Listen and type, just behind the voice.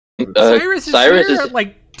Cyrus is Cyrus here is at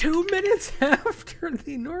like 2 minutes after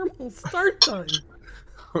the normal start time.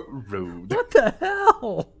 Rude. What the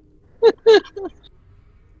hell?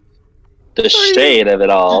 the shade of it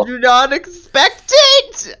all. Did you not expect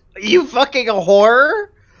it? You fucking whore.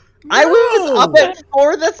 I was up at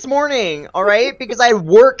 4 this morning, alright? Because I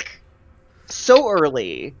work so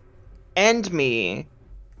early. And me.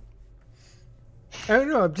 I don't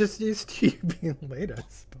know. I'm just used to you being late, I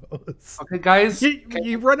suppose. Okay, guys.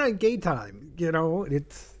 You run on gay time. You know,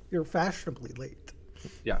 you're fashionably late.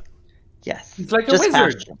 Yeah. Yes. It's like a just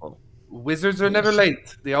wizard. fashionable. Wizards are never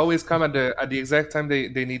late. They always come at the exact time they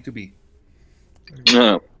need to be.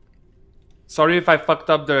 No. Sorry if I fucked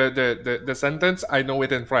up the sentence. I know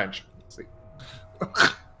it in French. See.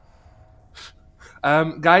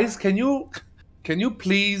 Guys, can you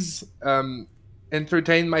please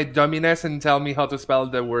entertain my dumminess and tell me how to spell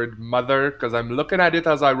the word mother? Because I'm looking at it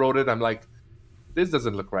as I wrote it. I'm like, this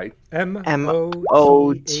doesn't look right. M-O-T-H-E-R.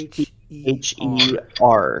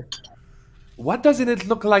 What doesn't it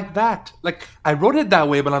look like that? Like, I wrote it that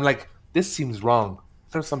way, but I'm like, this seems wrong.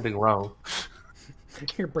 There's something wrong.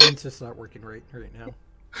 Your brain's just not working right now.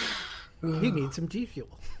 You need some G Fuel.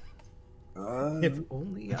 If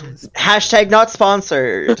only I was. Hashtag not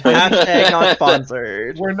sponsored. Hashtag not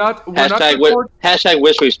sponsored. We're not Hashtag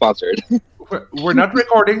wish we sponsored. we're not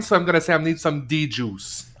recording, so I'm gonna say I need some D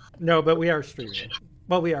juice. No, but we are streaming.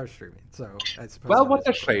 Well, we are streaming, so I suppose. Well, what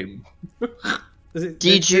a shame.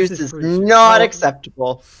 D juice is not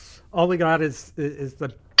acceptable. All we got is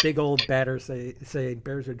the big old batter saying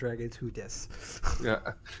Bears and Dragons who dis. Yeah.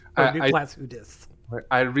 Or new class who dis.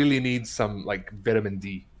 I really need some like vitamin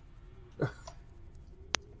D.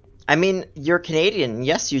 I mean, you're Canadian.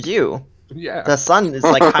 Yes, you do. Yeah. The sun is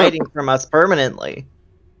like hiding from us permanently.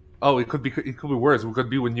 Oh, it could be worse. We could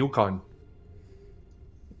be with Yukon.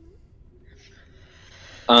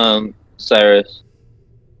 Cyrus.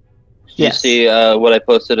 Did Yes. you see what I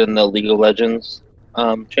posted in the League of Legends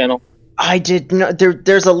channel? I did not.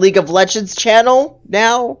 There's a League of Legends channel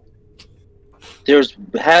now.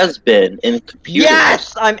 Has been in computers.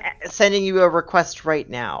 Yes, I'm sending you a request right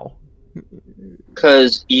now.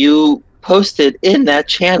 Because you posted in that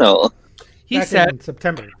channel. He Back said, in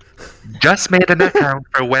September. "Just made an account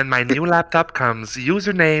for when my new laptop comes.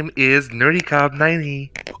 Username is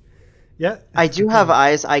NerdyCob90." Yeah. I do have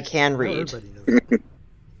eyes. I can read. Everybody knows that.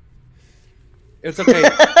 It's okay.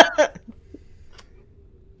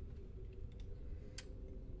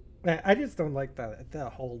 I just don't like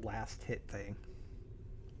that whole last hit thing.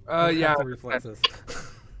 Yeah.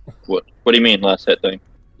 What do you mean last hit thing?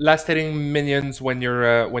 Last hitting minions when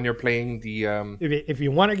you're playing the If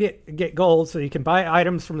you want to get gold, so you can buy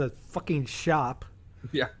items from the fucking shop.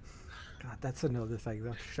 yeah. God, that's another thing.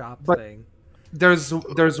 The shop But- thing. There's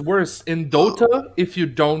worse in Dota. If you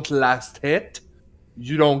don't last hit,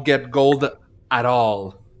 you don't get gold at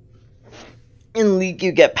all. In League,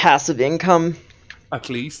 you get passive income. At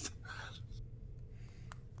least.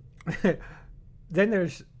 Then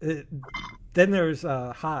there's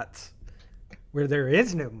HOTS, where there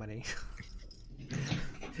is no money.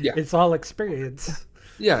 Yeah. It's all experience.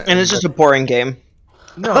 Yeah. And it's just a boring game.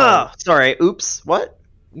 no. Oh, sorry. Oops. What?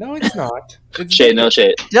 No, it's not. It's Shade, no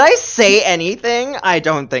shade. Did I say anything? I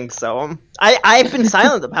don't think so. I've been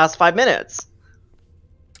silent the past 5 minutes.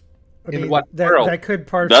 I In mean, what that, world? that could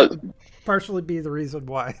partially be the reason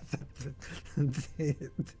why the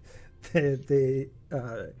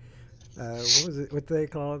what was it? What do they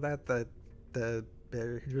call that? The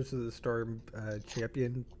Heroes of the Storm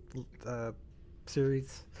champion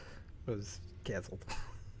series was canceled.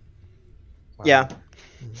 Wow. Yeah.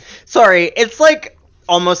 Sorry. It's like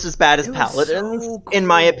almost as bad as It was Paladins, so in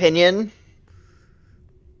my cool. opinion.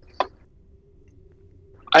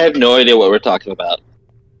 I have no idea what we're talking about.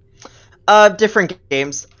 Different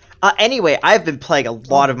games. Anyway, I've been playing a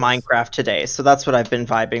lot of Minecraft today, so that's what I've been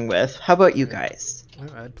vibing with. How about you guys?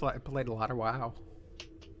 I played a lot of WoW.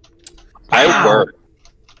 I Wow. work.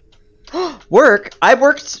 Work? I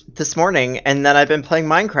worked this morning, and then I've been playing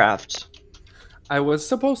Minecraft. I was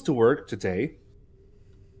supposed to work today.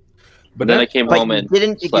 But then I came But home you and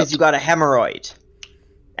didn't because slept. you got a hemorrhoid.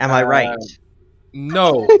 Am I right?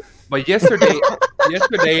 No, but yesterday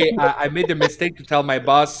I made the mistake to tell my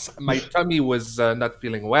boss my tummy was not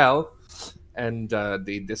feeling well, and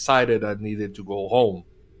they decided I needed to go home.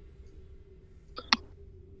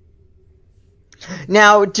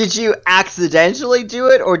 Now, did you accidentally do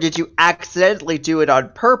it, or did you accidentally do it on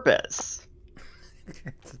purpose?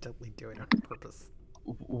 Accidentally doing it on purpose.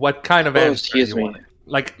 What kind of Oh, answer? excuse you me. want?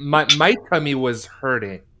 Like my tummy was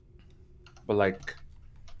hurting, but like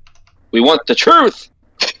We want the truth.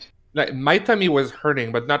 Like my tummy was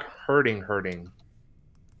hurting, but not hurting.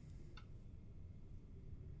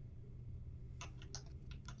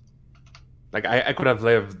 Like I could have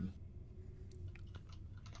lived.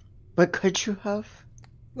 But could you have?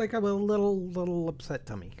 Like I'm a little upset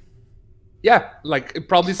tummy. Yeah, like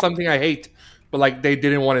probably something I hate, but like they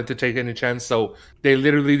didn't want it to take any chance, so they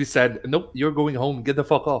literally said, "Nope, you're going home. Get the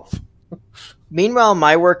fuck off." Meanwhile,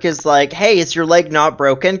 my work is like, hey, is your leg not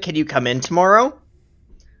broken? Can you come in tomorrow?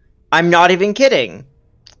 I'm not even kidding.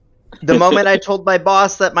 The moment I told my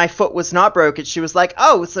boss that my foot was not broken, she was like,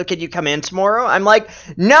 oh, so can you come in tomorrow? I'm like,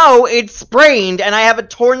 no, it's sprained and I have a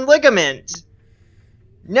torn ligament.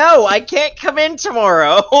 No, I can't come in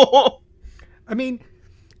tomorrow. I mean,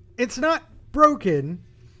 it's not broken,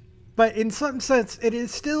 but in some sense, it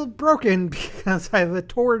is still broken because I have a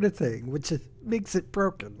torn thing, which makes it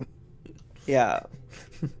broken. Yeah.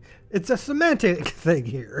 It's a semantic thing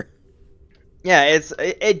here. Yeah,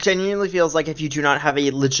 it genuinely feels like if you do not have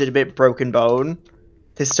a legitimate broken bone,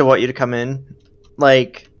 they still want you to come in.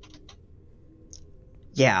 Like,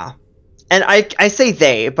 yeah. And I say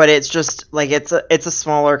they, but it's just like it's a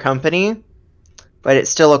smaller company, but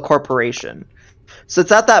it's still a corporation. So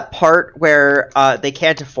it's at that part where they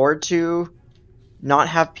can't afford to not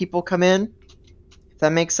have people come in. If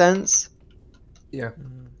that makes sense. Yeah.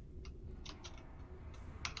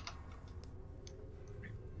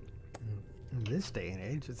 In this day and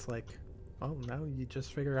age, it's like, oh, now you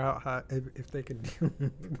just figure out how if they can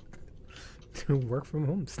do work from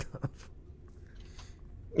home stuff.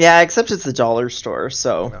 Yeah, except it's a dollar store,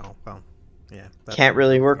 so Well, yeah. Can't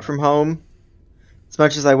really work from home as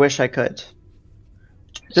much as I wish I could.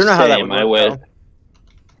 Don't know how that would work,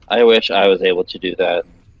 I wish I was able to do that.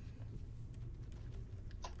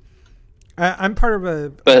 I'm part of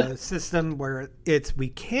a system where we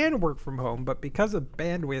can work from home, but because of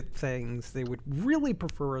bandwidth things, they would really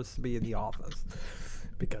prefer us to be in the office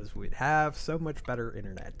because we'd have so much better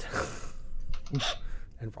internet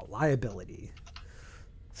and reliability.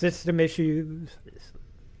 System issues,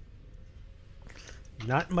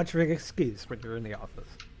 not much of an excuse when you're in the office.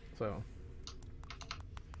 So,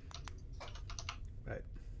 but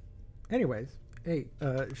anyways, hey,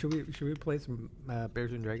 should we play some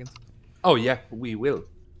Bears and Dragons? Oh yeah, we will.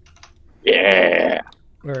 Yeah.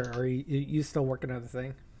 Or are you still working on the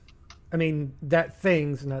thing? I mean, that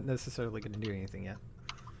thing's not necessarily going to do anything yet.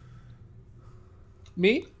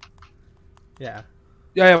 Me? Yeah.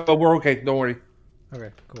 Yeah, but we're okay. Don't worry.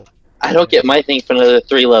 Okay, cool. I don't get my thing for another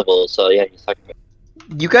 3 levels, so yeah, he's talking about.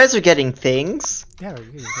 You guys are getting things? Yeah.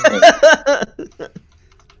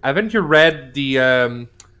 Haven't you read the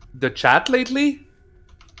chat lately?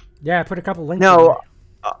 Yeah, I put a couple links. No.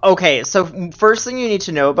 Okay, so first thing you need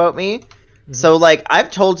to know about me. Mm-hmm. So, like,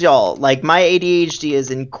 I've told y'all, like, my ADHD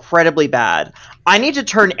is incredibly bad. I need to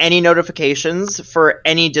turn any notifications for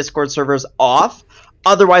any Discord servers off.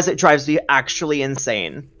 Otherwise, it drives me actually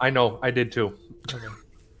insane. I know, I did too. Okay.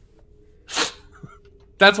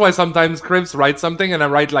 That's why sometimes Cribs writes something and I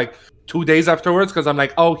write like 2 days afterwards because I'm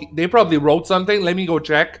like, oh, they probably wrote something. Let me go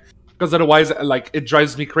check. Because otherwise, like, it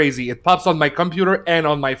drives me crazy. It pops on my computer and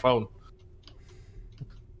on my phone.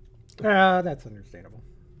 That's understandable.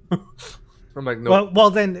 I'm like, no. Well,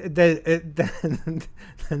 then there's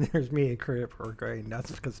me and Crip who are going nuts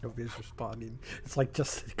because nobody's responding. It's like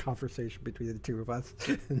just a conversation between the two of us.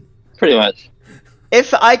 Pretty much.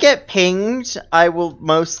 If I get pinged, I will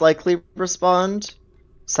most likely respond.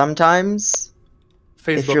 Sometimes.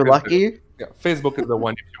 Facebook if you're lucky. Facebook is the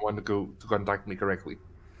one if you want to go to contact me correctly.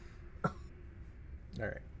 All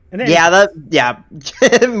right. Yeah,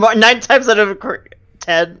 9 times out of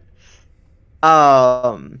 10.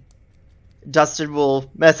 Dustin will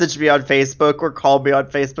message me on Facebook or call me on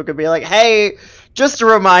Facebook and be like, hey, just a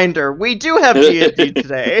reminder, we do have D&D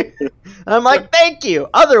today. And I'm like, thank you.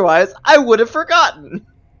 Otherwise, I would have forgotten.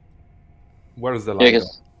 Where is the line?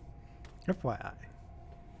 FYI.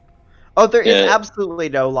 Oh, there is absolutely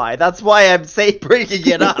no lie. That's why I'm bringing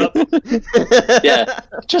it up. Yeah,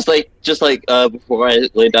 just like before I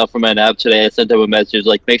laid down for my nap today, I sent them a message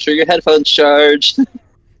like, make sure your headphones charged.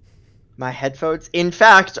 My headphones, in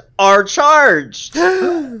fact, are charged.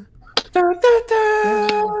 You're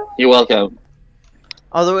welcome.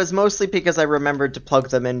 Although it's mostly because I remembered to plug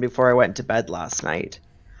them in before I went to bed last night.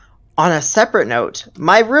 On a separate note,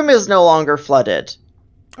 my room is no longer flooded.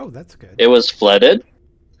 Oh, that's good. It was flooded?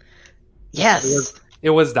 Yes. It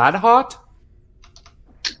was that hot?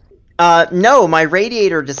 No, my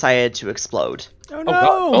radiator decided to explode. Oh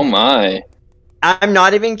no! Oh my. I'm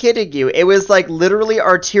not even kidding you. It was like literally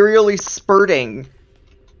arterially spurting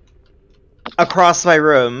across my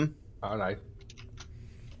room. Alright.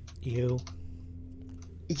 You.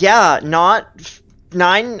 Yeah, not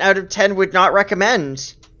 9 out of 10 would not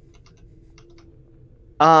recommend.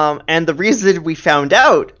 And the reason we found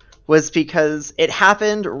out was because it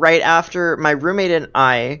happened right after my roommate and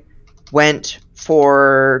I went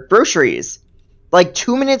for groceries. Like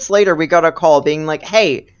 2 minutes later, we got a call being like,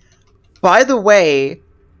 "Hey, by the way,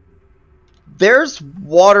 there's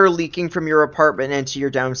water leaking from your apartment into your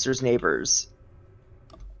downstairs neighbors."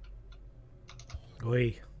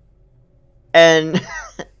 Oy. And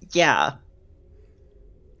yeah.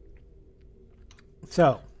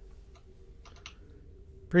 So,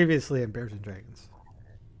 previously in Bears and Dragons.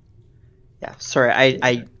 Yeah, sorry,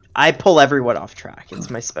 I pull everyone off track. It's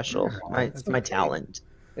my special, it's my talent.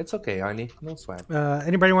 It's okay, Arnie. No sweat.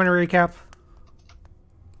 Anybody want to recap?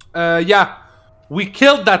 Yeah. We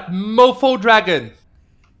killed that mofo dragon.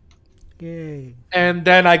 Yay. And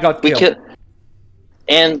then I got killed.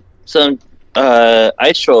 And some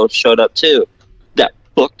ice trolls showed up too. That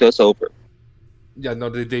fucked us over. Yeah, no,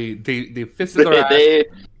 they fisted our ass.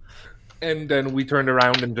 And then we turned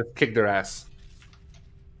around and just kicked their ass.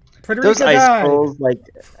 Those ice trolls, like,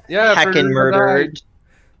 heckin' murdered.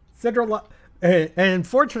 Zinderloff, and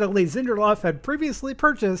unfortunately, Zinderloff had previously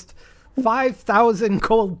purchased 5,000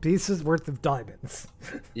 gold pieces worth of diamonds.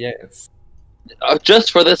 Yes.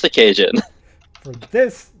 Just for this occasion. For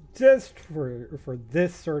this, just for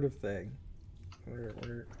this sort of thing.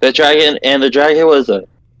 The dragon was a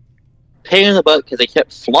pain in the butt because they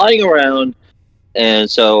kept flying around, and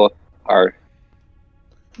so our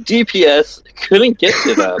DPS couldn't get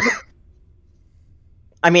to them.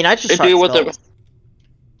 I mean, I just shot spells.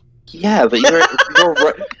 Yeah, but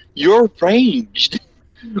you're ranged.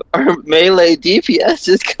 Our melee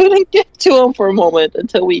DPS couldn't get to him for a moment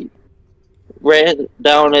until we ran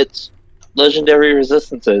down its legendary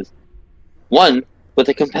resistances. One with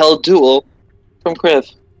a compelled duel from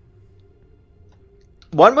Kriv.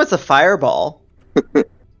 One was a fireball.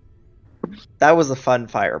 That was a fun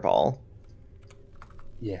fireball.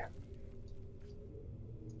 Yeah.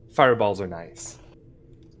 Fireballs are nice.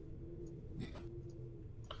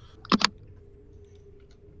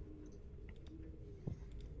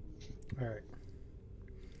 Alright.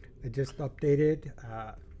 I just updated.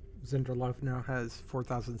 Zinderloff now has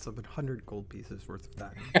 4,700 gold pieces worth of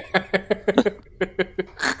that.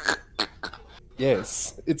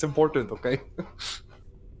 Yes, it's important, okay?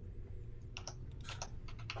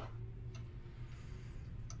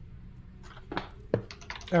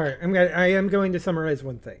 Alright, I am going to summarize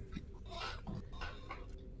one thing.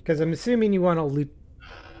 Because I'm assuming you want to loot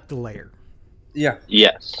the lair. Yeah.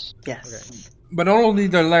 Yes. Yes. Okay. But not only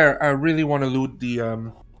the lair, I really want to loot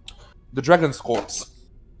the dragon's corpse.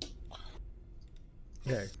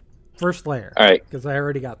 Okay. First layer. Alright. Because I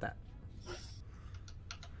already got that.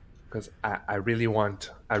 Because I really want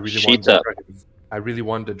Sheets the up. I really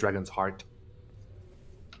want the dragon's heart.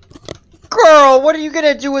 Girl, what are you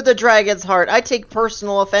gonna do with the dragon's heart? I take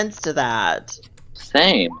personal offense to that.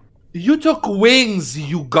 Same. You took wings,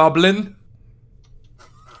 you goblin.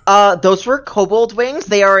 Those were kobold wings.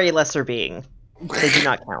 They are a lesser being. They do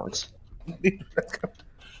not count.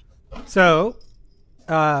 So,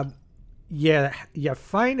 yeah, you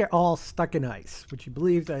find it all stuck in ice, which you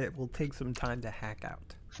believe that it will take some time to hack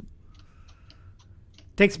out.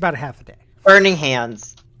 Takes about a half a day. Burning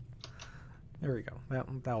hands. There we go.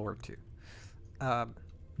 That'll work too.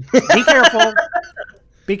 Be careful.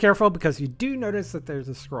 Be careful because you do notice that there's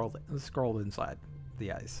a scroll inside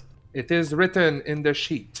the ice. It is written in the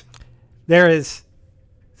sheet. There is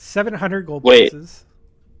 700 gold Wait. pieces.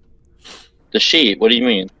 The sheet. What do you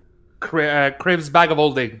mean? Criv's bag of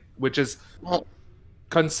holding, which is Well,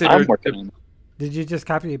 considered. I'm working on it. Did you just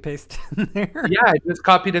copy and paste in there? Yeah, I just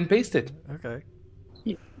copied and pasted. Okay.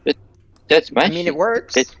 That's my I mean, it sheet.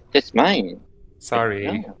 works. That's mine.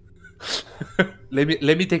 Sorry. No.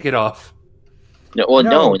 let me take it off. No, well,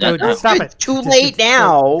 no, not now. stop It's it. too late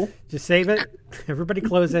now. Just save it. Everybody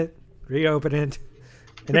close it. Reopen it.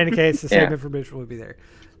 In any case, the same Yeah. information will be there.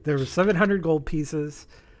 There were 700 gold pieces,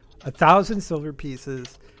 1,000 silver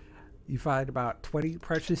pieces. You find about 20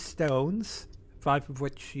 precious stones, 5 of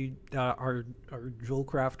which you, our jewel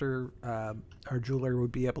crafter, our jeweler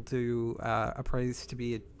would be able to appraise to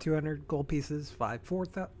be 200 gold pieces, 5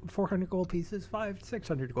 400 gold pieces, 5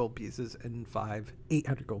 600 gold pieces, and 5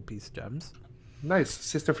 800 gold piece gems. Nice.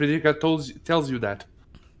 Sister Frederica tells you that.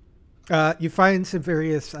 You find some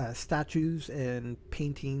various statues and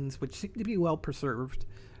paintings which seem to be well preserved.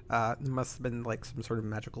 There must have been like some sort of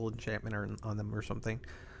magical enchantment on them or something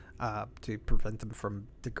to prevent them from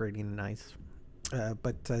degrading in ice.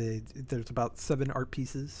 But there's about 7 art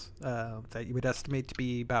pieces that you would estimate to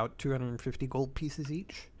be about 250 gold pieces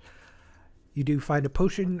each. You do find a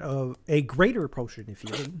potion of a greater potion of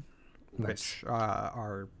healing, Nice. which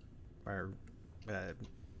our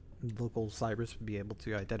local Cyrus would be able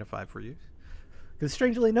to identify for you. Because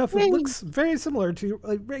strangely enough, it looks very similar to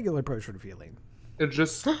a regular potion of healing. It's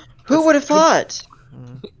just Who would have thought?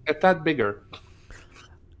 a tad bigger.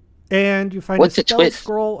 And you find What's a the spell twist?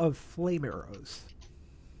 scroll of flame arrows.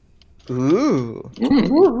 Ooh.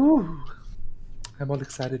 I'm all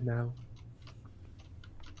excited now.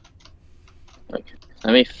 Okay.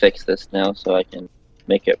 Let me fix this now so I can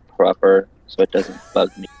make it proper so it doesn't bug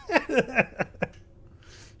me. I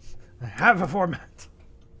have a format.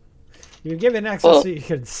 You're given access so you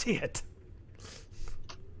can see it.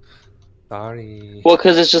 Sorry. Well,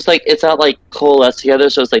 because it's just like, it's not like coalesced together,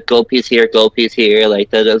 so it's like gold piece here, like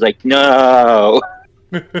that. It was like, no!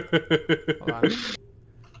 Hold on.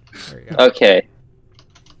 There you go. Okay.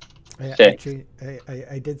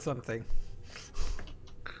 I did something.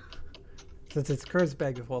 Since it's Crow's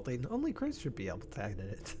bag of holding, only Crow should be able to edit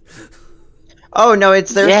it. Oh no,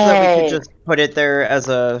 it's there so that we Yay. could just put it there as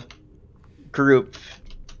a group.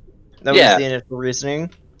 That Yeah. was the initial reasoning.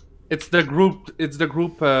 It's the group. It's the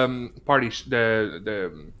group party.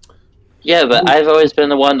 The. Yeah, but I've always been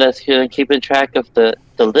the one that's keeping track of the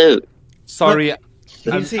loot. Sorry.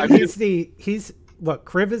 He's look.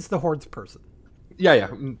 Kriv is the hordes person. Yeah.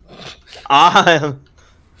 Ah.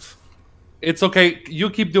 It's okay. You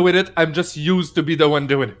keep doing it. I'm just used to be the one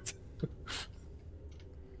doing it.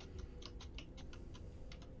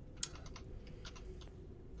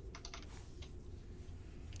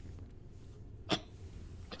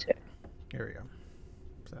 Here we go.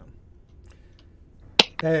 So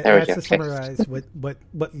There we that's go. to summarize what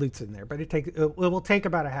loot's in there. But it will take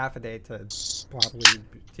about a half a day to probably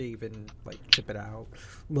to even like chip it out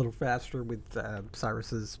a little faster with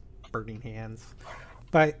Cyrus's burning hands.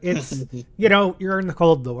 But it's you're in the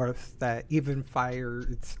cold north. That even fire,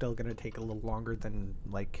 it's still gonna take a little longer than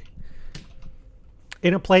like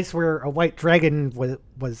in a place where a white dragon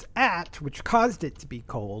was at, which caused it to be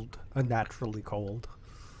cold, unnaturally cold.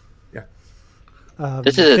 Yeah.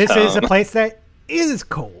 This is a place that is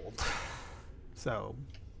cold. So,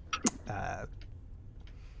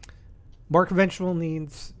 more conventional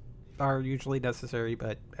needs are usually necessary,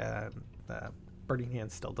 but burning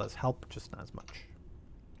hands still does help, just not as much.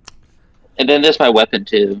 And then there's my weapon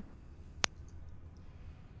too.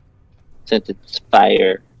 Since it's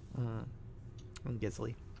fire. And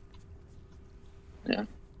Gisley. Yeah.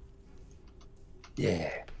 Yeah.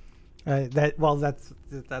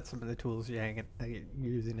 That's some of the tools you're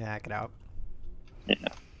using to hack it out. Yeah.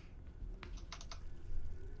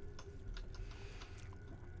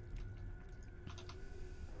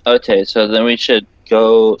 Okay, so then we should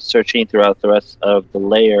go searching throughout the rest of the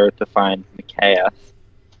layer to find Micaiah.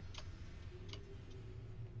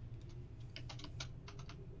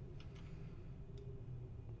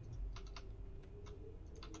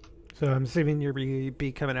 So I'm assuming you're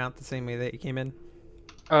be coming out the same way that you came in.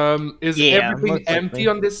 Is Yeah, everything most empty likely.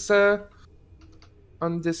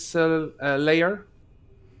 on this layer?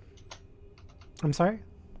 I'm sorry?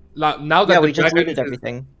 Now that Yeah, the we just dragon looted is,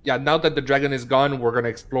 everything. yeah, now that the dragon is gone, we're gonna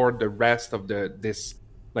explore the rest of this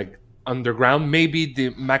like underground. Maybe the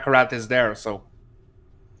Makarat is there. So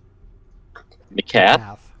Micaiah?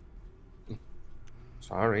 Path.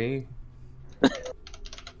 sorry.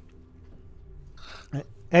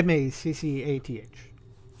 MACCATH.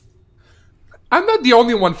 I'm not the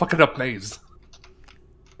only one fucking up names.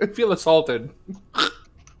 I feel assaulted.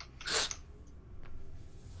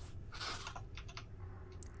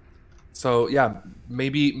 So yeah,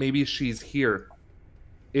 maybe she's here.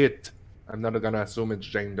 I'm not gonna assume it's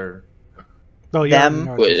gender. Oh, you Them.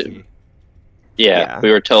 already know it's a Wait. she. Yeah, Yeah.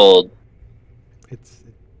 we were told. It's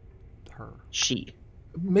her. She.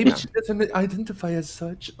 Maybe Yeah. she doesn't identify as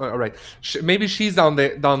such. All right, maybe she's down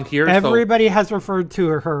here. Everybody has referred to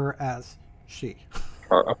her as she.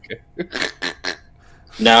 Her. So, okay.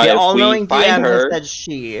 Now, The if all-knowing we find DM has her, said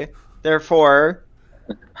she. Therefore,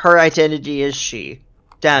 her identity is she.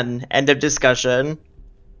 Done. End of discussion.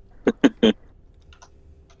 so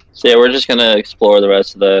yeah, we're just gonna explore the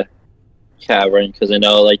rest of the cavern because I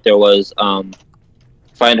know like there was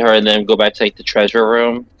find her and then go back to like the treasure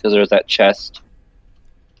room because there was that chest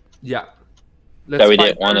Yeah. that we find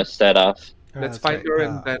didn't want her. to set off. Let's That's find right. her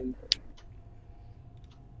and then.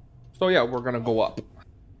 So yeah, we're gonna go up.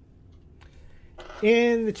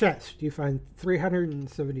 In the chest, you find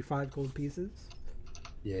 375 gold pieces.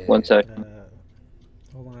 Yeah. 1 sec.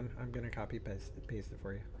 Hold on, I'm gonna copy paste it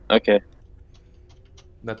for you. Okay.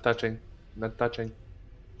 Not touching. Not touching.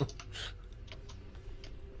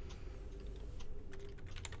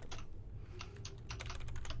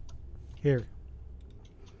 Here.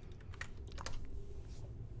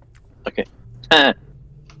 Okay.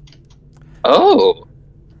 Oh,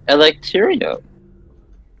 Electirium.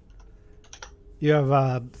 You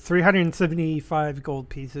have 375 gold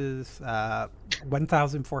pieces,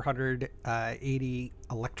 1,480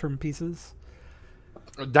 electrum pieces.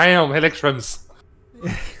 Damn, electrums.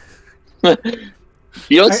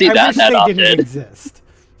 You don't see I that wish that they often. didn't exist.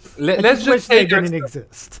 Let's wish just say they didn't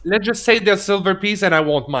exist. Let's just say they're silver piece, and I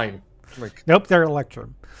want mine. Like, Nope, they're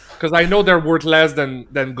electrum. because I know they're worth less than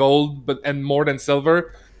gold, and more than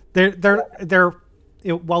silver.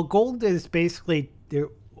 While gold is basically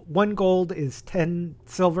 1 gold is 10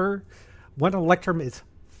 silver, 1 electrum is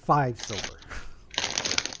 5 silver.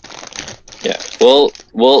 Yeah. We'll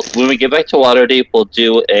when we get back to Waterdeep, we'll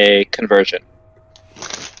do a conversion.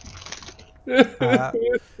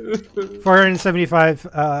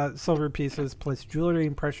 475 silver pieces plus jewelry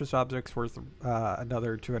and precious objects worth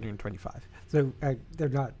another 225. So they're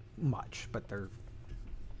not much, but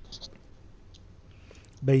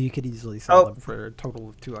you could easily sell them for a total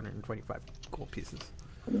of 225 gold pieces.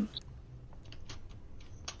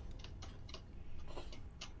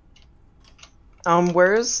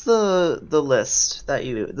 Where's the list that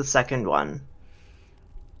the second one?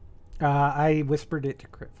 I whispered it to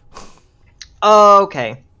Kriv. Oh,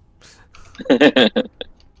 okay.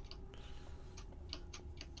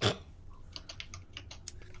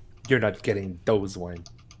 You're not getting those wine.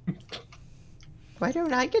 Why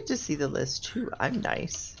don't I get to see the list too? I'm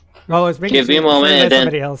nice. Well, I was making Give me a sure moment, that and then-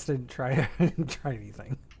 somebody else didn't try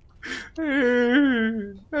anything.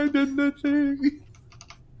 I did nothing.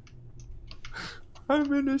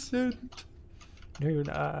 I'm innocent. No, you're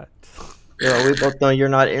not. Yeah, we both know you're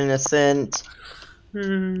not innocent.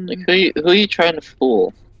 Like who are you trying to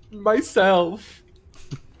fool? Myself.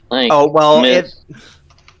 Like Oh well, Miss,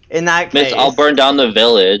 in that case, Miss, I'll burn down the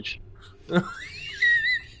village.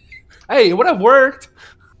 Hey, it would have worked.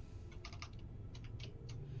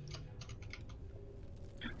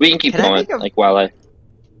 We can keep Can I going. make a- Like while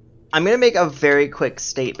I'm gonna make a very quick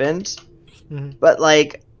statement, Mhm. but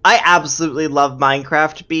like, I absolutely love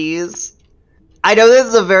Minecraft bees. I know this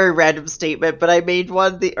is a very random statement, but I made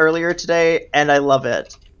one earlier today, and I love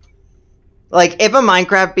it. Like, if a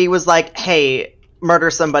Minecraft bee was like, "Hey, murder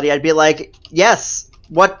somebody," I'd be like, "Yes."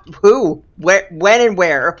 What? Who? Where? When? And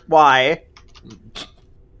where? Why?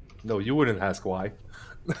 No, you wouldn't ask why.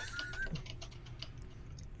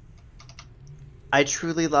 I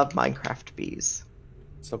truly love Minecraft bees.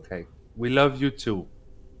 It's okay. We love you too.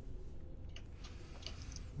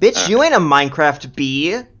 Bitch, you ain't a Minecraft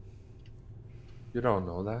bee. You don't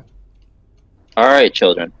know that. all right,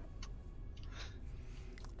 children.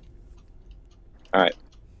 All right.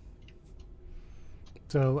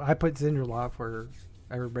 So I put Zinderloff where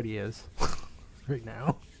everybody is right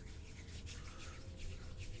now.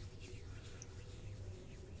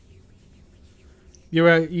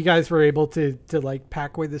 You guys were able to like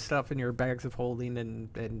pack away the stuff in your bags of holding and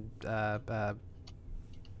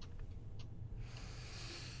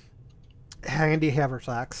handy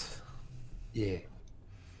haversacks. Yeah.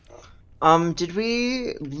 Did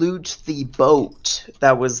we loot the boat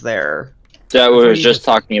that was there? That we what were you just just-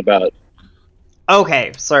 talking about.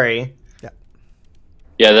 Okay, sorry.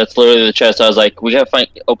 Yeah, that's literally the chest. I was like, we gotta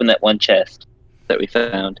open that one chest that we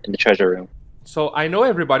found in the treasure room. So I know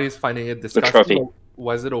everybody's finding it trophy. disgusting. But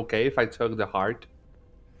was it okay if I took the heart?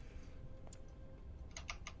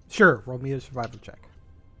 Sure, roll me a survival check.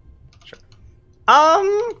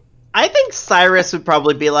 I think Cyrus would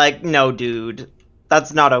probably be like, "No, dude,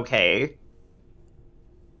 that's not okay."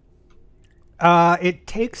 It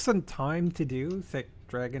takes some time to do thick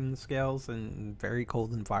dragon scales and very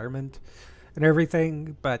cold environment and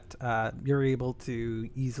everything, but you're able to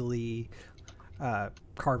easily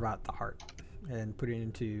carve out the heart and put it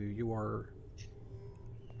into your.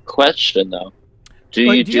 Question though, do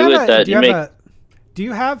Wait, you do it that you make? Do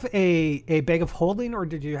you have a bag of holding, or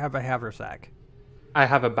did you have a haversack? I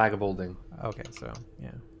have a bag of holding. Okay, so yeah,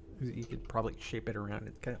 you could probably shape it around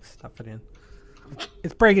it, kind of stuff it in.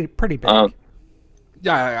 It's pretty big.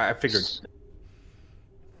 Yeah, I figured.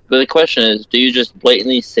 But the question is, do you just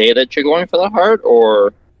blatantly say that you're going for the heart,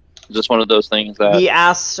 or is this one of those things that? He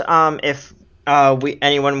asked if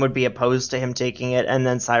anyone would be opposed to him taking it, and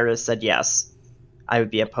then Cyrus said yes. I would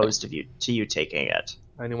be opposed to you taking it.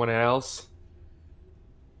 Anyone else?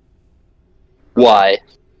 Why?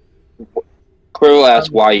 Crow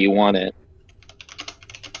asked why you want it.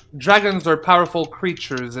 Dragons are powerful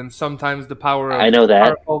creatures, and sometimes the power of I know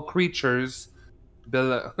that. powerful creatures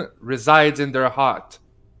resides in their heart.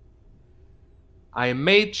 I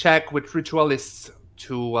may check with ritualists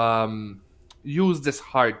to use this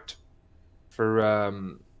heart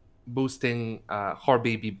boosting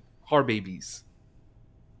whore babies,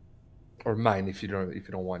 or mine if you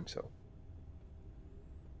don't want so.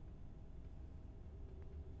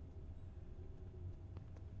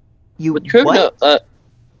 You Would Crib what?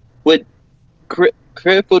 would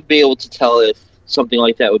Crib would be able to tell if something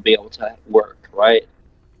like that would be able to work, right?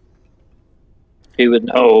 He would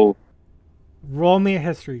know. Roll me a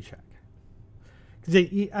history check. 'Cause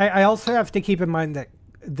I also have to keep in mind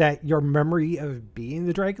that your memory of being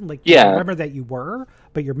the dragon, like you Yeah. remember that you were,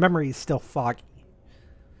 but your memory is still foggy.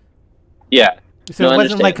 Yeah. So No, it I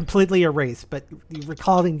wasn't like understand. completely erased, but you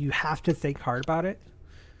recalling you have to think hard about it.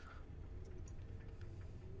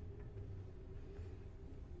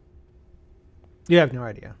 You have no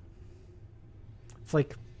idea. It's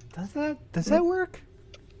like, does that work?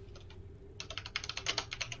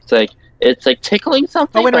 It's like tickling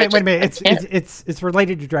something. Oh wait a but I minute. just- I can't. It's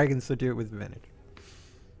related to dragons, so do it with advantage.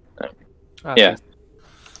 Yeah.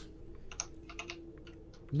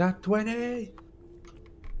 Not 20.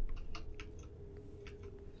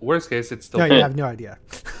 Worst case, it's still. No, you have no idea.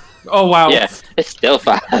 Oh wow. Yeah, it's still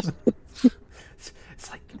 5.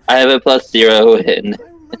 It's like, I have a +0 in. do I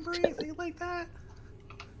remember anything like that?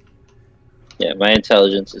 Yeah, my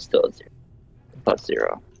intelligence is still a 0.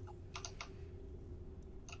 +0.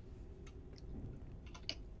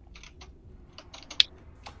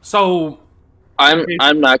 So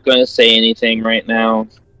I'm not going to say anything right now.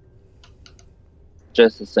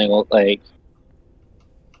 Just a single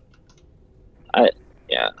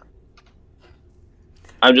yeah.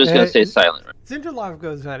 I'm just going to say silent. Zinderlov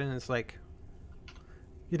goes out and is like,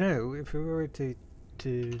 you know, if we were to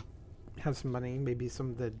have some money, maybe some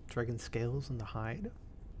of the dragon scales and the hide,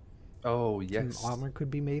 oh yes. some armor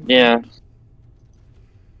could be made. Yeah.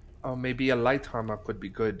 Oh, maybe a light armor could be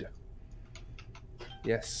good.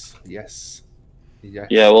 Yes. Yeah,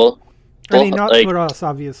 I well, mean, not like, for us,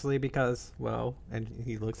 obviously, because, well, and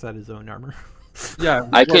he looks at his own armor. Yeah.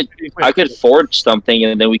 I could forge something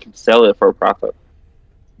and then we can sell it for a profit.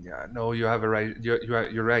 Yeah. No, you have a right.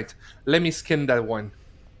 You're right. Let me skin that one.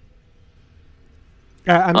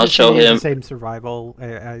 I'm I'll just show saying him. the same survival.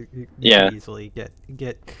 You Yeah. can easily get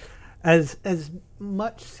as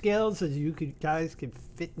much scales as you guys could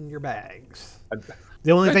fit in your bags.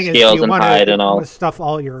 The only thing is, Scales you and want hide to and all. stuff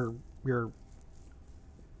all your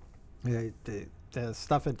the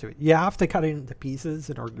stuff into it. You have to cut it into pieces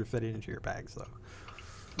in order to fit it into your bags, though.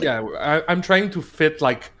 Yeah, I'm trying to fit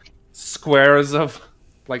like squares of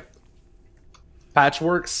like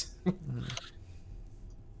patchworks.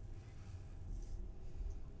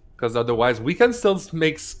 Because otherwise, we can still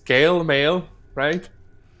make scale mail, right?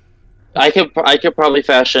 I could probably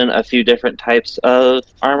fashion a few different types of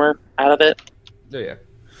armor out of it. Yeah.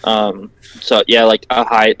 So yeah, like a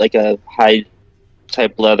hide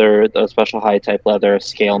type leather, a special hide type leather,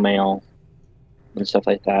 scale mail, and stuff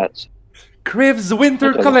like that. Crib's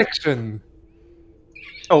Winter Okay. Collection.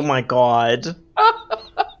 Oh my god.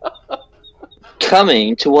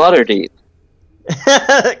 Coming to Waterdeep.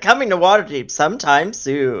 Coming to Waterdeep sometime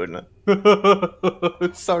soon.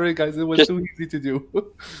 Sorry, guys, it was Just- too easy to do.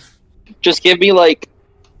 Just give me like,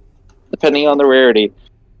 depending on the rarity,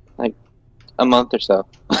 like a month or so.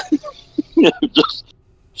 Just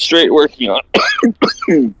straight working on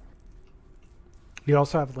it. You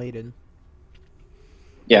also have Layden.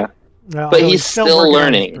 Yeah. But he's still working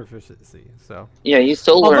on his learning. proficiency, so. Yeah, he's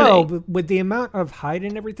still Although, learning. with the amount of hide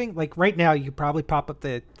and everything, like right now, you could probably pop up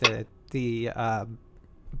the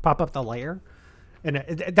layer, and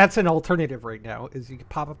that's an alternative right now. Is you could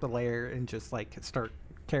pop up the layer and just like start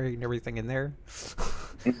carrying everything in there.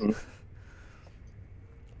 Mhm.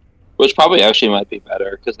 Which probably actually might be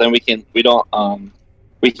better because then we can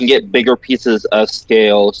get bigger pieces of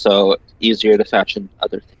scale, so easier to fashion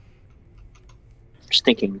other things. Just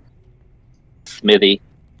thinking, smithy.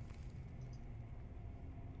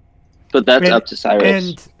 But that's And- up to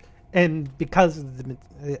Cyrus. And because of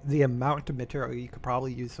the amount of material, you could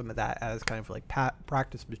probably use some of that as kind of like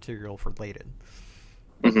practice material for Layden.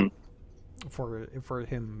 Mhm. For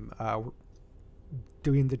him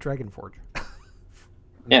doing the Dragon Forge.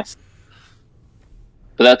 Yes.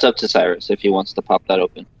 But that's up to Cyrus if he wants to pop that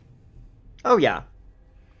open. Oh yeah.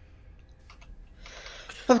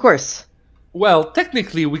 Of course. Well,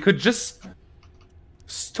 technically, we could just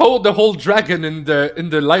stow the whole dragon in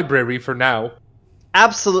the library for now.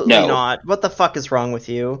 Absolutely No. not. What the fuck is wrong with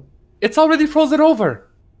you? It's already frozen over.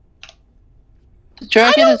 The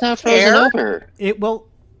dragon is not frozen care. over. It will.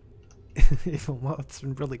 Well, it's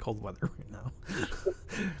really cold weather right now.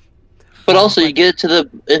 But also, you get it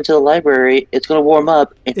into the library, it's going to warm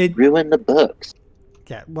up and It- ruin the books.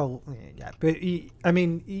 Yeah, well, yeah, but I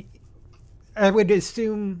mean, I would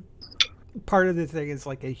assume part of the thing is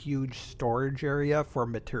like a huge storage area for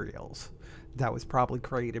materials that was probably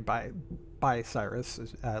created by Cyrus.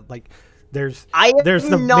 Like there's I there's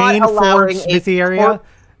the am not main allowing forge a smithy area,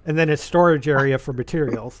 and then a storage area for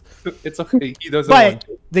materials. It's okay. He doesn't want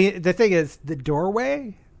But to. the thing is, the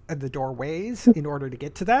doorway and the doorways, in order to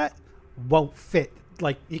get to that, won't fit.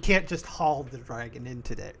 Like you can't just haul the dragon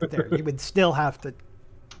into there. You would still have to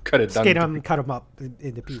Cut it down. skin them, cut them up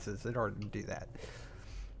into pieces in order to do that.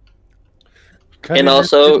 Cut And it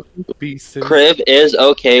also, into pieces. Kriv is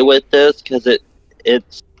okay with this because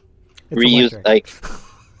it's It's a reused. white Like,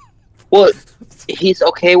 well, he's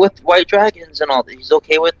okay with white dragons and all. He's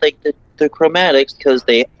okay with like the chromatics because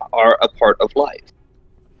they are a part of life.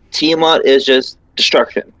 Tiamat is just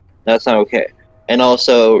destruction. That's not okay. And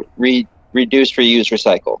also reduce, reuse,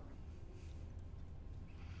 recycle.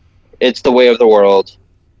 It's the way of the world.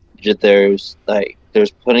 There's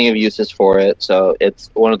plenty of uses for it, so it's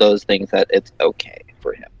one of those things that it's okay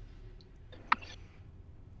for him.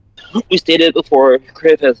 We stated before,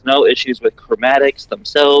 Kriv has no issues with chromatics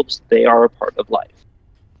themselves. They are a part of life.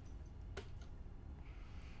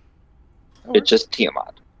 It's just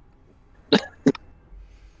Tiamat.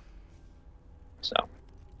 So.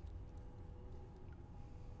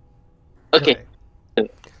 Okay.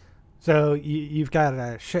 So you've got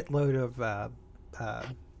a shitload of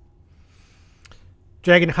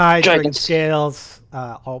dragon hide, dragon Dragons. scales,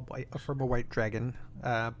 all white, from a white dragon.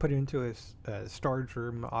 Put into a storage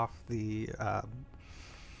room off the.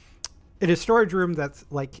 In a storage room that's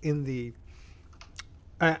like in the.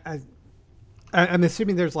 I'm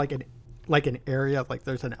assuming there's like an area, like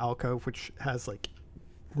there's an alcove which has like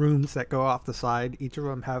rooms that go off the side. Each of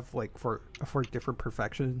them have like for different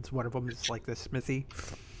perfections. One of them is like the smithy.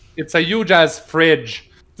 It's a huge ass fridge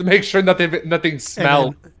to make sure nothing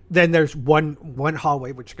smells. Then there's one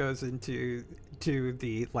hallway which goes into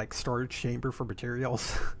the like storage chamber for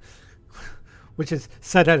materials, which is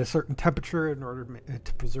set at a certain temperature in order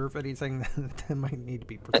to preserve anything that might need to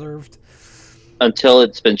be preserved. Until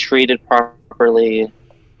it's been treated properly,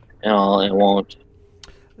 it won't.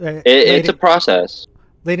 It's a process.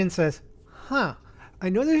 Layden says, "Huh, I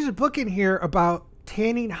know there's a book in here about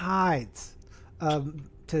tanning hides,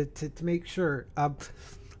 to make sure."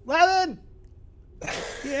 Layden,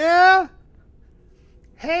 yeah.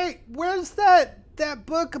 Hey, where's that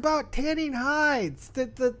book about tanning hides?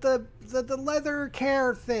 The leather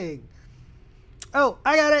care thing. Oh,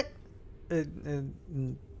 I got it.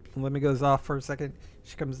 And Lemmy goes off for a second.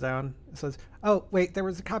 She comes down and says, "Oh, wait, there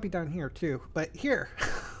was a copy down here too, but here."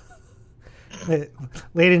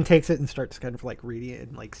 Layden takes it and starts kind of like reading it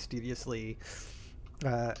and like studiously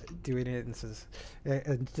doing it, and says,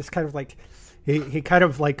 and just kind of like he kind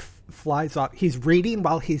of like flies off. He's reading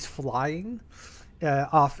while he's flying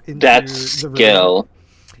off into That's the room. skill.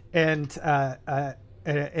 And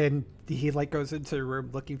he like goes into the room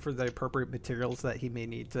looking for the appropriate materials that he may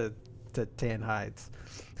need to tan hides.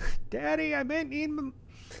 Daddy, I might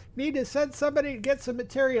need to send somebody to get some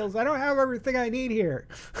materials. I don't have everything I need here.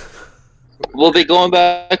 We'll be going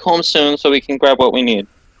back home soon so we can grab what we need.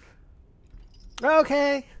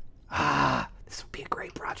 Okay. This will be a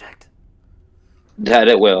great project. That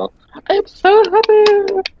it will. I'm so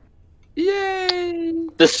happy. Yay!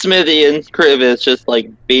 The smithy and Kriv is just like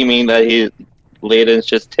beaming that Layden's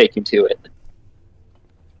just taking to it.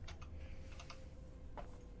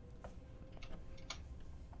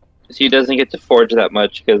 He doesn't get to forge that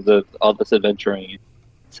much because of all this adventuring.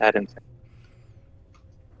 Sad and sad.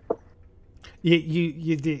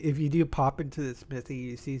 If you do pop into the smithy,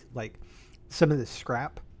 you see like some of the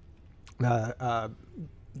scrap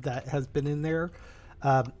that has been in there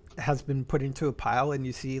has been put into a pile, and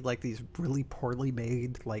you see like these really poorly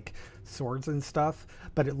made like swords and stuff,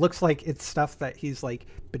 but it looks like it's stuff that he's like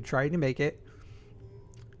been trying to make it,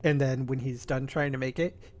 and then when he's done trying to make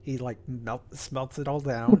it, he like smelts it all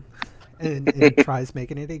down and tries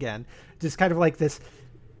making it again, just kind of like this,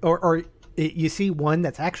 or you see one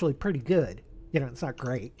that's actually pretty good. It's not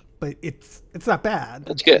great, but it's not bad.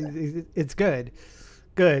 It's good. It's good,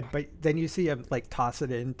 but then you see him like toss it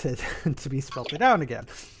in to be smelted down again.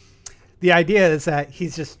 The idea is that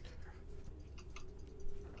he's just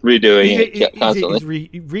redoing it constantly.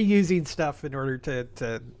 He's reusing stuff in order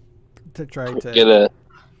to try to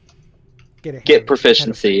get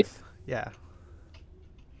proficiency. Yeah.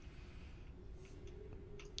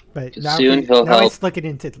 But Soon he'll help. He's looking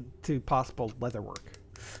into possible leather work.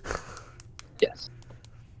 Yes.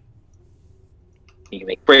 You can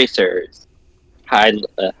make bracers, hide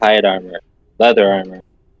armor, leather armor.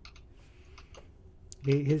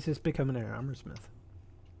 He's just becoming an armorsmith.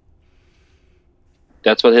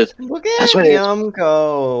 That's what his. Look That's at what it is. him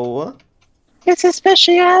go. It's a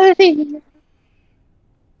speciality.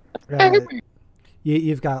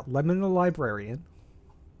 You've got Lemon the librarian.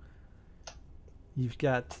 You've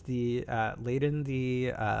got the Layden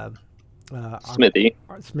the Smithy.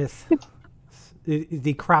 Smith,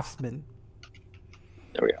 the craftsman,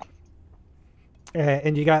 There we go.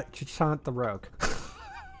 and you got Chant the rogue.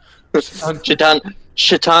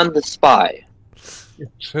 Shaitan the spy.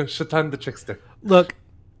 Shaitan the trickster. Look,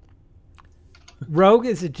 rogue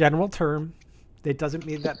is a general term. It doesn't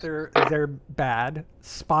mean that they're bad.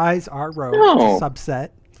 Spies are rogue. No. It's a subset,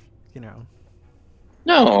 you know.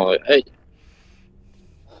 No,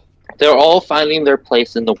 they're all finding their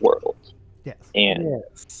place in the world, Yes. and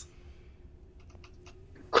Yes.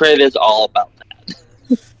 Crit is all about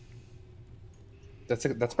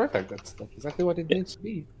That's perfect. That's exactly what it needs to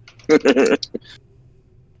be. that.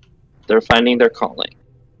 They're finding their calling.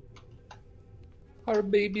 Our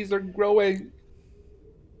babies are growing.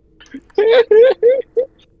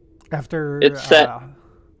 After It's set.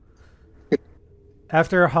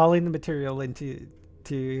 After hauling the material into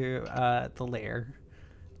the lair,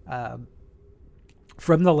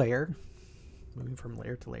 from the lair, moving from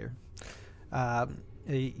lair to lair,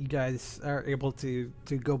 you guys are able to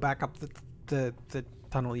go back up the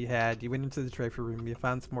tunnel you had. You went into the trophy room. You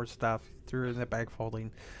found some more stuff. Threw it in the bag of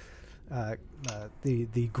holding.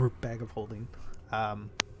 The group bag of holding.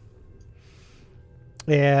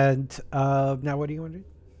 And now what do you want to do?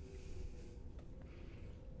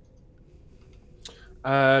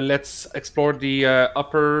 Let's explore the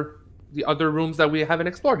other rooms that we haven't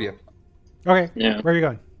explored yet. Okay. Yeah. Where are you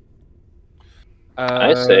going?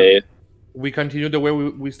 I say we continue the way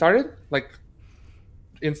we started. Like,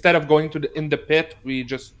 instead of going in the pit, we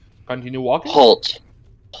just continue walking.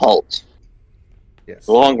 halt. Yes.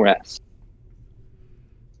 Long rest.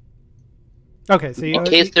 Okay, so you In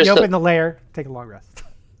case there's open the lair, take a long rest.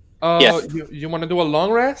 Yes. You want to do a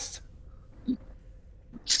long rest?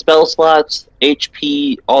 Spell slots,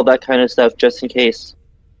 HP, all that kind of stuff, just in case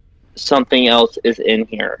something else is in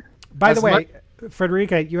here. By As the way,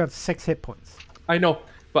 Frederica, you have 6 hit points. I know,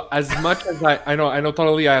 but as much as I know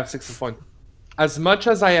totally I have 60 points. As much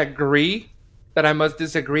as I agree that I must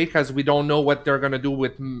disagree because we don't know what they're gonna do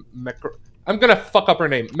with I'm gonna fuck up her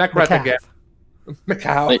name, Mekrat Macath. again.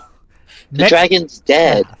 Macau. Wait. The dragon's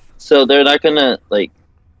dead, so they're not gonna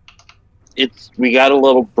we got a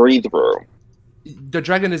little breathe room. The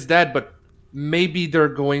dragon is dead, but maybe they're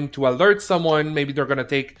going to alert someone. Maybe they're gonna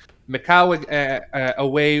take Macau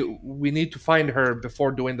away. We need to find her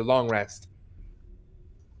before doing the long rest.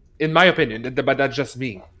 In my opinion, but that's just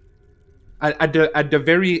me. At the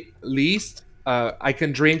very least, I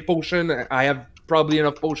can drink potion. I have probably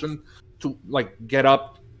enough potion to get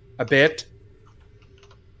up a bit.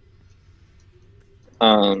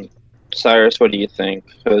 Cyrus, what do you think?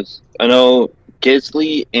 Because I know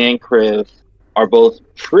Gisley and Kriv are both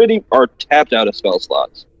are tapped out of spell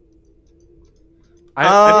slots.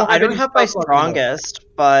 I don't any have my spell slots strongest,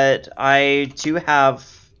 but I do have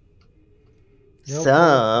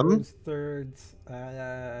some. Thirds,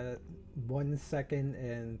 1 second,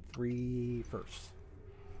 and 3 firsts.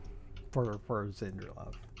 For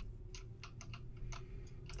Zindralov.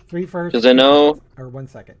 3 firsts. Because I know or 1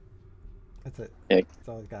 second. That's it. Yeah. That's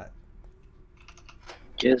all I got.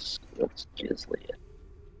 What's Gisley?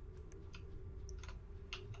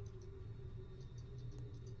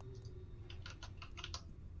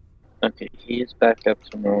 Okay, he is back up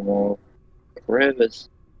to normal. Kriv is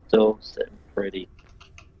still sitting pretty.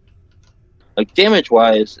 Damage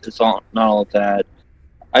wise, it's not all that.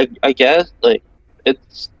 I guess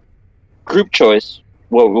it's group choice.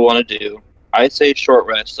 What we want to do. I say short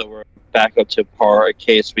rest, so we're back up to par in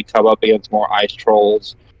case we come up against more ice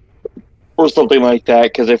trolls or something like that.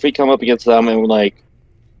 Because if we come up against them and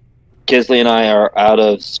Gisley and I are out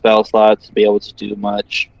of spell slots to be able to do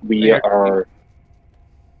much,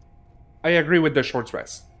 I agree with the short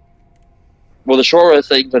rest. Well, the short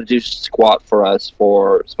rest ain't going to do squat for us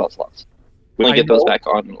for spell slots. We can get those back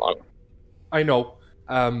on in the long run. I know.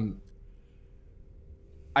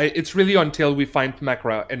 It's really until we find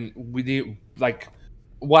Makra, and we need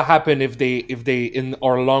what happened if they in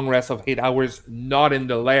our long rest of 8 hours not in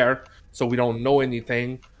the lair, so we don't know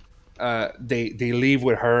anything. They leave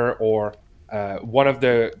with her, or one of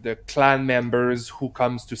the clan members who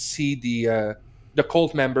comes to see the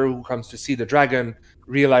cult member who comes to see the dragon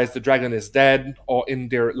realize the dragon is dead, or in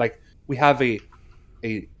their we have a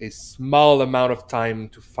small amount of time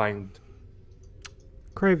to find.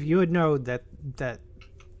 Kriv, you would know that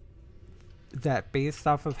based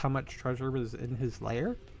off of how much treasure was in his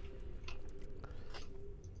lair,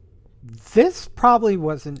 This probably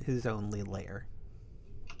wasn't his only lair.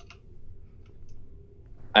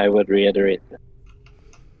 I would reiterate that.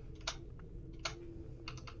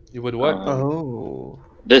 You would what? Oh.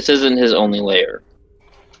 This isn't his only lair.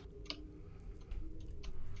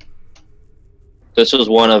 This was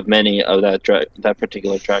one of many of that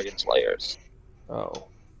particular dragon's lairs. Oh.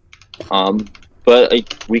 But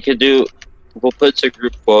we'll put to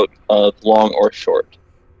group quote of long or short.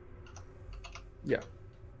 Yeah.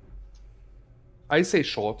 I say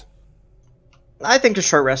short. I think a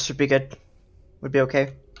short rest would be good. Would be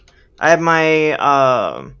okay. I have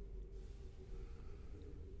my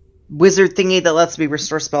wizard thingy that lets me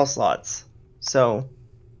restore spell slots. So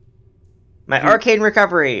my arcane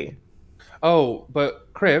recovery. Oh,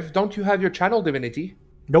 but Kriv, don't you have your channel divinity?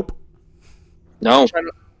 Nope. No,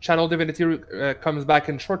 Channel divinity comes back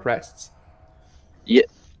in short rests.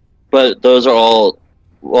 but those are all.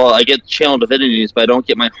 Well, I get channel divinities, but I don't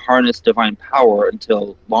get my harness divine power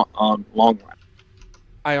until long run.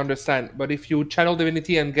 I understand, but if you channel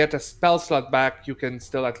divinity and get a spell slot back, you can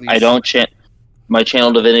still at least. I don't my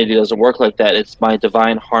channel divinity doesn't work like that. It's my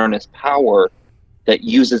divine harness power that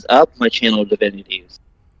uses up my channel divinities.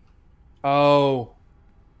 Oh.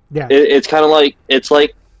 Yeah. It's kind of like it's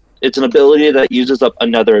an ability that uses up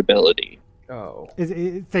another ability. Oh.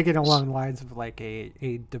 It's thinking along the lines of like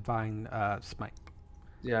a divine smite.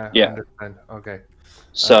 Yeah. Yeah. I understand. Okay.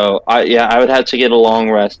 So I would have to get a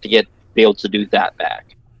long rest to be able to do that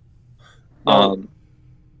back. Well,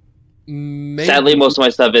 maybe... Sadly, most of my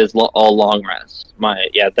stuff is all long rests.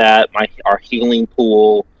 Our healing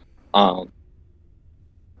pool, our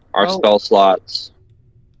spell slots,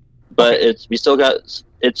 but we still got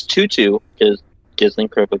it's 2-2 because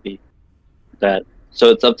Gizling Crip would be that. So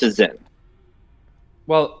it's up to Zen.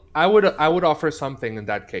 Well, I would offer something in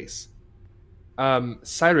that case.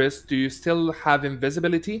 Cyrus, do you still have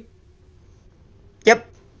invisibility? Yep.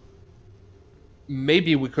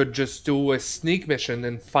 Maybe we could just do a sneak mission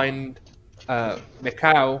and find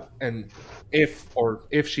Mikau, and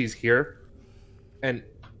if she's here, and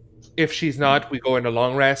if she's not, we go in a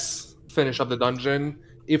long rest, finish up the dungeon.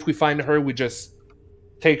 If we find her, we just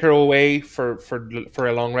take her away for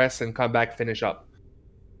a long rest and come back, finish up.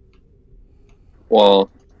 Well,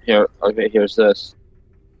 here's this.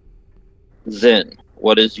 Zen,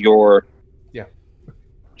 what is your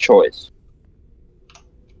choice?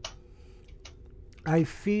 I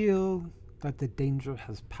feel that the danger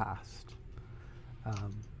has passed.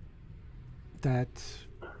 That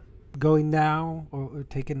going now, or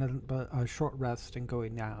taking a short rest and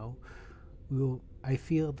going now, I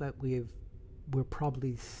feel that we're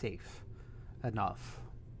probably safe enough.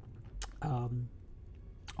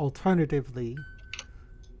 Alternatively,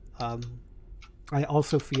 I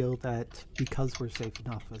also feel that because we're safe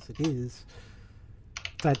enough as it is,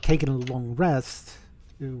 that taking a long rest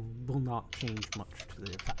will not change much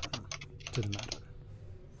to the matter.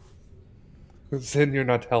 Then you're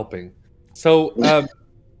not helping. So,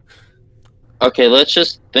 okay, let's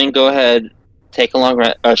just then go ahead, take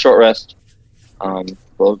a short rest.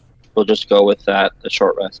 We'll just go with that, the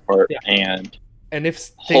short rest part, and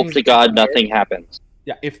if hope to God nothing happens.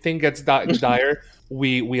 Yeah, if thing gets dire,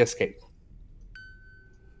 we escape.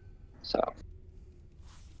 So,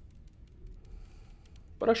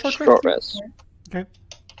 but a short rest. Okay.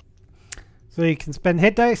 So you can spend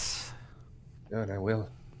hit dice. Yeah, and I will.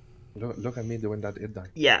 Look at me doing that hit die.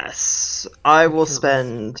 Yes, I will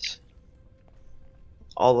spend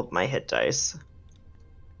all of my hit dice.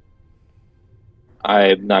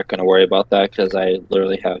 I'm not going to worry about that because I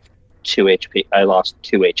literally have 2 HP. I lost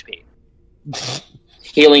 2 HP.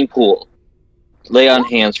 Healing pool. Lay on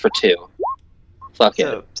hands for 2. Fuck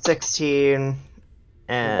So it. 16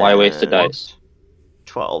 and Why waste a dice?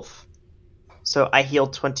 12. So I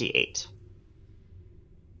healed 28.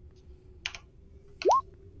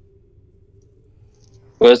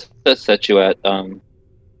 What does that set you at,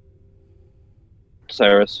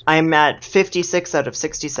 Cyrus? I'm at 56 out of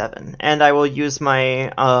 67, and I will use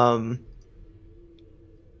my Come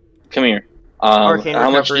here. arcane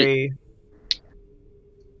how recovery.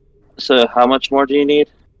 So how much more do you need?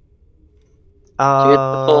 To get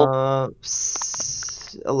the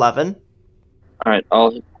full? 11. Alright,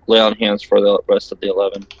 I'll lay on hands for the rest of the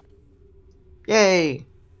 11. Yay!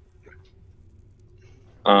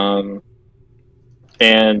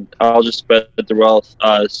 And I'll just spread the wealth.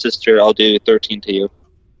 Sister, I'll do 13 to you.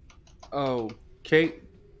 Okay.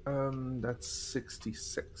 That's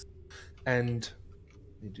 66. And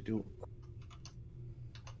need to do.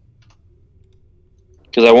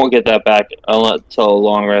 Because I won't get that back until a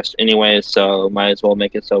long rest anyway, so might as well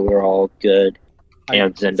make it so we're all good.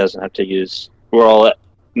 And Zen doesn't have to use. We're all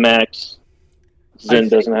Max. Zen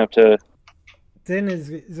doesn't have to. Zen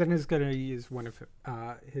is going to use one of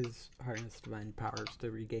his harness divine powers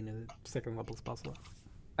to regain a second level spell slot.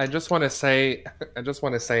 I just want to say,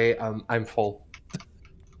 I'm full,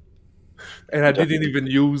 and I didn't even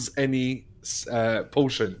use any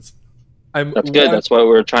potions. That's good. That's why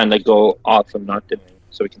we're trying to go off and not doing,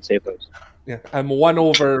 so we can save those. Yeah, I'm 1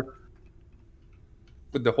 over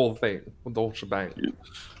with the whole thing, with the whole shebang. Yeah.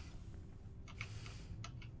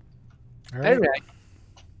 All right. Anyway.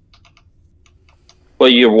 Well,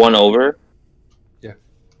 you're 1 over? Yeah.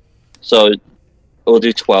 So we'll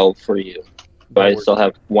do 12 for you. But I still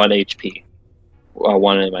have 1 HP.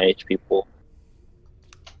 1 in my HP pool.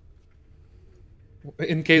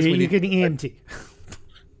 In case you we need can EMT.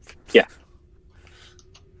 Yeah.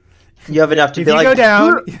 You have enough to If be you like, go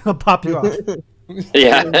down, he'll pop you off.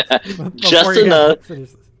 Yeah. Just enough.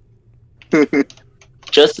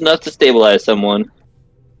 Just enough to stabilize someone.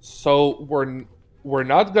 So we're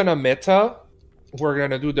not gonna meta. We're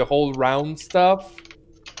gonna do the whole round stuff,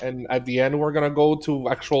 and at the end we're gonna go to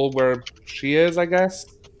actual where she is, I guess.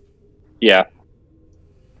 Yeah.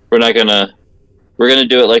 We're gonna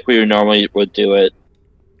do it like we normally would do it.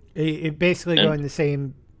 It basically going the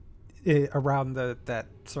same around that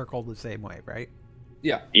circle the same way, right?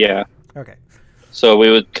 Yeah. Yeah. Okay. So we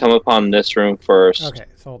would come upon this room first. Okay,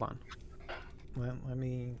 so hold on. Let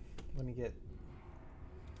me get.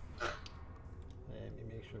 Let me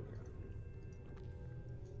make sure.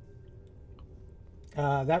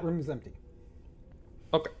 That room is empty.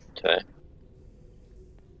 Okay. Okay.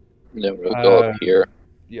 Then we'll go up here.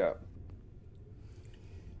 Yeah.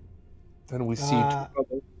 Then we see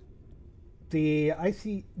the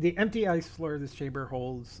empty ice floor of this chamber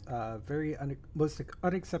holds most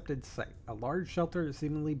unaccepted sight. A large shelter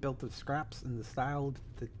seemingly built of scraps in the style of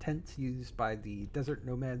the tents used by the desert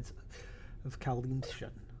nomads of Kalimsha,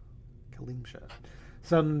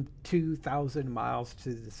 some 2,000 miles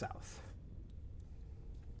to the south.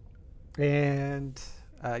 And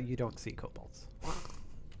you don't see kobolds.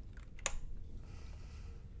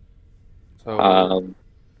 So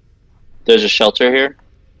there's a shelter here.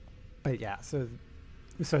 But yeah, so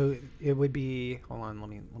it would be. Hold on, let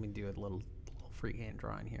me do a little freehand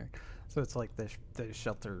drawing here. So it's like the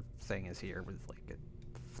shelter thing is here with like it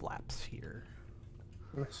flaps here.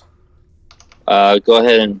 nice. Go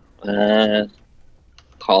ahead and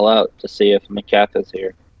call out to see if Macatha's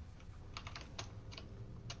here.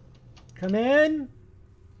 Come in.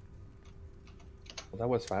 Well, that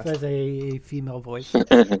was fast. Says a female voice.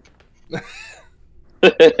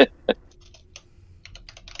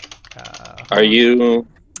 Are you?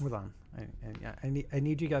 Hold on. I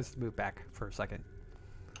need you guys to move back for a second.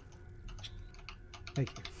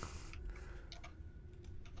 Thank you.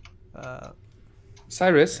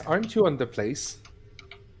 Cyrus, aren't you on the place?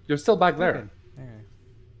 You're still back there.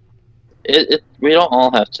 Okay. We don't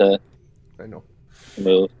all have to I know.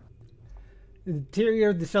 move. The interior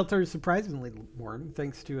of the shelter is surprisingly warm,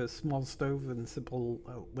 thanks to a small stove and simple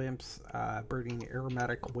lamps burning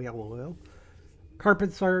aromatic whale oil.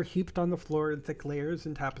 Carpets are heaped on the floor in thick layers,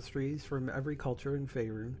 and tapestries from every culture in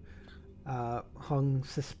Faerun hung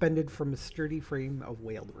suspended from a sturdy frame of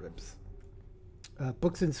whale ribs.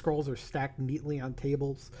 Books and scrolls are stacked neatly on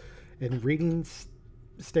tables, and reading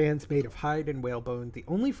stands made of hide and whalebone. The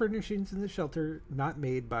only furnishings in the shelter not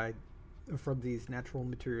made from these natural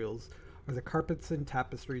materials are the carpets and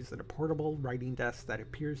tapestries and a portable writing desk that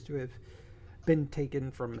appears to have been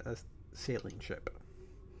taken from a sailing ship.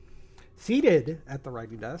 Seated at the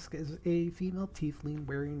writing desk is a female tiefling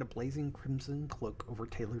wearing a blazing crimson cloak over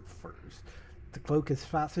tailored furs. The cloak is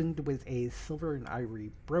fastened with a silver and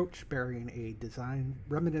ivory brooch bearing a design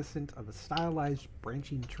reminiscent of a stylized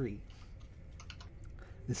branching tree,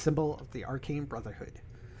 the symbol of the Arcane Brotherhood.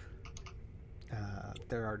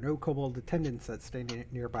 There are no kobold attendants that stand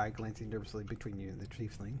nearby, glancing nervously between you and the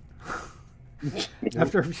tiefling.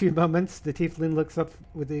 After a few moments, the tiefling looks up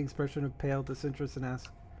with the expression of pale disinterest and asks,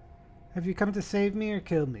 "Have you come to save me or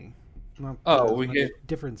kill me?"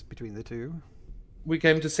 Difference between the two. We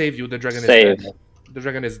came to save you. The dragon Save. is dead. The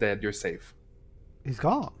dragon is dead. You're safe. He's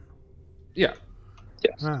gone. Yeah.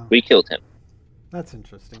 Yes, Wow. we killed him. That's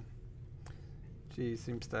interesting. She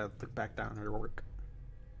seems to look back down at her work.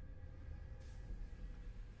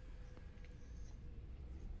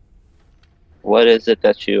 What is it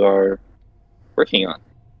that you are working on?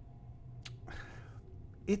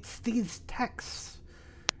 It's these texts.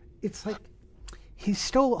 It's like he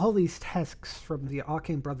stole all these texts from the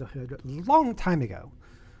Arcane Brotherhood a long time ago.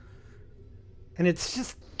 And it's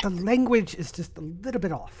just, the language is just a little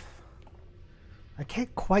bit off. I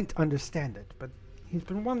can't quite understand it, but he's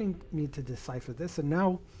been wanting me to decipher this, and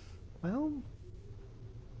now, well,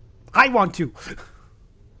 I want to.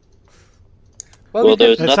 Well,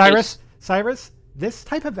 there's nothing. Cyrus, this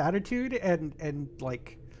type of attitude and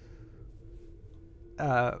like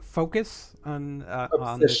focus on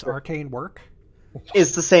this arcane work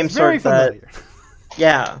is the same is very sort that. familiar.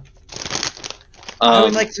 Yeah. I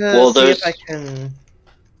would like to see if I can.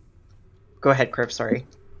 Go ahead, Criv. Sorry.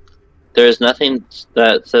 There's nothing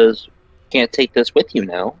that says you can't take this with you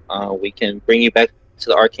now. We can bring you back to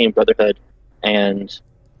the Arcane Brotherhood, and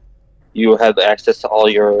you have access to all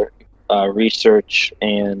your research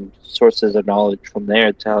and sources of knowledge from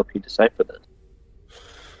there to help you decipher this.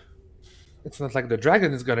 It's not like the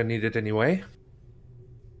dragon is gonna need it anyway.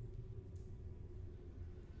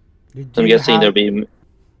 I'm guessing there'll be.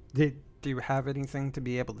 Do you have anything to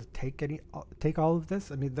be able to take all of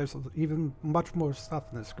this? I mean, there's even much more stuff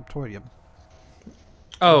in the scriptorium.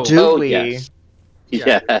 Oh, do we? Yes.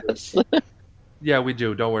 Yeah. Yes. Yeah, we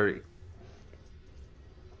do. Don't worry.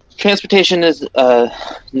 Transportation is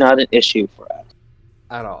not an issue for us.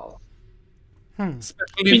 At all. We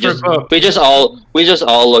Especially for books. we just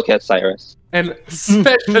all look at Cyrus. And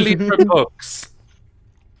especially for books.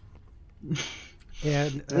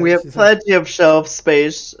 And We have plenty of shelf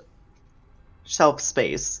space.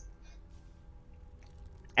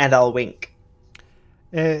 And I'll wink.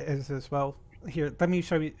 It says, well, here, let me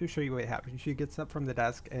show you what happens. She gets up from the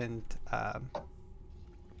desk and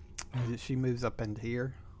she moves up into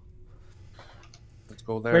here. Let's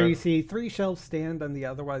go there. Where you see 3 shelves stand on the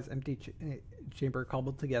otherwise empty chamber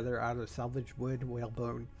cobbled together out of salvaged wood,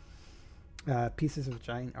 whalebone, pieces of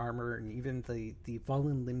giant armor, and even the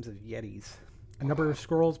fallen limbs of yetis. A number of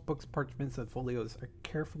scrolls, books, parchments, and folios are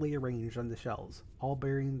carefully arranged on the shelves, all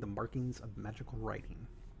bearing the markings of magical writing.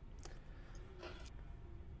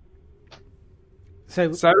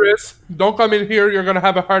 So, Cyrus, don't come in here. You're gonna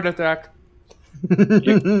have a heart attack.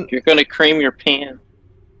 You're gonna cream your pan.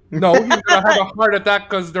 No, you're gonna have a heart attack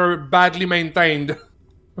because they're badly maintained.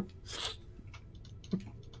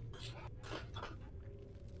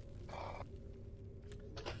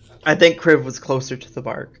 I think Criv was closer to the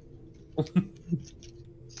bark.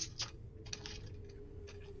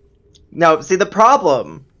 No, see the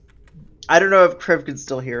problem. I don't know if Criv can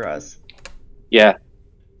still hear us. Yeah.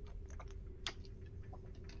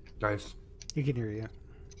 Nice. he can hear you.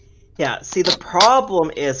 Yeah, see the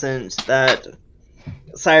problem isn't that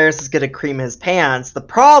Cyrus is gonna cream his pants. The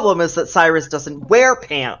problem is that Cyrus doesn't wear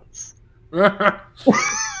pants.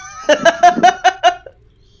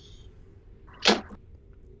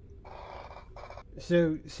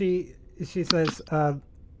 So she says,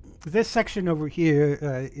 this section over here,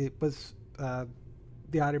 it was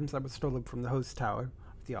the items that were stolen from the host tower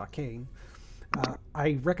of the Arcane.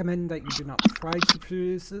 I recommend that you do not try to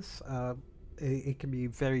produce this. It can be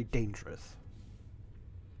very dangerous.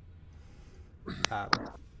 Okay.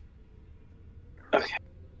 Let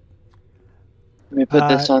me put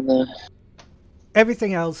this on the.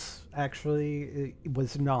 Everything else actually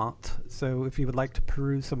was not. So if you would like to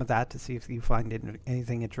peruse some of that to see if you find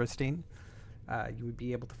anything interesting, you would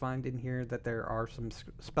be able to find in here that there are some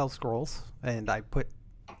spell scrolls, and I put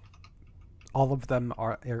all of them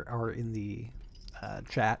are in the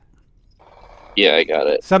chat. Yeah, I got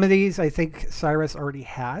it. Some of these I think Cyrus already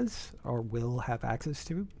has or will have access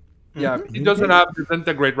to. Yeah, he doesn't have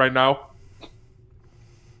disintegrate right now.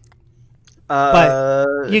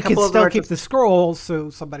 But you can still keep the scrolls, so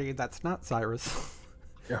somebody that's not Cyrus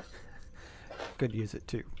could use it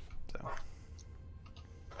too. So.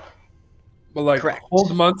 But like, Correct.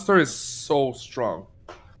 Old Monster is so strong.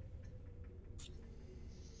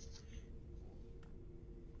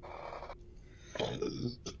 All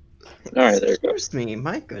right, there you go. Excuse me,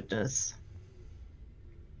 my goodness.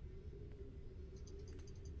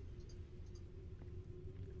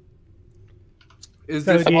 Is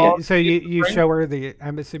So, this all? you show her the.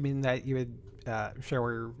 I'm assuming that you would show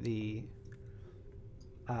her the.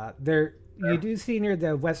 There, you do see near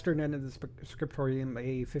the western end of the scriptorium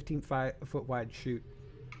a 15-foot wide chute,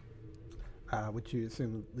 which you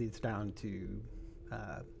assume leads down to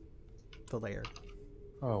the lair.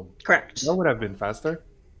 Oh, Correct. that would have been faster.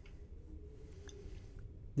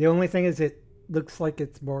 The only thing is, it looks like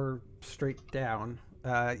it's more straight down.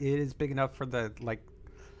 It is big enough for the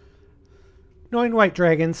knowing white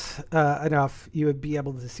dragons enough, you would be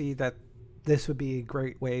able to see that this would be a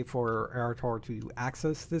great way for Arator to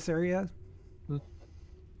access this area.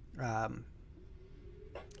 Yeah.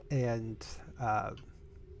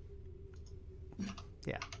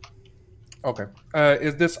 Okay.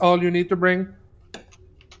 Is this all you need to bring?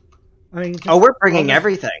 I mean, Oh, we're bringing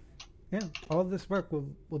everything. Yeah, all this work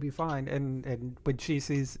will be fine. And when she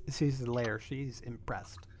sees the lair, she's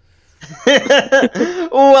impressed.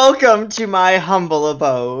 Welcome to my humble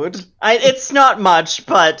abode. It's not much,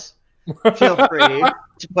 but feel free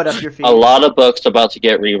to put up your feet. A lot of books about to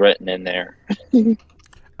get rewritten in there.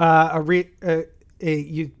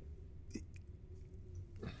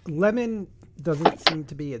 Lemon doesn't seem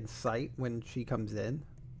to be in sight when she comes in.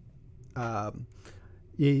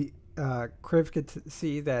 Kriv could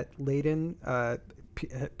see that Layden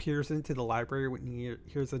peers into the library when he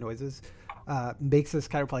hears the noises, makes this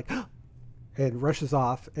kind of like, and rushes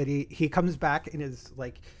off, and he comes back in his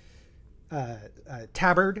like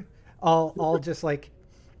tabard, all just like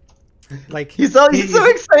he's so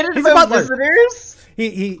excited he's about a butler. visitors.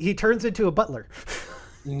 He turns into a butler.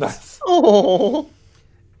 Nice. Oh.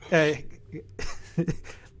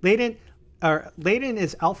 Layden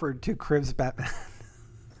is Alfred to Kriv's Batman.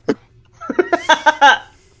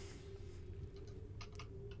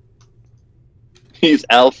 He's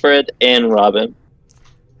Alfred and Robin.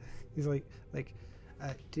 He's like,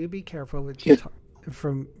 do be careful with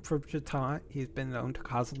from Jatan. He's been known to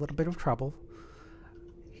cause a little bit of trouble.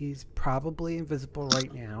 He's probably invisible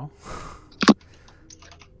right now.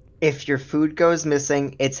 If your food goes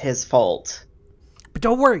missing, it's his fault. But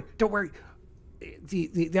don't worry.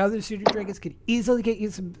 The other shooting dragons can easily get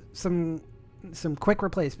you some quick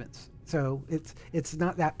replacements. So it's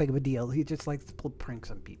not that big of a deal. He just likes to pull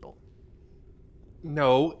pranks on people.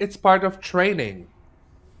 No, it's part of training.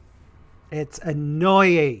 It's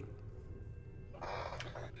annoying.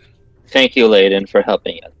 Thank you, Layden, for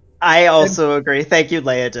helping us. I also agree. Thank you,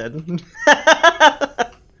 Layden.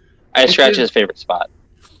 I scratch his favorite spot.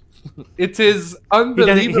 It is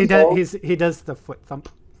unbelievable. He does the foot thump.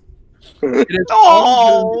 It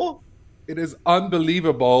is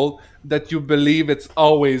unbelievable that you believe it's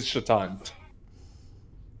always Shaitan.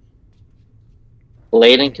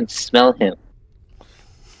 Layden can smell him.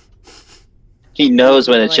 He knows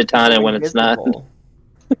when it's Shaitan and when it's not.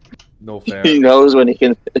 No fair. He knows when he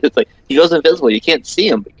can. It's like he goes invisible. You can't see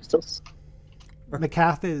him, but you still.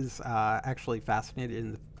 McCath is actually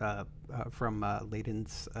fascinated from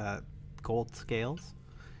Layden's gold scales.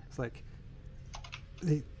 It's like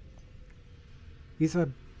these are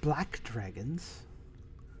black dragons,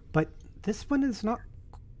 but this one is not.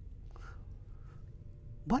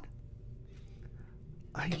 What?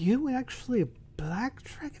 Are you actually a black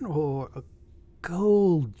dragon or a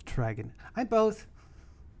gold dragon? I'm both.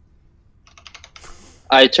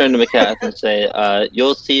 I turn to McCath and say,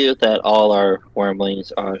 you'll see that all our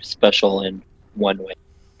wormlings are special in one way.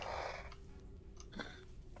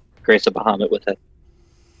 Grace of Bahamut with it.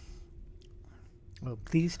 Well,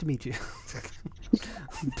 pleased to meet you.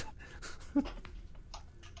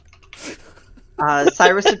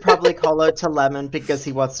 Cyrus would probably call out to Lemon because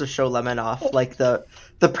he wants to show Lemon off, like the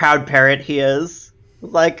proud parent he is.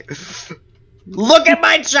 Like, look at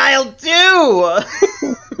my child too!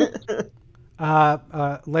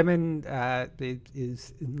 Lemon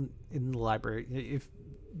is in the library. If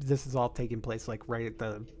this is all taking place like right at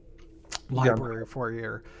the library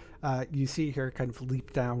foyer, you see her kind of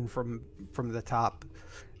leap down from the top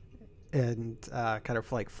and kind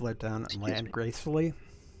of like float down and land gracefully.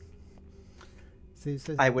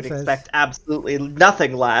 I would expect absolutely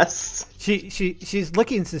nothing less. She's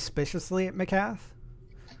looking suspiciously at McCath.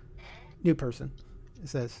 New person. It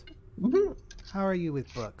says, "How are you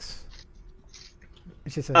with books?"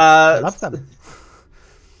 And she says, "I love them."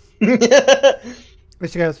 And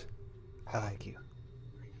she goes, "I like you."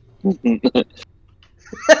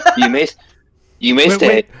 You may stay.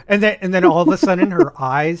 Wait. And then all of a sudden her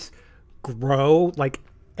eyes grow like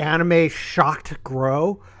anime shocked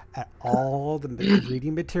grow at all the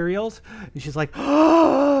reading materials, and she's like,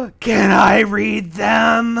 "Oh, can I read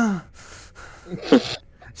them?"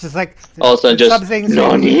 She's like, also just some things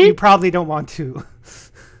you probably don't want to.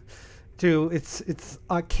 It's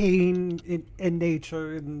arcane in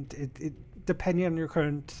nature, and it depending on your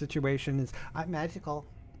current situation is magical.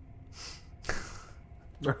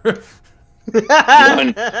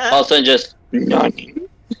 Also just none.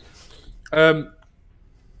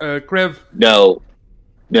 Krev.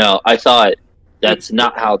 No, I saw it. That's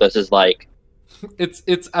not how this is like. It's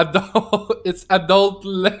adult. It's adult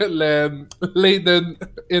Layden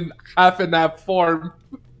in half and half form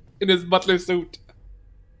in his butler suit.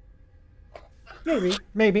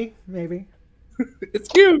 Maybe. It's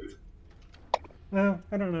cute. Well,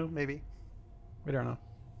 I don't know. Maybe we don't know.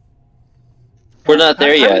 We're not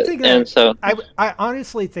there yet, and so I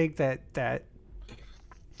honestly think that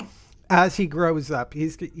as he grows up,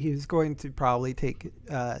 he's going to probably take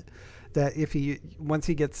that if once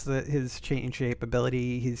he gets his change shape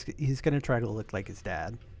ability, he's gonna try to look like his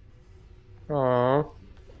dad. Aww.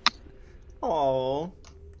 Oh.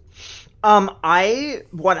 I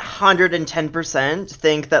 110%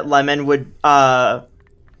 think that Lemon would,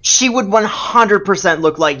 she would 100%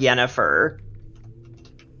 look like Yennefer.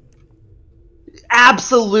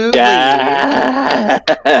 Absolutely. Yeah.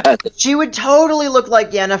 She would totally look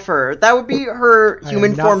like Yennefer. That would be her I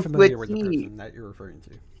human am not form familiar to with a the T. person that you're referring to.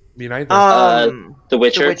 Me neither. The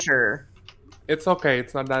Witcher? The Witcher. It's okay.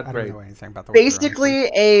 It's not that I great. don't know anything about the Witcher, Basically,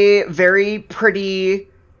 a very pretty,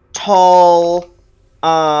 tall,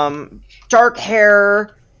 dark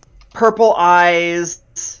hair, purple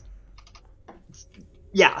eyes.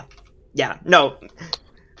 Yeah. No.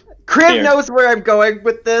 Crib Here. knows where I'm going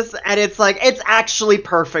with this, and it's like, it's actually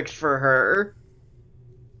perfect for her.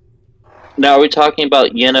 Now, are we talking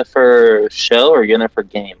about Yennefer show or Yennefer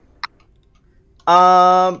game?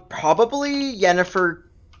 Probably Yennefer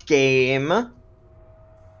game.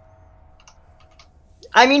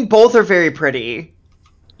 I mean, both are very pretty.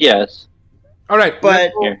 Yes. All right,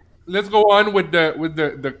 But let's go on with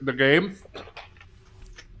the game.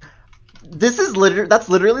 that's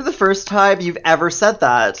literally the first time you've ever said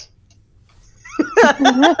that.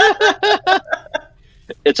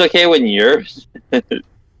 It's okay when you're...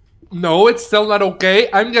 No, it's still not okay.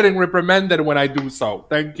 I'm getting reprimanded when I do so.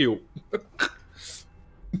 Thank you.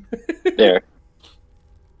 there.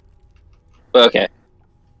 Okay.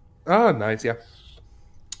 Oh, nice, yeah.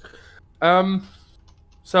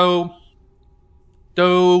 So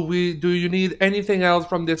do you need anything else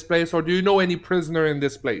from this place, or do you know any prisoner in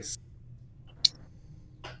this place?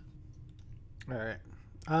 All right.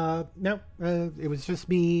 No. It was just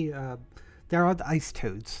me. There are the ice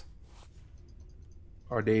toads.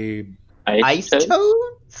 Are they? Ice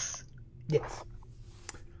toads? Yes.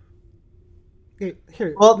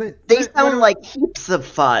 Here. Well, they what sound do- like heaps of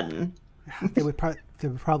fun. They would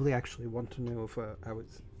probably actually want to know if I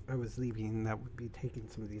was leaving. That would be taking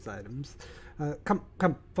some of these items. Come,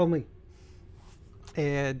 follow me.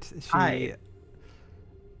 And Hi.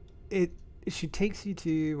 she takes you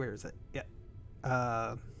to, where is it? Yeah.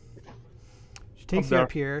 She takes you there.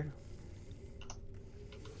 up here.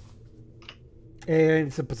 And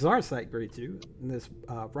it's a bizarre sight, grade 2, in this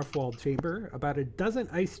rough-walled chamber. About a dozen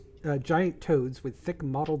giant toads with thick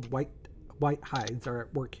mottled white hides are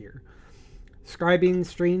at work here, scribing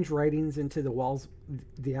strange writings into the walls,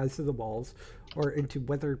 the ice of the walls, or into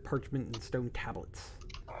weathered parchment and stone tablets.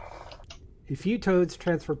 A few toads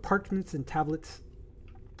transfer parchments and tablets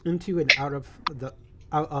into and out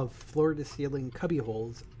of floor-to-ceiling cubby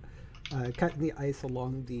holes cut in the ice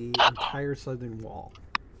along the entire southern wall.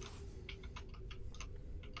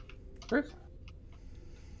 Right.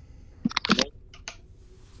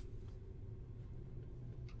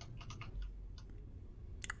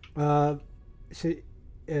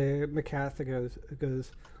 McCarthy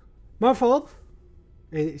goes, muffled.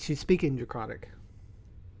 She's speaking Draconic.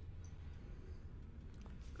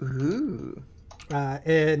 Ooh.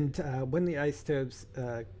 And when the ice toads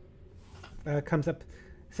comes up,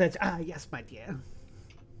 says, yes, my dear.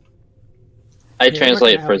 I What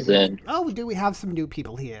translate can I for help you with? Zen. Oh, do we have some new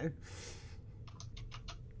people here?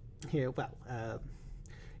 Here, well,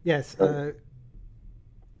 yes.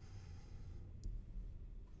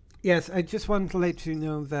 Yes, I just wanted to let you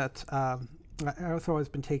know that Arthur has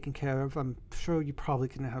been taken care of. I'm sure you probably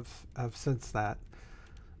can have sensed that.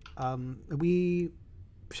 We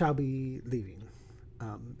shall be leaving,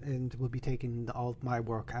 and we'll be taking all of my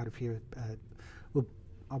work out of here. We'll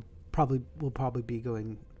probably be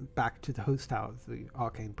going back to the host tower of the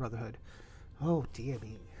Arcane Brotherhood. Oh dear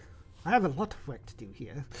me, I have a lot of work to do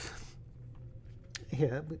here.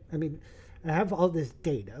 Here, I mean, I have all this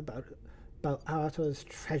data about Arthur's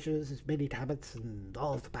treasures, his many tablets, and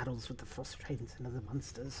all of the battles with the frost trains and other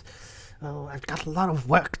monsters. Oh, I've got a lot of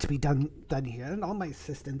work to be done here, and all my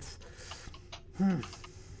assistants. Let's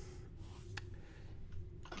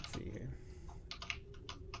see here.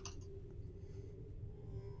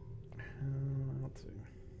 Let's see.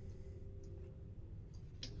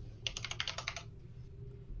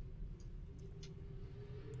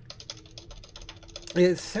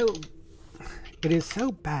 It is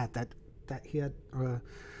so bad that he had.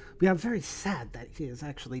 We are very sad that he is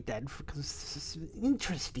actually dead because this is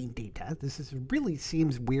interesting data. Really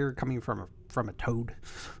seems weird coming from a toad.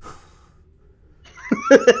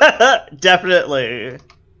 Definitely.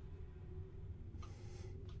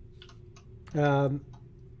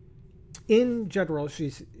 In general,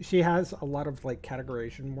 she has a lot of like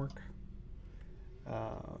categorization work.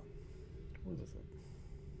 What is it?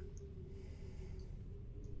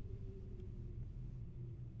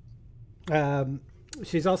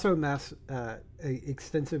 She's also amassed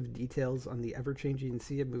extensive details on the ever-changing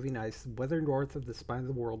sea of moving ice, the weather north of the spine of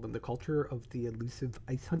the world, and the culture of the elusive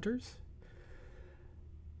ice hunters.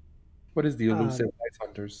 What is the elusive ice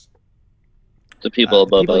hunters? The people The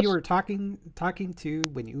above people us. you were talking to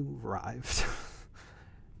when you arrived.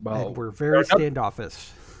 Well, and were very standoffish.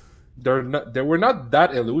 They were not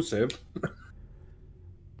that elusive.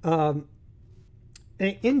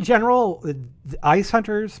 In general, the ice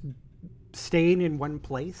hunters staying in one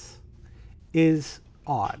place is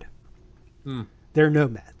odd. They're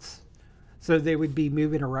nomads, so they would be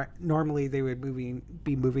moving around. Normally, they would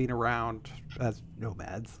be moving around as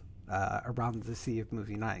nomads around the sea of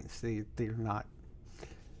moving ice. They're not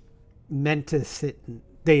meant to sit.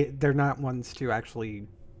 They're not ones to actually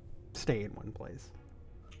stay in one place.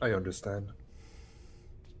 I understand.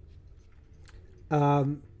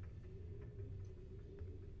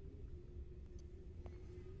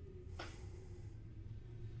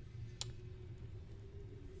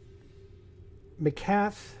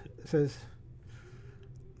 McCaff says,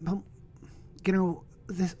 well,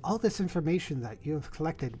 all this information that you have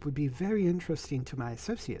collected would be very interesting to my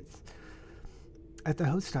associates at the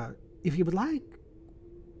host out. If you would like,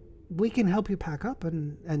 we can help you pack up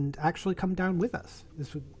and actually come down with us.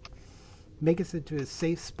 This would make us into a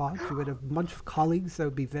safe spot. You would have a bunch of colleagues that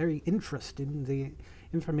would be very interested in the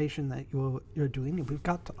information that you're doing. And we've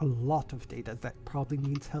got a lot of data that probably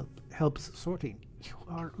needs helps sorting. You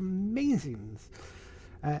are amazing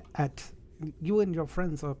you and your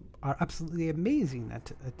friends are absolutely amazing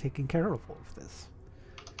at taking care of all of this.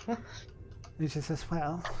 And she says,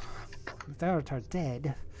 well, without our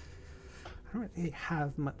dead, I don't really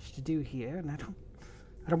have much to do here, and I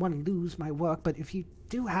don't want to lose my work, but if you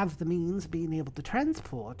do have the means of being able to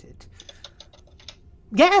transport it,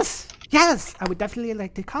 yes, I would definitely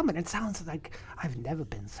like to come, and it sounds like I've never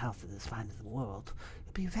been south of this spine of the world.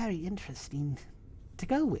 It'd be very interesting to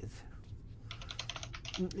go with,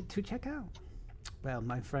 to check out. Well,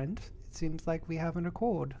 my friend, it seems like we have an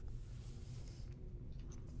accord.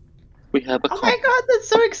 We have a Oh my god, that's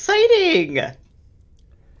so exciting!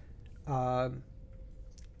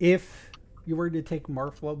 If you were to take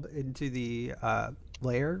Marflub into the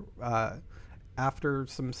lair after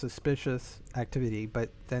some suspicious activity, but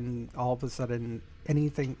then all of a sudden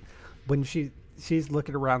anything, when she's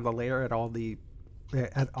looking around the lair at all the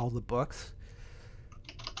books,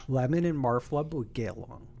 Lemon and Marflub would get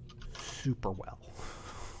along super well.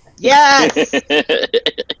 Yes!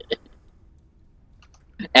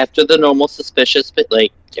 After the normal suspicious bit,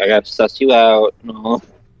 like, I gotta suss you out. No.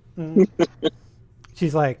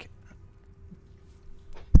 She's like,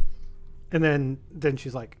 and then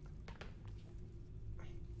she's like,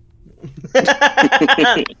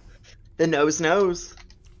 The nose knows.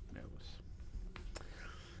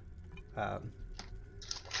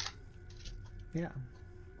 Yeah.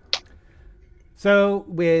 So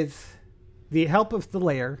with the help of the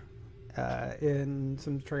lair and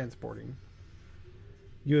some transporting,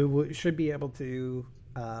 you should be able to.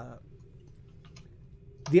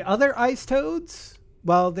 The other ice toads,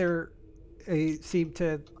 while they seem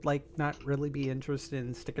to not really be interested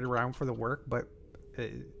in sticking around for the work, but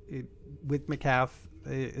with McCaff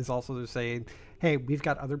is also saying, "Hey, we've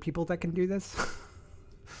got other people that can do this.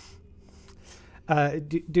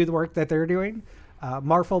 do the work that they're doing."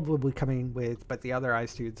 Marfold will be coming with, but the other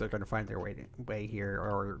ice dudes are going to find their way here,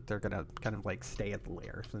 or they're going to kind of stay at the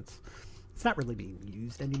lair since it's not really being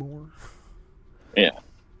used anymore. Yeah.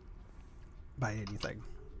 By anything.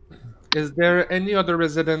 Is there any other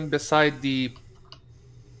resident beside the,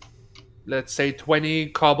 let's say, 20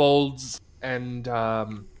 kobolds and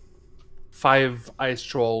 5 ice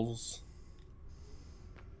trolls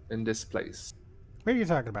in this place? What are you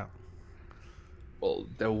talking about? Well,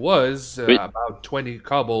 there was about 20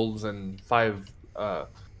 kobolds and 5.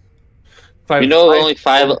 We know only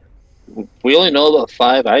 5. We only know about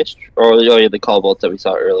 5 ice, or the kobolds that we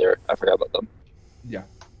saw earlier. I forgot about them. Yeah.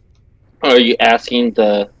 Are you asking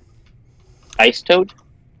the ice toad?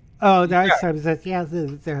 Oh, the ice toad says, yeah,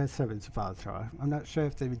 there are servants of Althor. I'm not sure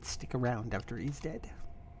if they would stick around after he's dead.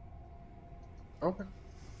 Okay.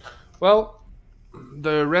 Well,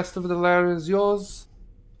 the rest of the lair is yours.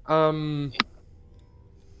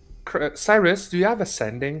 Cyrus, do you have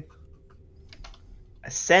ascending?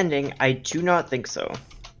 Ascending? I do not think so.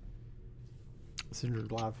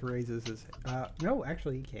 Cinderbloff raises his... no,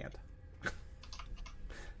 actually he can't.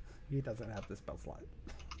 He doesn't have the spell slot.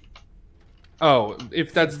 Oh,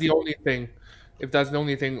 if that's the only thing,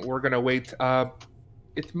 we're gonna wait.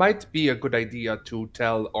 It might be a good idea to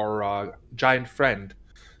tell our giant friend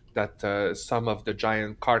that some of the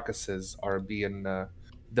giant carcasses are being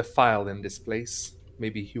defiled in this place.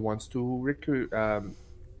 Maybe he wants to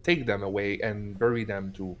take them away and bury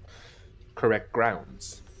them to correct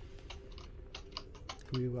grounds.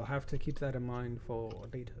 We will have to keep that in mind for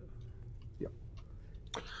later. Yep.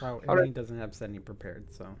 Well, All Emily right. doesn't have any prepared,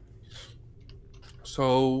 so.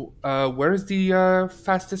 So, where is the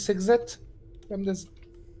fastest exit from this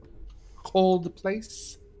cold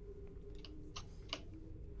place?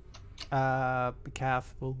 The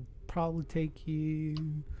calf will probably take you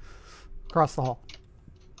across the hall.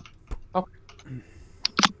 Okay.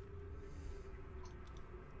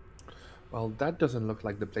 Well, that doesn't look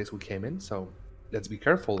like the place we came in, so let's be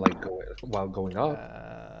careful, while going up.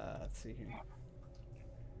 Let's see here.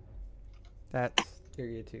 That's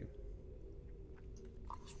area 2.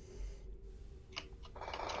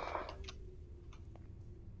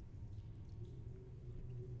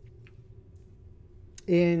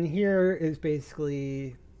 In here is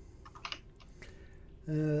basically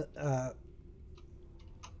and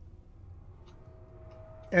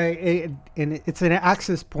it's an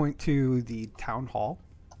access point to the town hall.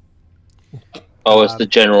 Oh, it's the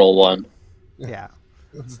general one. Yeah,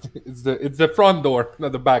 It's the front door,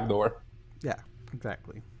 not the back door. yeah,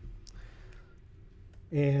 exactly.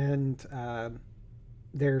 And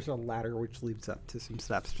there's a ladder which leads up to some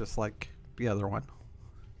steps, just like the other one.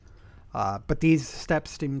 But these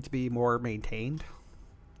steps seem to be more maintained.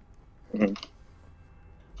 Mhm.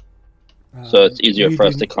 So it's easier you for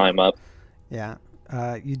us do- to climb up. Yeah.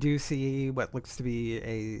 You do see what looks to be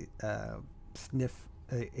a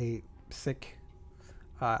sick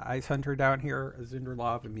ice hunter down here.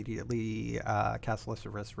 Zinderlov immediately casts Lesser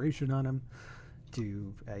Restoration on him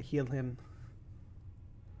to heal him.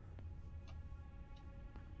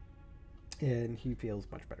 And he feels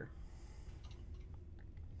much better.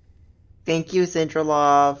 Thank you,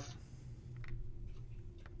 Zinderlov.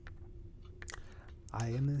 I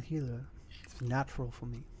am a healer. It's natural for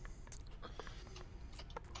me.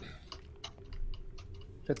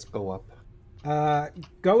 Let's go up.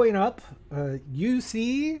 Going up, you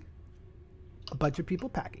see a bunch of people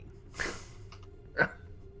packing.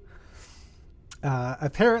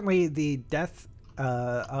 Apparently, the death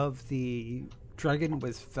of the dragon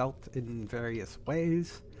was felt in various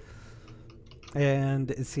ways. And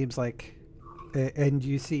it seems like... And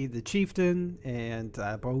you see the chieftain and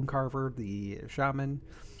Bone Carver, the shaman.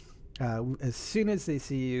 As soon as they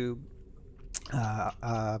see you,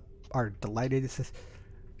 are delighted. It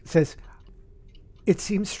says, it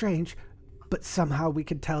seems strange, but somehow we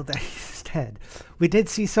can tell that he's dead. We did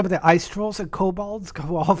see some of the ice trolls and kobolds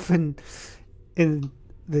go off, and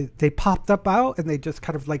they popped up out, and they just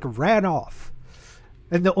kind of like ran off.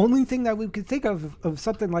 And the only thing that we could think of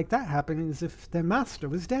something like that happening is if their master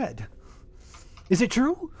was dead. Is it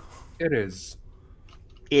true? It is.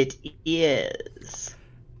 It is.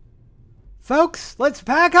 Folks, let's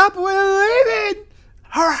pack up. We're leaving.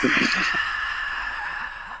 Hurrah!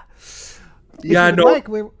 Yeah, if no. like,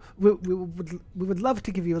 we would love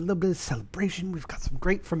to give you a little bit of celebration. We've got some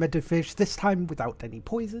great fermented fish, this time without any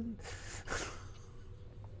poison.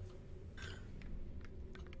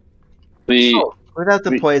 Without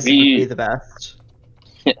the poison would be the best.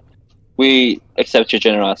 We accept your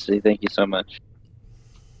generosity. Thank you so much.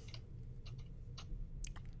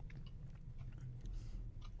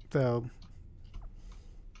 So,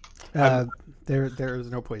 there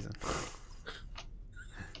is no poison.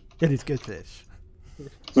 It is good fish.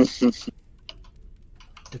 It's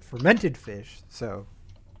fermented fish, so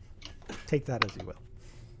take that as you will.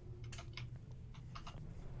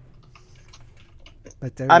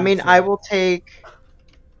 But I mean, I will take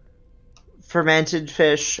fermented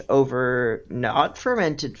fish over not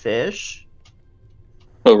fermented fish.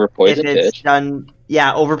 Over poisoned if it's fish. done,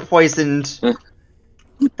 yeah, over poisoned.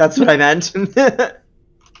 That's what I meant.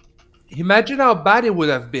 Imagine how bad it would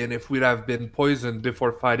have been if we'd have been poisoned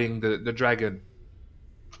before fighting the dragon.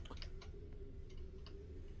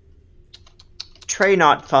 Trey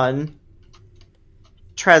not fun.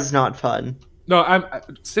 Trez not fun. No,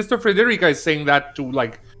 Sister Frederica is saying that to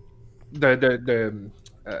like the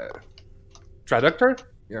traductor.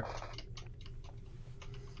 Yeah.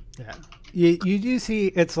 Yeah, you do see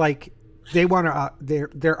it's like they want to.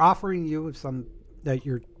 They're offering you some that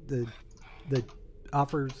you're the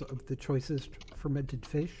offers of the choicest fermented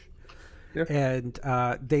fish, Yeah. and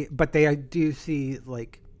they do see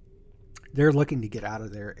like they're looking to get out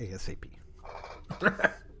of there ASAP.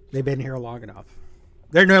 They've been here long enough.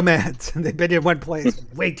 They're nomads, and they've been in one place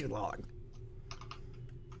way too long.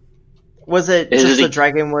 Was it Is just it- the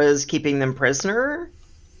dragon was keeping them prisoner?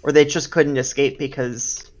 Or they just couldn't escape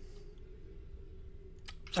because...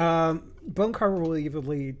 Bone Carver will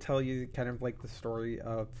evenly tell you kind of like the story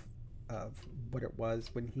of what it was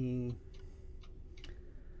when he.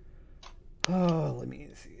 Oh, let me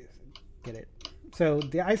see. Get it. So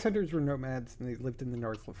the Ice Hunters were nomads, and they lived in the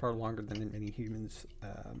north far longer than many humans.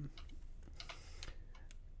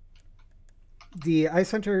 The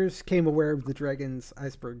Ice Hunters came aware of the dragon's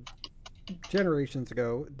iceberg generations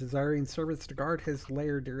ago. Desiring servants to guard his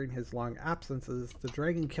lair during his long absences, the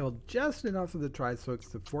dragon killed just enough of the tribesfolk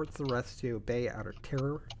to force the rest to obey out of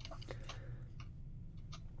terror.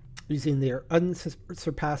 Using their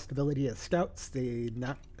unsurpassed ability as scouts, they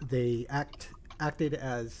acted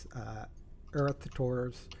as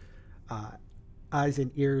Earthtor's eyes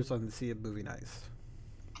and ears on the sea of moving ice.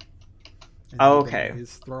 And Okay.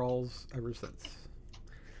 His thralls ever since.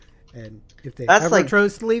 And if they That's ever like-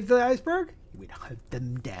 chose to leave the iceberg, he would hunt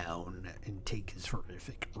them down and take his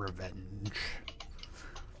horrific revenge.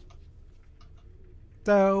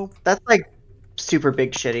 So, That's like super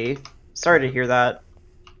big shitty. Sorry to hear that.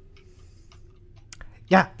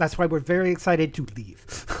 yeah, that's why we're very excited to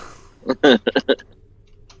leave.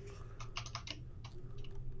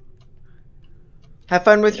 Have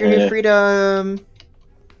fun with your new Yeah. freedom.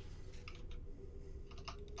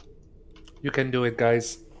 You can do it,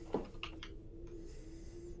 guys.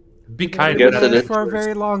 Be We've kind been with guess doing it this is. for a adventurers.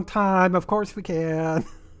 very long time. Of course we can.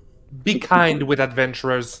 Be kind with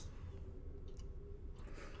adventurers.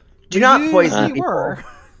 Do not We poison we people. were.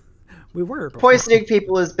 We were. Before. Poisoning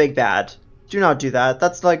people is big bad. Do not do that.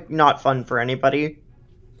 That's like not fun for anybody.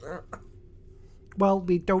 Well,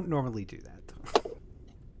 we don't normally do that.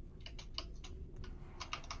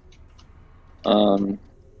 Um,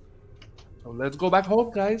 So let's go back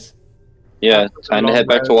home, guys. yeah, time to head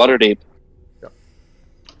back to Waterdeep. Yep.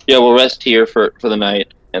 Yeah, we'll rest here for the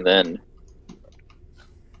night and then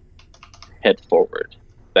head forward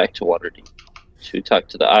back to Waterdeep to talk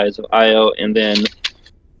to the Eyes of Io and then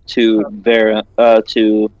to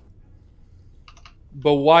to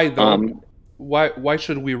But why though? um Why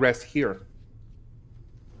should we rest here?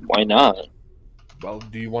 why not? Well,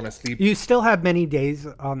 do you want to sleep? You still have many days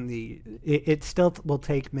on the. It still will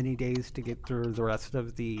take many days to get through the rest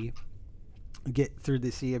of the. Get through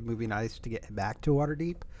the sea of moving ice to get back to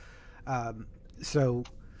Waterdeep. So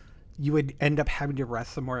you would end up having to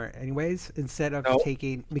rest somewhere anyways instead of No.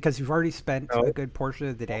 taking because you've already spent No. a good portion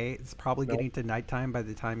of the day. It's probably No. getting to nighttime by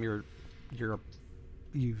the time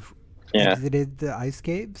you've Yeah. exited the ice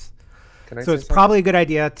caves. Can I So say it's something? probably a good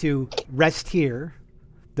idea to rest here,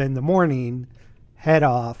 then the morning head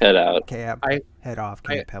off Head out. camp, head off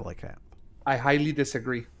I- camp, Helicamp. I highly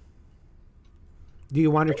disagree. Do you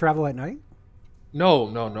want to travel at night?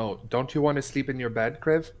 No. Don't you want to sleep in your bed,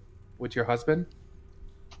 Kriv, with your husband?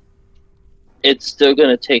 It's still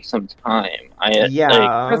gonna take some time.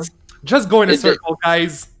 Yeah. Just go in a Is it- circle,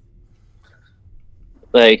 guys.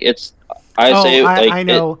 like it's. I say like I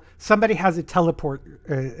know. Somebody has a teleport,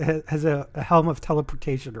 has a helm of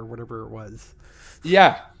teleportation or whatever it was.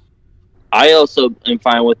 Yeah. I also am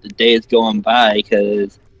fine with the days going by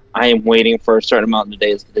because I am waiting for a certain amount of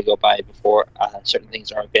days to go by before certain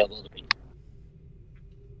things are available to me.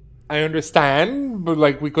 I understand, but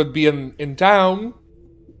like we could be in town.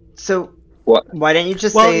 So What? why didn't you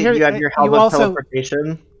just Well, say here- you have your you helmet also-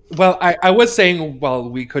 teleportation? Well, I was saying, well,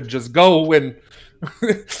 we could just go and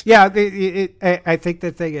Yeah, I think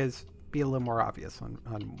the thing is be a little more obvious on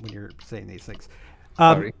when you're saying these things.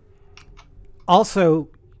 Sorry. Also,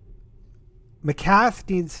 McCath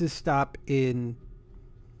needs to stop in.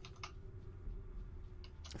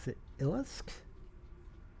 Is it Illisk?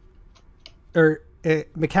 Or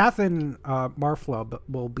McCath and Marflub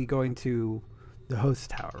will be going to the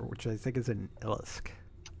host tower, which I think is in Illisk,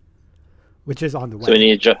 which is on the way. So we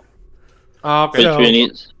need. Okay. So- we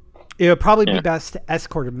need. It would probably be Yeah. best to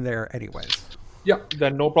escort him there, anyways. Yeah,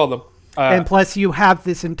 then no problem. And plus, you have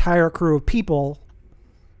this entire crew of people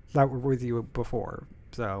that were with you before,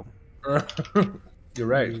 so You're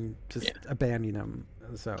right. you just abandon them.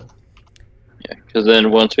 So Yeah, because then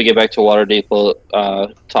once we get back to Waterdeep, we'll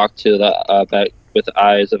talk to the back with the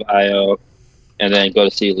Eyes of Io, and then go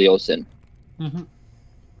to see Leosin Mhm.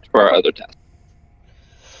 for our other task.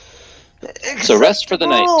 So rest for the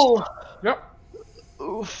night. Oh, Yep.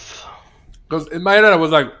 oof. Because in my head I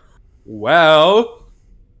was like, well,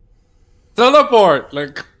 teleport.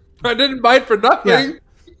 Like I didn't bite for nothing.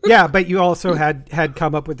 yeah, but you also had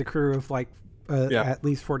come up with a crew of like Yeah. at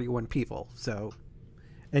least 41 people. So,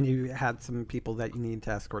 and you had some people that you need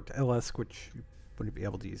to escort to Illisk, which you wouldn't be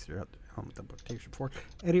able to use your helmet teleportation for.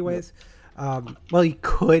 Anyways, well, you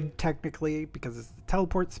could technically because it's the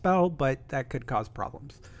teleport spell, but that could cause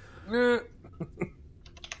problems. Eh.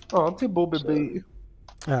 Oh, Thibaut baby.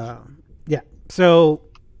 Yeah. So,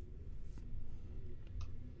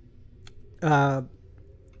 uh,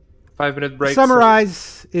 5-minute break.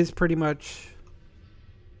 summarize is pretty much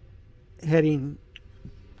heading.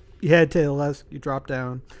 You head to the left. You drop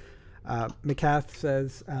down. McCath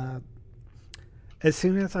says, "As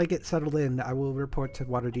soon as I get settled in, I will report to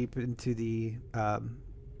Waterdeep into the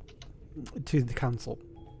to the council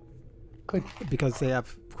Good. because they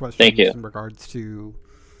have questions Thank you. in regards to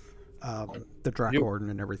the Dracorn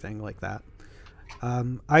and everything like that.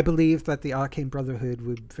 I believe that the Arcane Brotherhood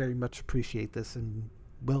would very much appreciate this and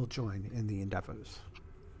will join in the endeavors."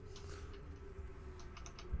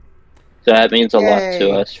 So that means a lot to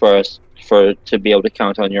Yay. us to be able to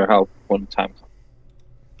count on your help when the time comes.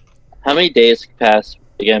 How many days pass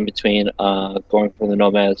again between going from the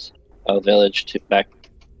Nomads village to back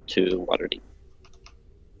to Waterdeep?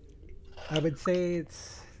 I would say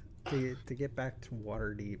it's to get back to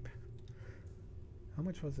Waterdeep. How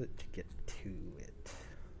much was it to get to it?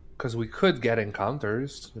 Because we could get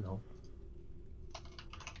encounters, you know.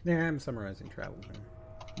 Yeah, I'm summarizing travel here.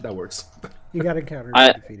 That works. You got encounters I-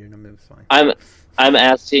 and defeated them. It's fine. I'm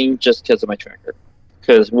asking just because of my tracker.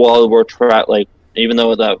 Because while we're even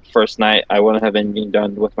though that first night I wouldn't have anything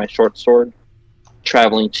done with my short sword,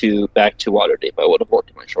 traveling back to Waterdeep, I would have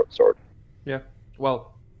worked my short sword. Yeah.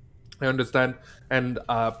 Well, I understand, and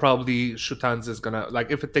probably Shutan's is gonna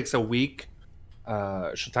if it takes a week.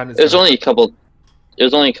 Shutan is. It was only a couple. It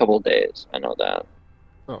was only a couple of days. I know that.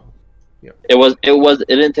 Oh, yeah. It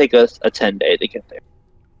didn't take us a 10-day to get there.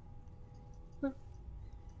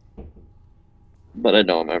 But I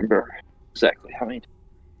don't remember exactly how many.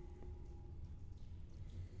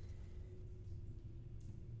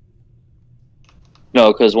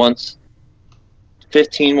 No, because once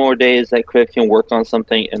 15 more days that Kriv can work on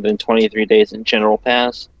something, and then 23 days in general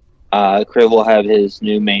pass, Kriv will have his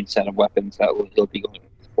new main set of weapons that he'll be going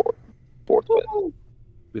forth with.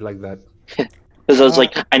 We like that. Because I was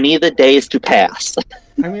like, I need the days to pass.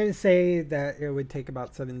 I'm going to say that it would take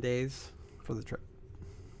about 7 days for the trip.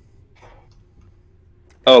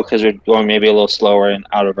 Oh, because we're going maybe a little slower and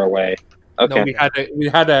out of our way. Okay. No, we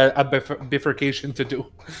had a bifurcation to do.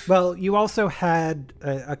 Well, you also had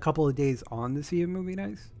a couple of days on the Sea of Moving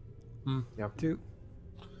Ice, Yeah. too.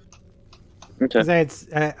 Okay. Because I had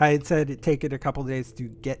said it'd take it a couple of days to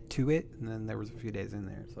get to it, and then there was a few days in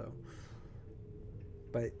there. So,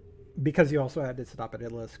 but because you also had to stop at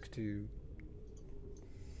Ilisk to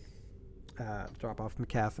drop off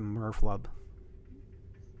McCath and Murflub.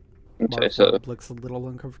 Okay, so Murflub looks a little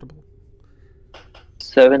uncomfortable.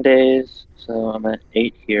 7 days. So I'm at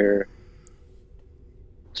 8 here.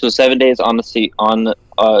 So 7 days on the sea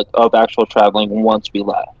of actual traveling once we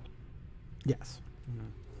left. Yes.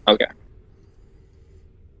 Okay.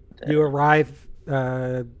 You arrive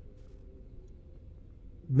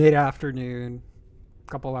mid-afternoon,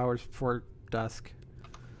 a couple hours before dusk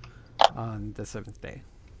on the 7th day.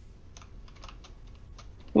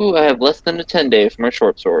 Ooh, I have less than a 10-day for my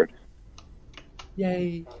short sword.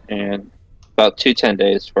 Yay. And about 2 10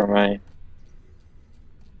 days for my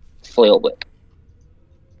flail whip.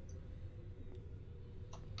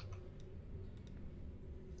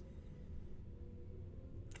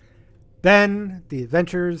 Then the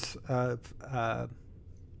adventures of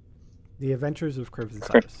Crimson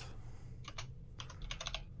Cyrus.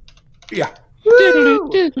 Yeah.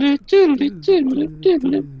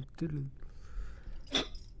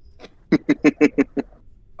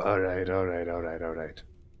 All right.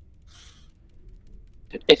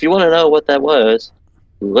 If you want to know what that was,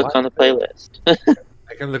 look on the playlist. I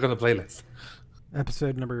can look on the playlist.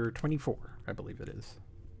 Episode number 24, I believe it is.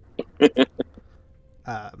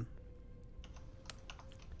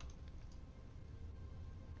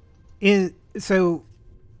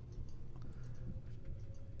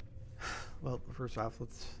 Well, first off,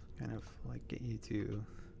 let's kind of get you to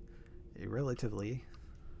a relatively.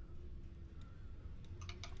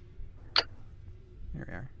 Here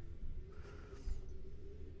we are.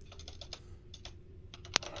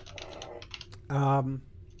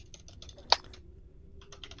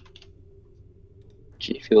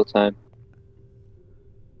 G Fuel time.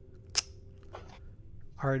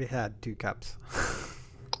 Already had 2 cups.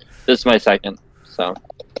 This is my second, so.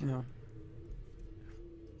 Yeah.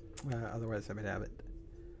 Otherwise, I would have it.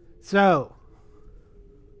 So,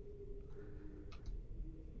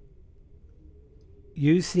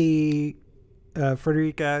 you see,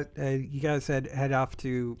 Frederica, you guys head off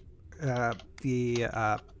to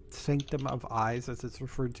the Sanctum of Eyes, as it's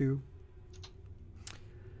referred to.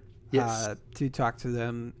 Yes. To talk to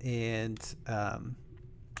them, and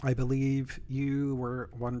I believe you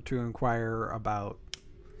were wanting to inquire about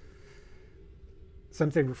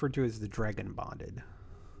something referred to as the dragon bonded.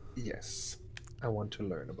 Yes, I want to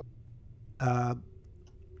learn about.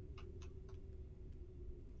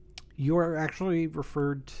 You are actually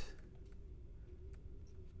referred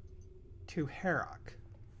to Herok,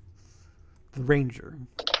 the ranger,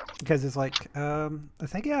 because it's like I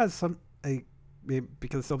think it has some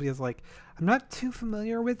because Sylvia's like, I'm not too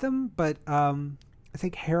familiar with them, but I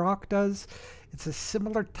think Herok does. It's a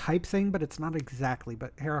similar type thing, but it's not exactly.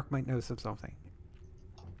 But Herok might know something.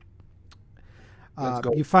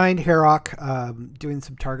 You find Herok doing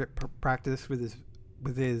some target practice with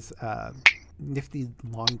his nifty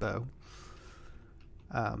longbow.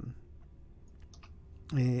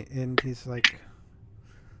 And he's like,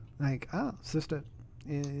 oh, sister,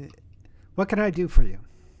 what can I do for you?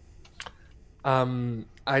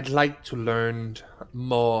 I'd like to learn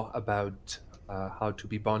more about how to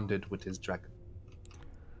be bonded with his dragon.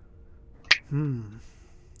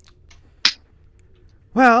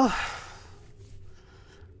 Well,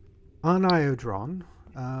 on Iodron,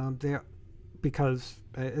 there, because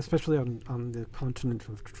especially on the continent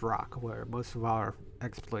of Drak, where most of our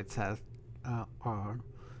exploits are,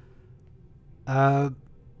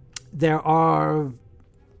 there are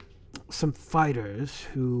some fighters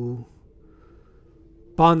who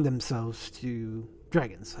bond themselves to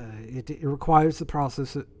dragons. It requires the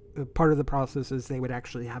process. Part of the process is they would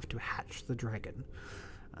actually have to hatch the dragon.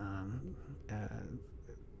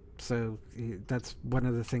 So that's one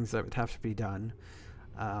of the things that would have to be done.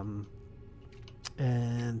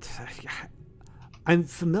 And I'm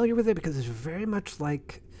familiar with it because it's very much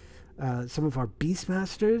like some of our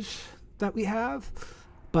Beastmasters that we have,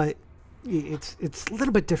 but it's a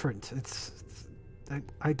little bit different.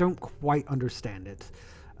 I don't quite understand it.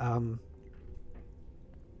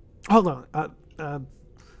 Hold on,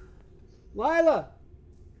 Lila,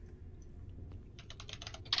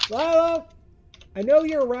 I know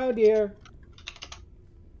you're around here.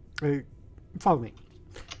 Follow me.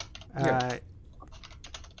 Yeah.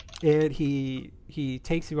 And he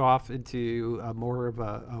takes you off into more of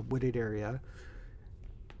a wooded area,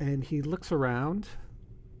 and he looks around,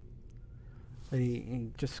 and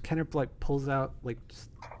he just kind of like pulls out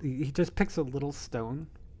he just picks a little stone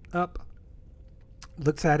up,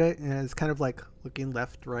 looks at it, and is kind of like looking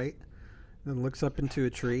left, right, and then looks up into a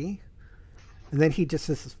tree, and then he just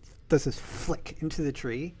does this flick into the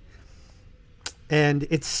tree, and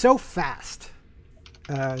it's so fast,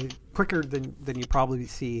 quicker than you probably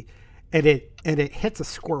see, and it hits a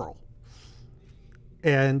squirrel,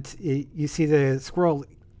 and you see the squirrel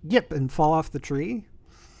yip and fall off the tree,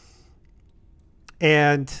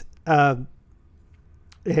 and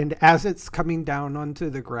as it's coming down onto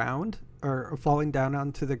the ground or falling down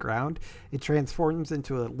onto the ground, it transforms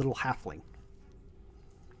into a little halfling.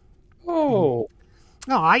 Oh.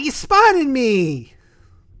 Oh, you spotted me!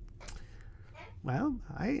 Well,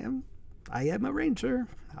 I am a ranger.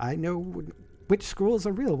 I know which squirrels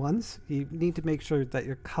are real ones. You need to make sure that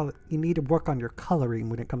you need to work on your coloring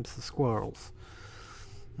when it comes to squirrels.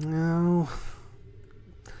 No.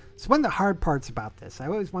 It's one of the hard parts about this. I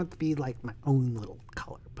always want to be like my own little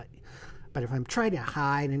color, but if I'm trying to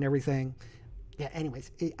hide and everything, yeah.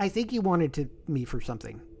 Anyways, I think you wanted me for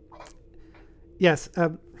something. Yes.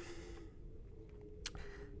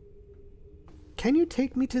 Can you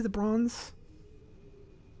take me to the bronze?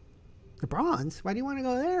 The bronze? Why do you want to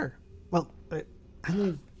go there? Well, I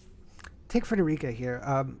mean, take Frederica here.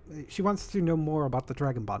 She wants to know more about the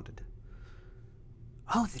dragon bonded.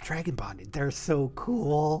 Oh, the dragon bonded. They're so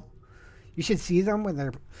cool. You should see them when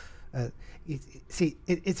they're...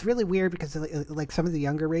 it's really weird because like some of the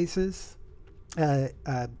younger races, they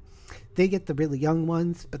get the really young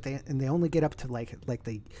ones, but they only get up to like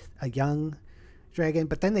a young dragon,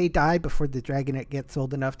 but then they die before the dragon gets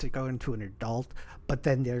old enough to go into an adult. But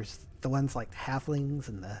then there's the ones like the halflings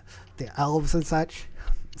and the elves and such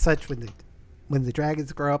when the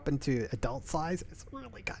dragons grow up into adult size. It's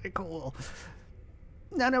really kind of cool.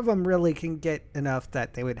 None of them really can get enough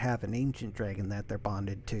that they would have an ancient dragon that they're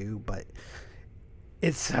bonded to, but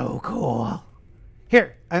it's so cool.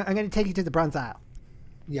 Here, I'm going to take you to the bronze isle.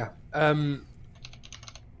 Yeah.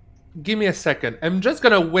 Give me a second. I'm just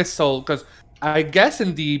gonna whistle because I guess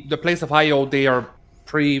in the place of Io they are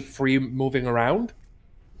pretty free moving around.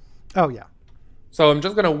 Oh yeah. So I'm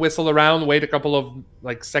just gonna whistle around, wait a couple of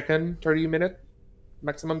like 30-minute,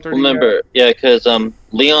 maximum 30. Remember, yeah, because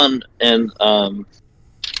Leon and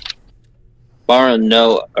Baron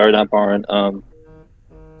know, or not Baron,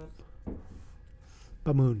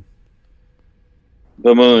 Bamoon.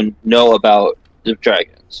 Bamoon know about the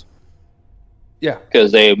dragons. Yeah.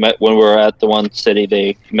 Because they met when we were at the one city.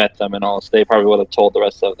 They met them and all, so they probably would have told the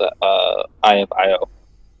rest of the Eye of Io.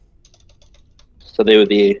 So they would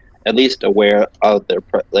be at least aware of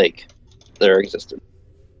their existence.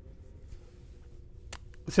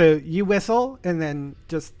 So you whistle, and then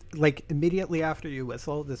just like immediately after you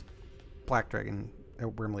whistle, this black dragon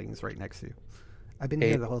wormling is right next to you. I've been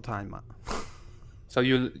here the whole time. So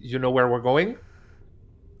you know where we're going?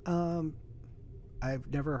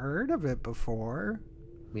 I've never heard of it before.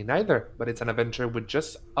 Me neither, but it's an adventure with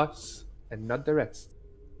just us and not the rest.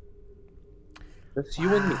 Just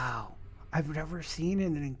you and me. Wow. I've never seen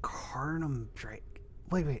an incarnum drake.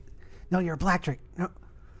 Wait. No, you're a black drake. No.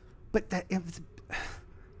 But that it was...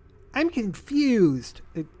 I'm confused.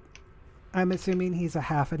 I'm assuming he's a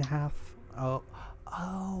half and half. Oh,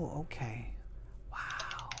 okay.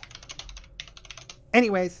 Wow.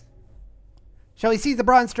 Anyways, shall we see the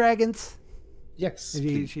bronze dragons? Yes.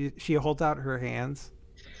 She holds out her hands.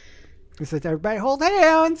 He says, "Everybody hold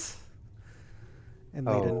hands." And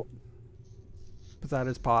Layden puts out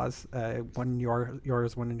his paws. One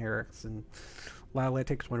yours, one in Eric's, and Lila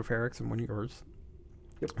takes one of Eric's and one of yours.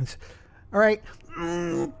 Yep. All right.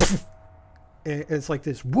 It's like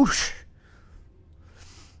this whoosh,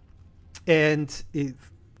 and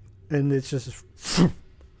it's just,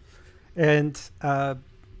 and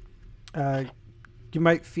you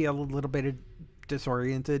might feel a little bit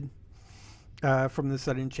disoriented from the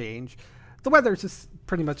sudden change. The weather's just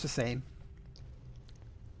pretty much the same,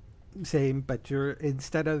 but you're,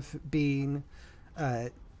 instead of being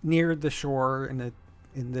near the shore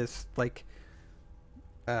in this like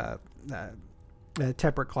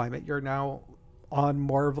temperate climate, you're now on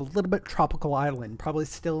more of a little bit tropical island, probably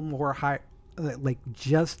still more high, like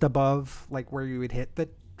just above like where you would hit the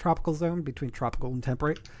tropical zone, between tropical and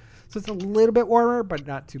temperate. So it's a little bit warmer, but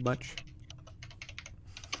not too much.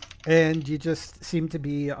 And you just seem to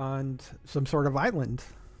be on some sort of island,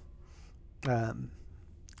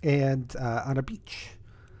 and on a beach.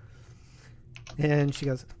 And she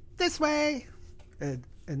goes, "This way," and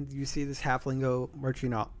you see this halfling go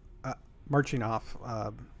marching off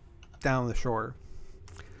down the shore.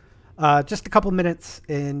 Just a couple minutes,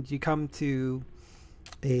 and you come to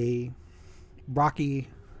a rocky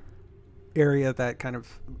area that kind of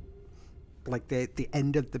like the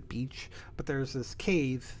end of the beach, but there's this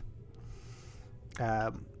cave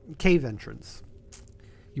entrance.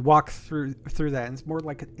 You walk through that, and it's more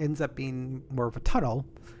like, it ends up being more of a tunnel,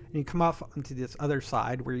 and you come off onto this other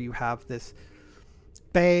side where you have this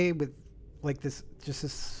bay with like this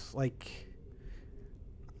like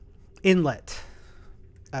inlet,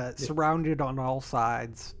 surrounded on all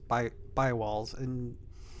sides by walls and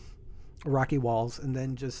rocky walls, and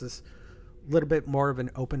then just this little bit more of an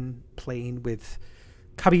open plain with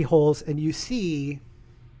cubby holes, and you see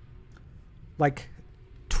like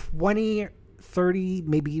 20, 30,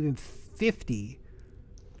 maybe even 50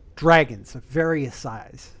 dragons of various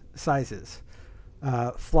sizes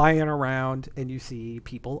flying around, and you see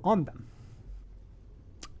people on them.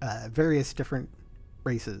 Various different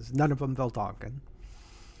races, none of them Veldonkin.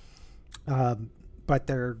 But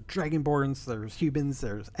they're dragonborns, there's humans,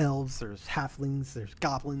 there's elves, there's halflings, there's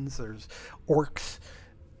goblins, there's orcs.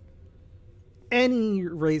 Any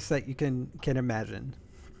race that you can imagine.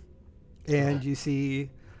 And you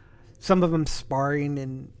see some of them sparring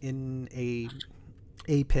in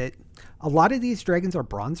a pit. A lot of these dragons are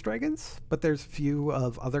bronze dragons, but there's a few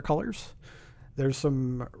of other colors. There's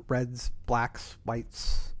some reds, blacks,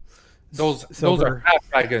 whites. Those silver. are half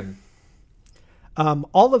dragon.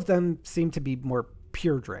 All of them seem to be more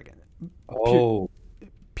pure dragon.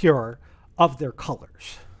 Pure of their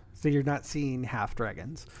colors. So you're not seeing half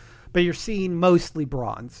dragons, but you're seeing mostly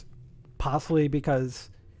bronze, possibly because,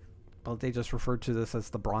 well, they just referred to this as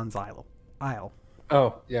the Bronze Isle.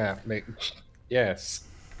 Oh yeah, yes,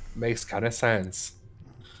 makes kind of sense.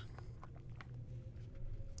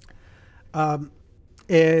 And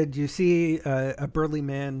you see a burly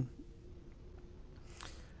man.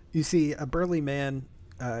 You see a burly man,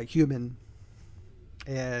 human,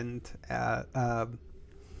 and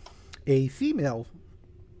a female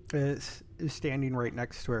is standing right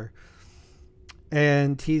next to her.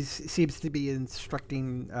 And he seems to be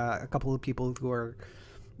instructing a couple of people who are,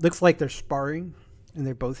 looks like they're sparring, and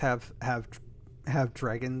they both have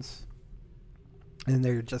dragons, and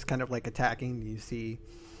they're just kind of like attacking. You see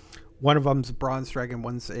one of them's a bronze dragon,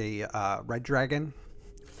 one's a red dragon,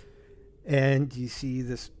 and you see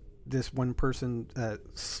this one person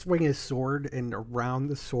swing his sword, and around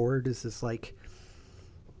the sword is this like,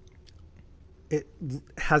 it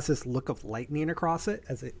has this look of lightning across it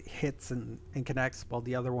as it hits and connects, while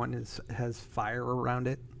the other one has fire around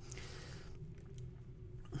it.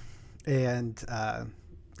 And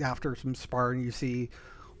after some sparring, you see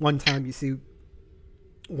one time you see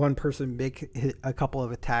one person make a couple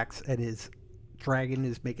of attacks, and his dragon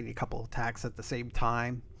is making a couple of attacks at the same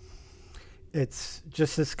time. It's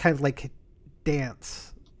just this kind of like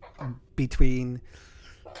dance between,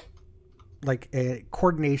 like a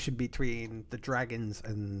coordination between the dragons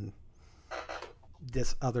and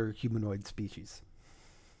this other humanoid species.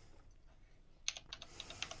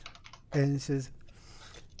 And it says,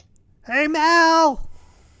 "Hey, Mal!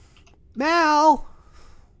 Mal!"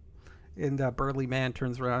 And the burly man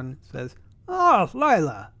turns around and says, "Oh,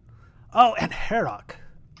 Lila! Oh, and Herok!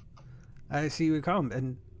 I see you come.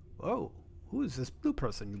 And, oh, who is this blue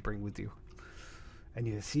person you bring with you? And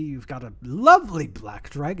you see you've got a lovely black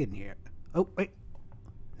dragon here. Oh, wait.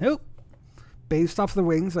 Nope. Based off the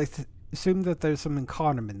wings, I assume that there's some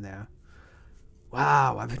incarnum in there.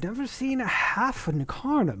 Wow, I've never seen a half an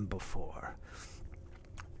incarnum before.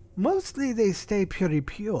 Mostly they stay pretty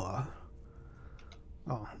pure.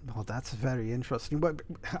 Oh, well, that's very interesting.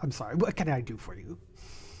 I'm sorry, what can I do for you?"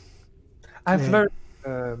 I've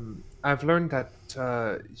learned that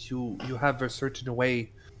you have a certain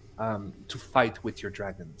way to fight with your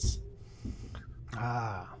dragons.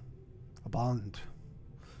 Ah, a bond.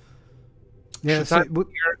 Should so,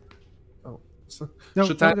 no,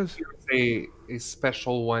 Should a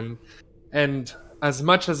special one, and as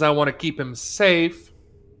much as I want to keep him safe,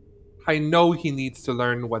 I know he needs to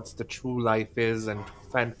learn what the true life is and to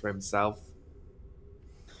fend for himself.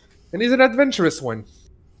 And he's an adventurous one.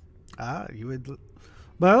 you would.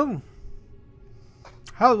 Well,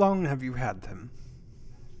 how long have you had them?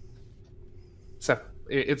 So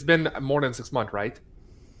it's been more than 6 months, right?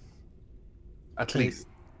 At least.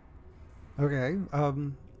 Okay.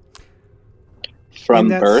 From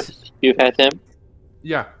birth, you had him?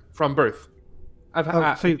 Yeah, from birth.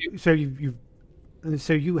 So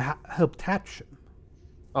you helped hatch him.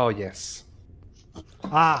 Oh yes.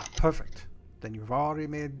 Ah, perfect. Then you've already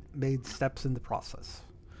made steps in the process.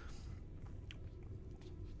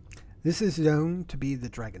 This is known to be the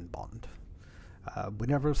dragon bond.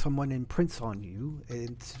 Whenever someone imprints on you,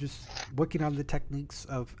 it's just working on the techniques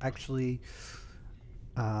of actually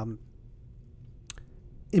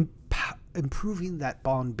improving that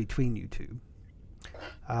bond between you two.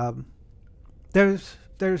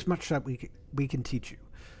 There's much that we can teach you.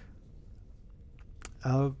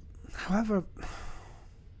 However,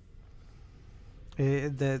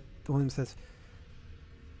 the woman says,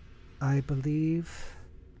 "I believe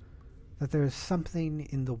that there is something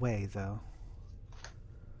in the way, though.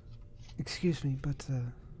 Excuse me, but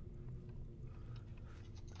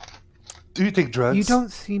do you take drugs? You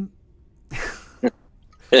don't seem."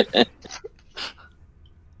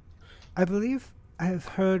 I believe I have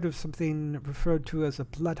heard of something referred to as a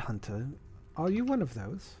blood hunter. Are you one of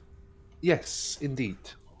those? Yes, indeed.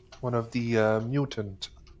 One of the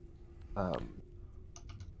mutant.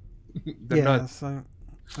 Yes,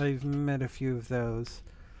 I've met a few of those.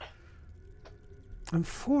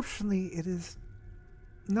 Unfortunately, it is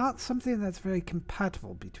not something that's very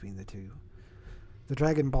compatible between the two. The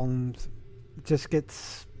dragon bond just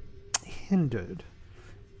gets hindered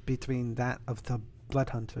between that of the blood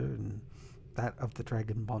hunter and that of the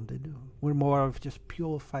dragon bonded. We're more of just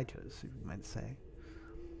pure fighters, you might say.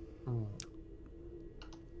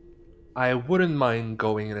 I wouldn't mind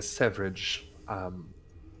going in a severage.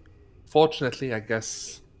 Fortunately, I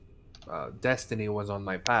guess destiny was on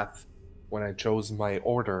my path when I chose my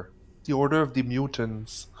order. The Order of the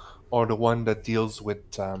Mutants, or the one that deals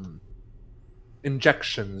with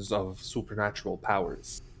injections of supernatural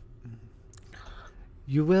powers.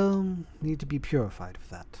 You will need to be purified of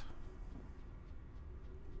that.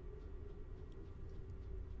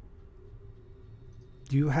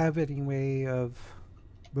 Do you have any way of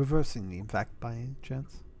reversing the effect by any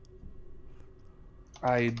chance?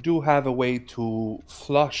 I do have a way to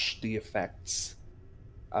flush the effects,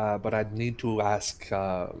 but I'd need to ask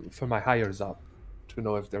for my higher up to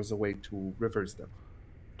know if there's a way to reverse them.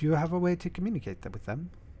 Do you have a way to communicate that with them?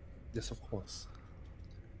 Yes, of course.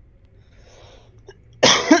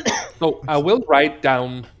 So I will write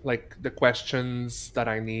down like the questions that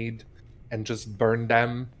I need and just burn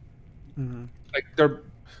them. Mm-hmm. Like their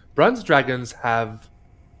bronze dragons have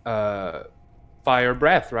fire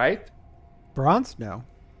breath, right? Bronze? No.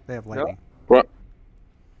 They have lightning. What?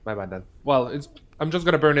 My bad then. Well, I'm just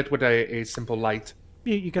gonna burn it with a simple light.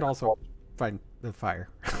 You could also find the fire.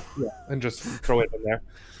 Yeah, and just throw it in there.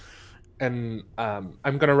 And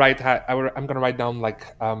I'm gonna write down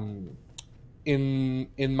like in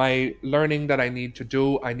my learning that I need to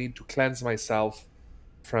do, I need to cleanse myself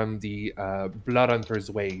from the blood hunter's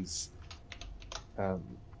ways.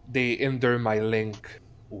 they hinder my link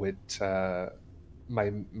with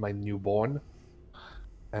my newborn,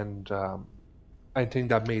 and I think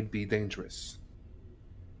that may be dangerous.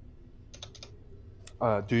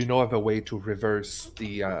 Do you know of a way to reverse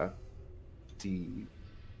the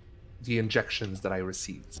injections that I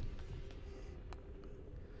received?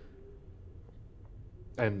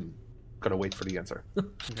 I'm gonna wait for the answer.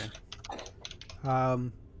 Okay.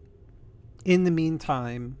 In the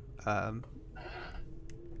meantime,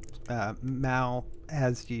 Mal,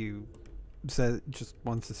 as you said, just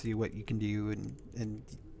wants to see what you can do, and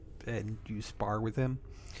you spar with him.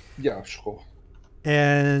 Yeah, sure.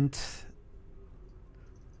 And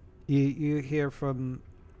you hear from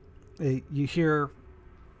a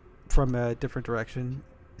different direction.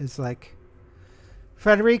 It's like,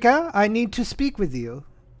 Frederica, I need to speak with you.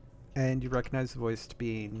 And you recognize the voice to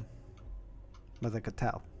being Mother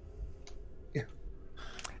Cattell. Yeah.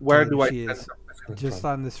 Where And do I she send is them just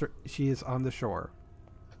from? on the she is on the shore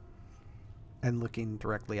and looking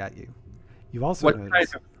directly at you. You also What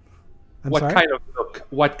notice. I'm what sorry? kind of look?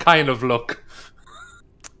 What kind of look?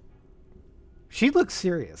 She looks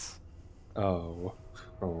serious. Oh.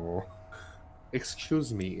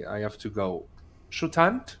 Excuse me, I have to go.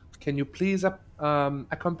 Shutant, can you please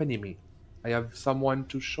accompany me? I have someone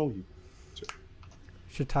to show you.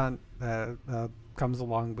 Shaitan comes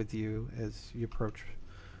along with you as you approach.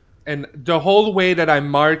 And the whole way that I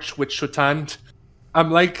march with Shutant, I'm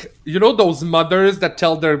like, you know, those mothers that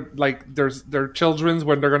tell their children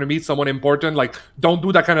when they're gonna meet someone important, like, don't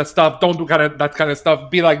do that kind of stuff, don't do that kind of stuff,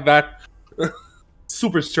 be like that.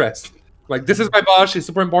 Super stressed. Like, this is my boss, she's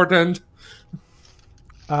super important.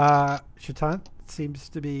 Shaitan seems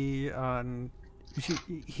to be on.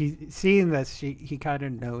 He seeing this, he kind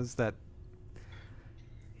of knows that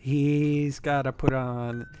he's got to put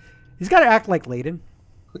on. He's got to act like Layden.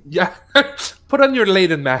 Yeah, put on your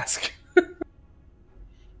Layden mask.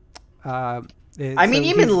 I mean,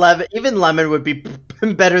 even Lemon would be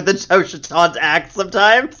better than how Shaitan acts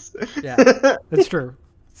sometimes. Yeah, that's true.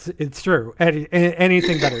 It's true.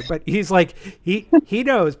 Anything better, but he's like he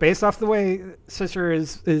knows based off the way Sister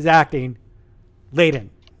is acting. Layden,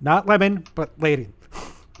 not Lemon, but Layden.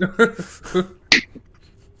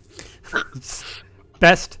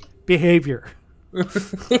 Best behavior.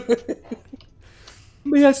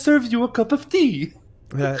 May I serve you a cup of tea?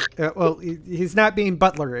 Well, he's not being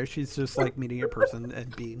butlerish. He's just like meeting a person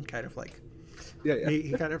and being kind of like, Yeah.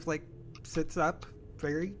 He kind of like sits up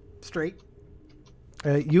very straight.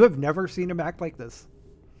 You have never seen him act like this.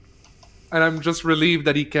 And I'm just relieved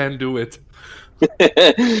that he can do it.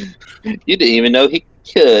 You didn't even know he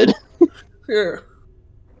could. Yeah.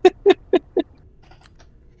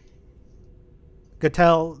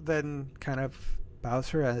 Gatel then kind of bows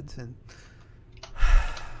her head and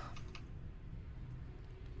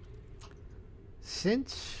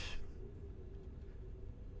since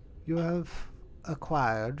you have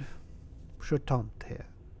acquired Chutant here,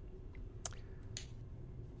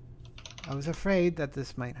 I was afraid that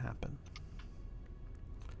this might happen.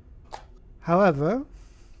 However,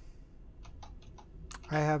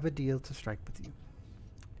 I have a deal to strike with you.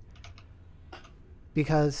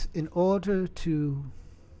 Because in order to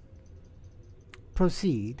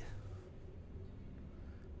proceed,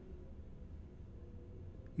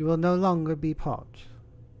 you will no longer be part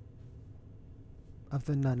of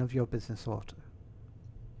the none of your business order.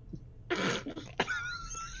 I'm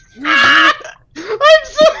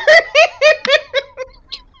sorry.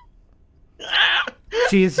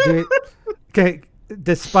 She is doing okay.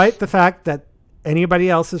 Despite the fact that anybody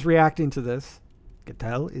else is reacting to this,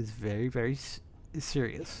 Gatel is very, very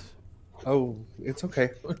serious. Oh, it's okay.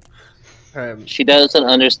 She doesn't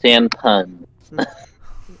understand puns. I'm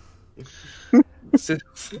sorry.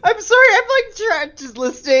 I'm like just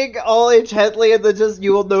listening all intently, and then just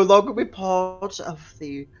you will no longer be part of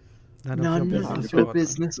the none of your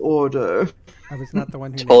business order. I was not the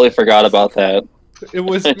one who Totally forgot about that. It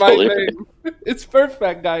was I my totally name. It's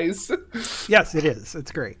perfect, guys. Yes, it is.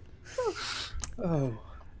 It's great. Oh.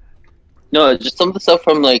 No, just some of the stuff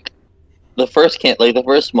from like the first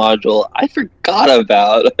module. I forgot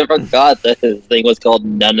about. I forgot that his thing was called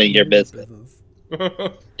 "None of Your Business"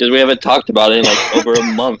 because we haven't talked about it in like over a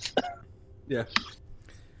month. Yeah.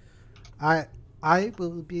 I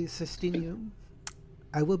will be assisting you.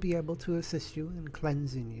 I will be able to assist you in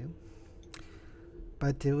cleansing you,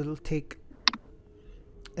 but it will take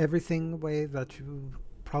everything away that you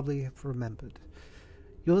probably have remembered.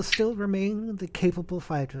 You will still remain the capable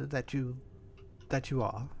fighter that you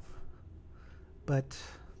are, but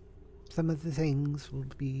some of the things will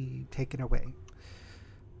be taken away.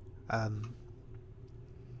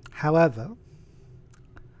 However,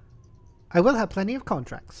 I will have plenty of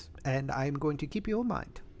contracts, and I am going to keep you in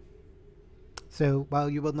mind. So while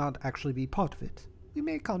you will not actually be part of it, we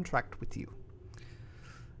may contract with you.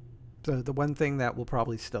 So the one thing that we'll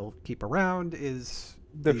probably still keep around is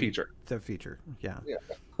The feature. The feature, yeah. Yeah.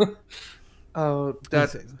 Oh,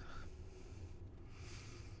 that.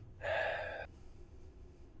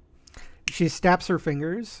 She snaps her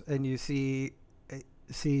fingers, and you see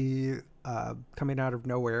coming out of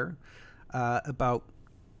nowhere about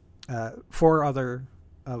 4 other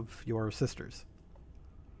of your sisters,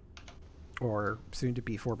 or soon to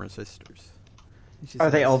be former sisters.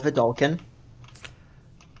 Are they all Vidalcan?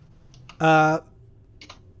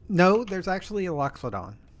 No, there's actually a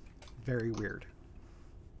Loxodon. Very weird.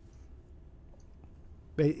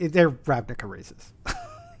 They're Ravnica races.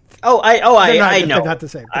 I know. They're not the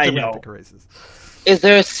same. But I they're know. Ravnica races. Is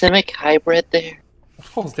there a Simic hybrid there?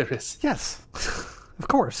 Of course there is. Yes, of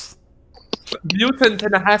course. Mutant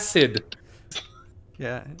and acid.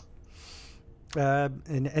 Yeah.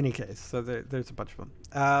 In any case, so there's a bunch of them.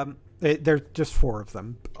 There's just 4 of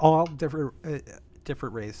them, all different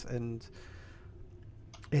race, and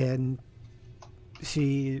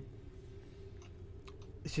she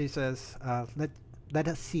says, let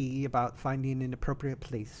us see about finding an appropriate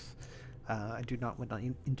place. I do not want to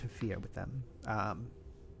interfere with them.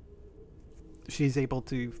 She's able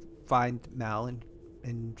to find Mal,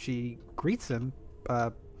 and she greets him.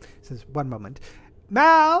 Says, "One moment,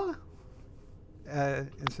 Mal." And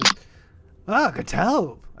says,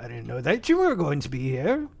 Cattell, I didn't know that you were going to be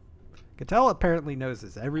here. Cattell apparently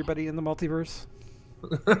knows everybody in the multiverse.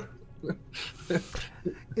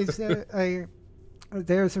 Is there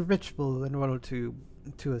there's a ritual in order to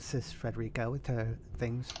assist Frederica with her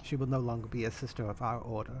things. She will no longer be a sister of our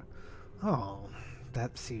order. Oh,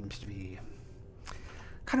 that seems to be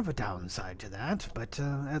kind of a downside to that, but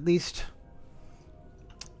at least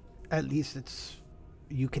it's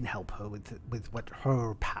you can help her with what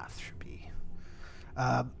her path should be.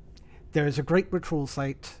 There is a great ritual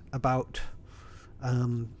site about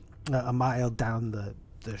a mile down the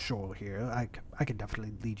shore here. I could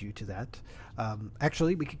definitely lead you to that.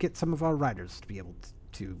 Actually, we could get some of our riders to be able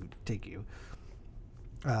to take you.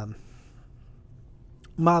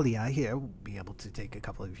 Malia here will be able to take a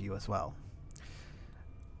couple of you as well.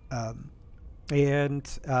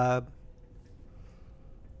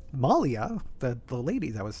 Malia, the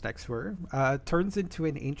lady that was next to her, turns into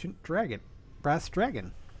an ancient dragon, brass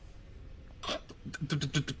dragon.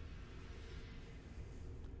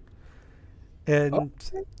 And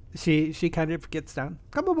she kind of gets down.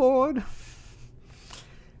 Come aboard.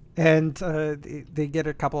 And they get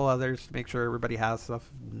a couple others to make sure everybody has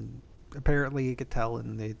stuff. And apparently, you could tell,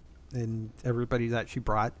 and everybody that she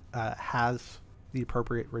brought has the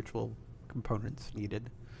appropriate ritual components needed.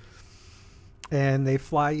 And they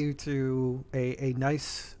fly you to a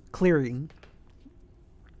nice clearing,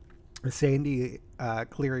 a sandy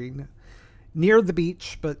clearing near the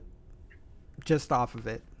beach, but just off of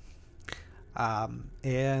it.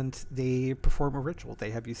 And they perform a ritual.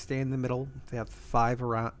 They have you stand in the middle. They have 5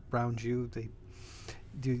 around you. They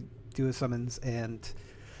do a summons, and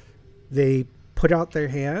they put out their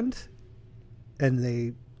hand, and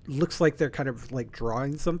they looks like they're kind of like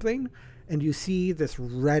drawing something, and you see this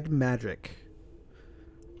red magic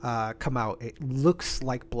come out. It looks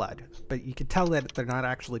like blood, but you can tell that they're not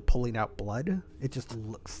actually pulling out blood. It just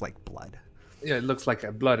looks like blood. Yeah, it looks like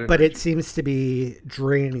a blood. But it seems to be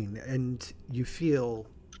draining, and you feel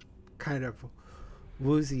kind of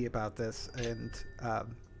woozy about this. And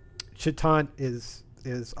Chitant is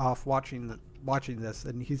off watching this,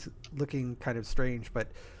 and he's looking kind of strange.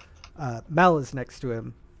 But Mel is next to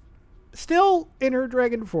him, still in her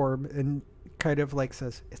dragon form, and kind of like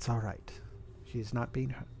says, "It's all right. She's not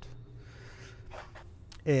being hurt."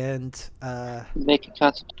 And make a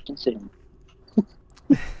constitution saving.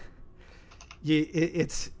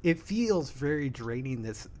 It feels very draining,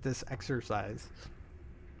 this exercise,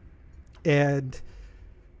 and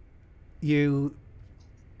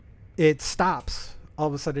it stops. All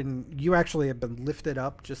of a sudden, you actually have been lifted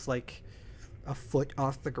up just like a foot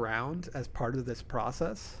off the ground as part of this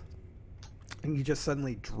process, and you just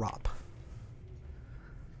suddenly drop,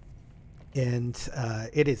 and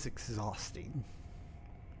it is exhausting.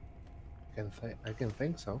 I can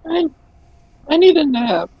think so. I need a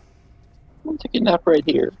nap. I'll take a nap right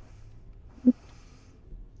here.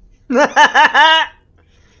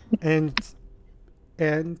 and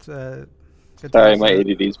Sorry, my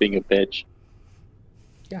ADD is being a bitch.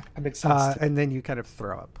 Yeah, I'm exhausted. and then you kind of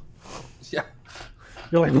throw up. Yeah.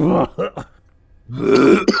 You're like,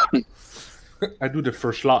 I do the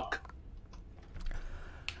first lock.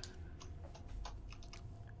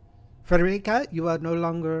 Frederica, you are no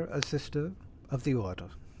longer a sister of the order.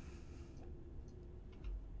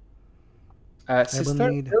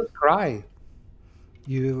 Sister, need- don't cry.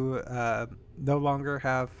 You no longer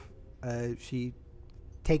have. She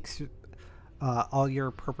takes all your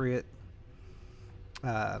appropriate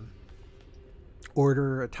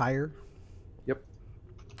order attire. Yep.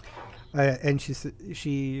 And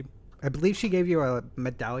she, I believe she gave you a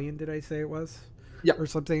medallion. Did I say it was? Yeah. Or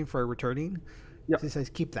something for returning. Yeah. She says,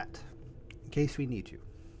 keep that in case we need you.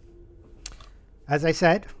 As I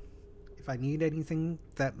said, if I need anything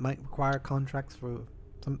that might require contracts for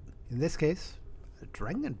some, in this case, a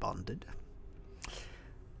dragon bonded,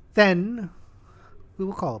 then we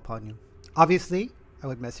will call upon you. Obviously, I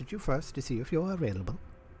would message you first to see if you're available.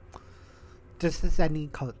 Just as any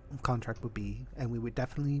contract would be, and we would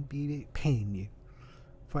definitely be paying you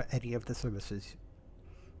for any of the services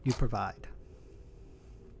you provide.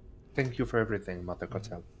 Thank you for everything, Mother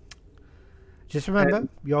Cotel. Just remember,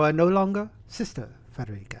 you are no longer Sister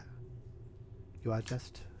Frederica. You are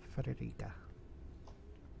just Frederica.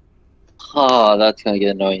 Oh, that's gonna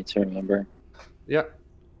get annoying to remember. Yeah.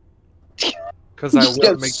 Because I Just will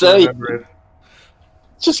get make so- you remember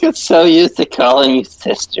Just got so used to calling you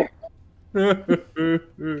sister.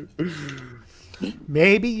 it.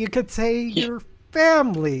 Maybe you could say your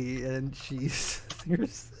family, and she's your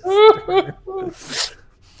sister.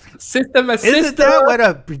 Sister, my Isn't sister. that what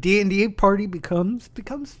a D&D party becomes?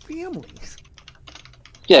 Becomes families.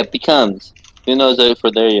 Yeah, it becomes. Who knows if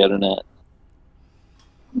we're there yet or not?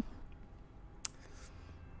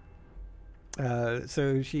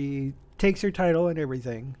 So she takes her title and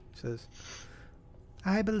everything. Says,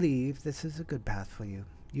 I believe this is a good path for you.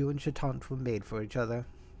 You and Chatant were made for each other.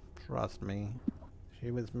 Trust me.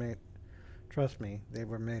 She was made. Trust me, they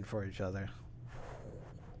were made for each other.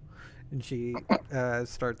 And she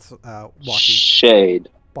starts walking. Shade.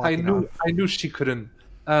 I walking knew. off. I knew she couldn't.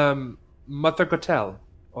 Mother Cotel,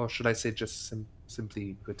 or should I say just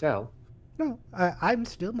simply Cotel? No, I'm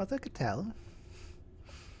still Mother Cattell.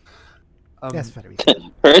 Yes, Federico.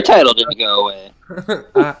 Her title didn't go away.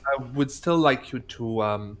 I would still like you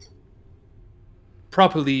to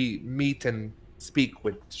properly meet and speak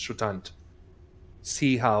with Shutant.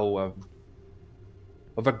 See how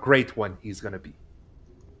of a great one he's gonna be.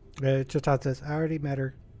 Chatant says, I already met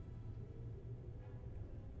her.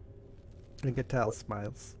 And Cattell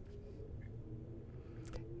smiles.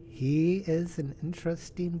 He is an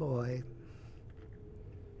interesting boy.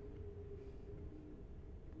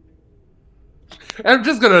 I'm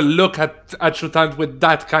just gonna look at Shutant with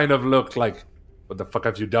that kind of look, like, what the fuck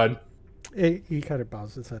have you done? He kind of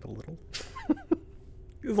bows his head a little.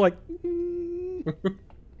 He's like,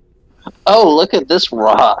 Oh, look at this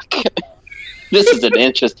rock. This is an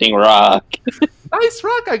interesting rock. Nice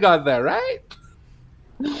rock I got there, right?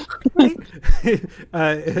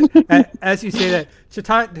 as you say that,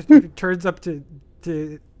 Chatant turns up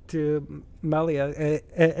to Malia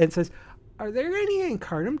and says, "Are there any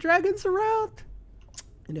Incarnum dragons around?"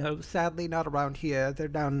 No, sadly not around here. They're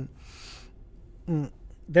down.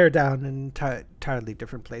 They're down in an entirely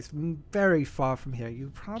different place, very far from here.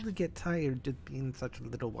 You probably get tired just being such a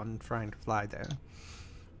little one trying to fly there.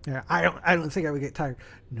 Yeah, I don't think I would get tired.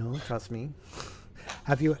 No, trust me.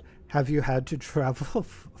 Have you had to travel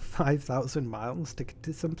 5,000 miles to get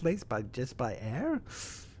to some place by air?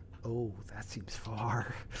 Oh, that seems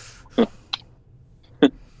far. I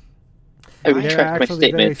There retract are my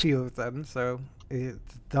actually very statement. few of them, so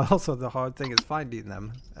also the hard thing is finding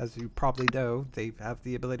them. As you probably know, they have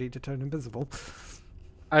the ability to turn invisible.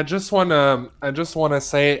 I just wanna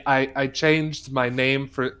say I changed my name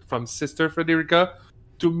from Sister Frederica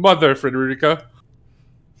to Mother Frederica,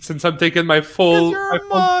 since I'm taking my full. You're a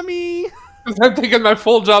mommy. I'm taking my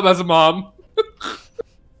full job as a mom.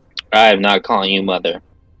 I'm not calling you mother.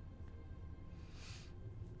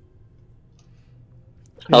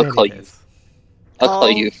 In I'll any call you. case. I'll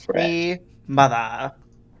call you Fred. Me mother.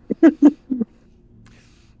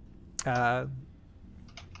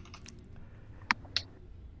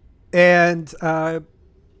 And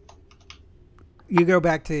you go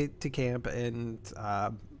back to camp, and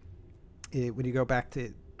when you go back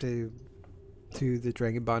to the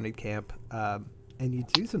Dragon Bonded camp, and you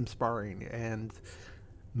do some sparring, and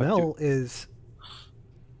Mel is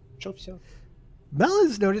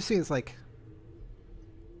noticing, it's like,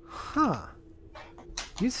 huh,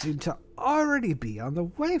 you seem to already be on the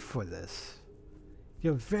way for this.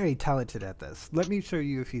 You're very talented at this. Let me show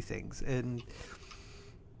you a few things. And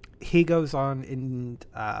he goes on, and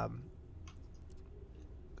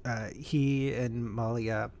he and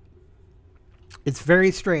Malia, it's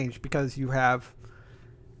very strange because you have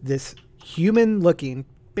this human looking,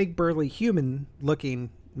 big burly human-looking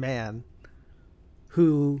man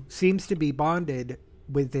who seems to be bonded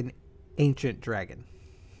with an ancient dragon.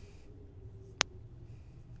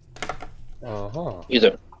 Uh-huh. He's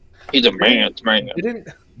a man's man.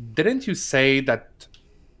 Didn't you say that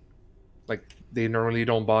like they normally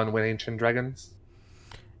don't bond with ancient dragons?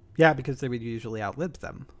 Yeah, because they would usually outlive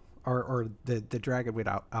them, or the dragon would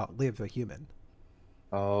outlive a human.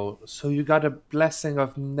 Oh, so you got a blessing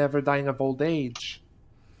of never dying of old age.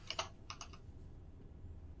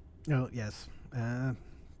 Oh yes,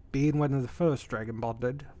 being one of the first dragon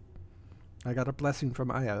bonded, I got a blessing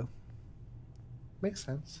from Io. Makes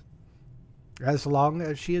sense. As long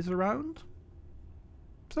as she is around,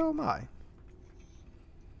 so am I.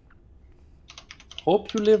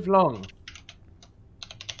 Hope you live long.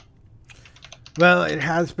 Well, it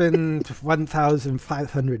has been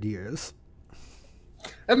 1,500 years.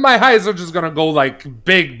 And my eyes are just gonna go like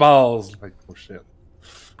big balls. Like, oh shit.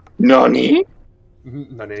 Nani?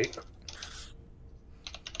 Nani?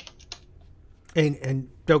 And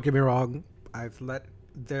don't get me wrong,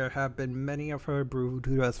 there have been many of her brood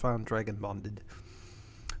who has found dragon bonded.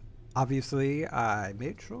 Obviously, I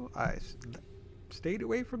made sure I stayed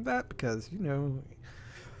away from that because, you know,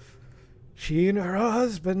 she and her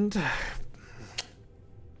husband,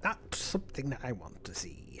 not something I want to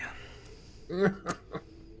see.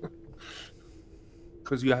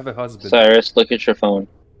 Because you have a husband. Cyrus, look at your phone.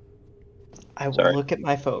 I will Sorry. look at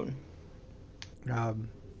my phone.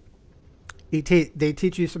 They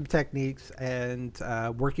teach you some techniques, and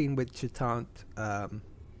working with Chitant,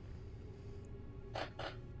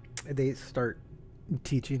 they start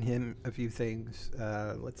teaching him a few things.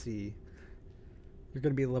 Let's see. You're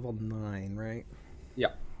going to be level 9, right? Yeah.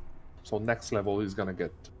 So next level he's gonna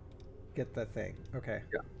get. Get that thing. Okay.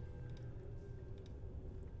 Yeah.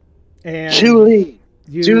 And Julie,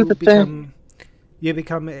 you do the become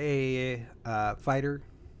a fighter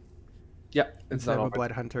Yeah, it's instead not of a over.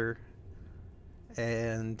 blood hunter,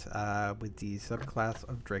 and with the subclass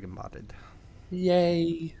of dragon bonded.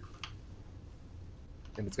 Yay!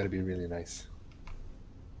 And it's gonna be really nice.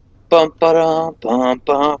 bum ba dum bum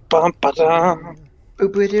bum bum ba dum. Boo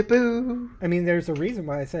boo doo boo. I mean, there's a reason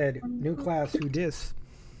why I said new class. Who dis?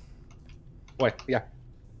 Wait, yeah.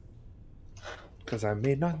 Because I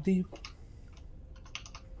may not be.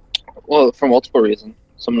 Well, for multiple reasons.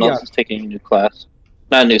 Someone else Yeah. is taking a new class.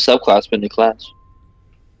 Not a new subclass, but a new class.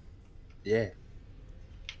 Yeah.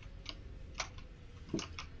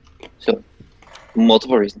 So,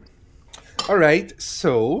 multiple reasons. All right.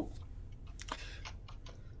 So,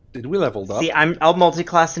 did we leveled up? See, I'll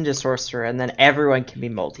multi-class into sorcerer, and then everyone can be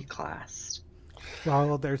multi-classed.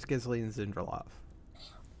 Well, there's Gizli and Zindralov.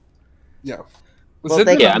 Yeah. Well,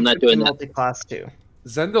 they Yeah, can I'm not doing that. multi-class too.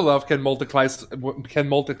 Zendalov can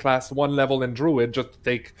multiclass one level in Druid just to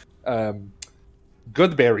take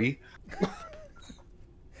Goodberry.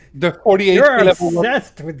 The 40 You're HP level one.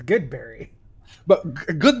 obsessed with Goodberry. But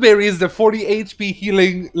Goodberry is the 40 HP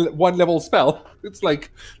healing one level spell. It's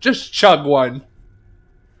like, just chug one.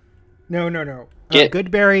 No. Get-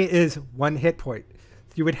 Goodberry is 1 hit point.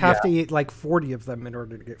 You would have Yeah. to eat like 40 of them in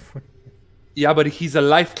order to get 40. Yeah, but he's a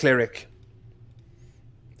life cleric.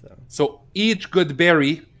 So each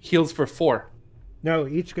Goodberry heals for 4. No,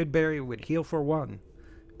 each Goodberry would heal for 1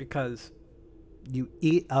 because you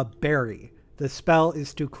eat a berry. The spell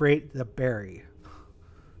is to create the berry.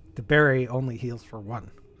 The berry only heals for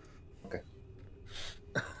 1. Okay.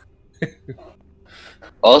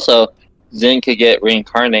 Also, Zin could get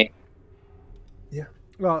reincarnate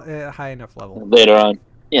Well, high enough level. later on.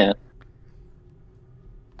 Yeah.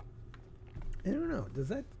 I don't know. Does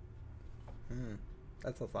that?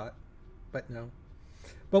 That's a thought, but no.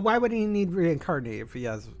 But why would he need reincarnate if he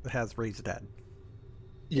has raised dead?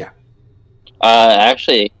 Yeah.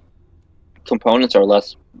 Actually, components are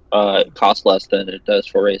less, cost less than it does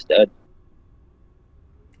for raised dead.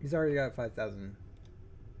 He's already got 5,000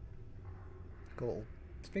 gold.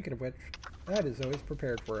 Speaking of which, that is always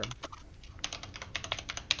prepared for him.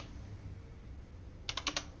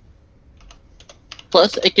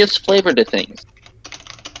 Plus, it gives flavor to things.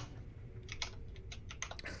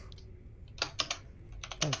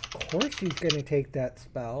 Of course, he's going to take that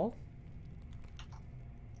spell,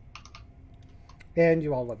 and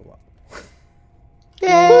you all level up.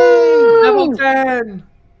 Yay! Level 10!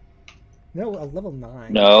 No, a level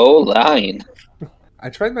 9. No lying. I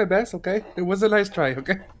tried my best, okay? It was a nice try,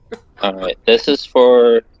 okay? Alright, this is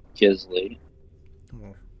for Gizli.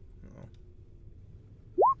 Oh, no.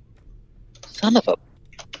 Son of a...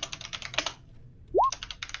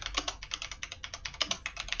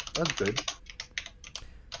 That's good.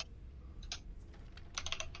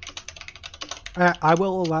 I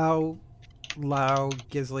will allow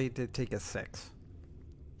Gisley to take a 6.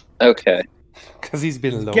 Okay. Because he's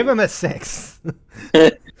been low. Give him a 6.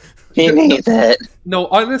 He needs it. No,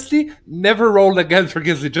 honestly, never roll again for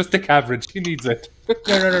Gisley. Just take average. He needs it.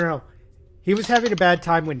 No. He was having a bad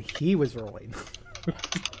time when he was rolling.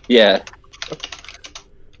 Yeah.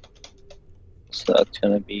 So that's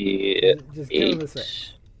gonna be Just give him a 8.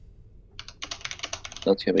 6.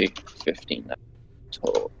 That's gonna be 15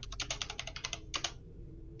 total.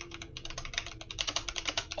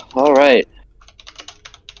 All right.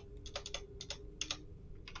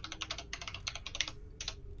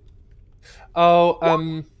 Oh,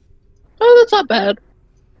 Oh, that's not bad.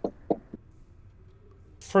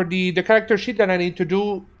 for the character sheet that I need to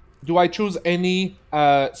do I choose any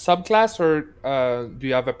subclass or do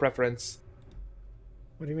you have a preference?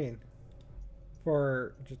 What do you mean?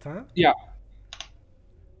 For Jatan? Yeah,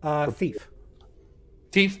 Thief.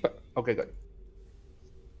 thief. Okay, good.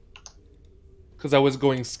 Because I was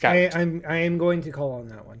going scout. I am going to call on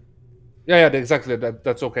that one. Yeah, exactly.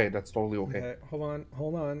 That's okay. That's totally okay. Hold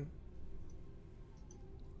on.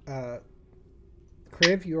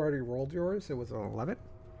 Kriv, you already rolled yours. It was an 11.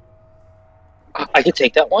 I can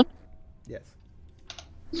take that one. Yes.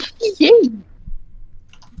 Yay!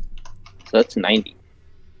 So that's 90.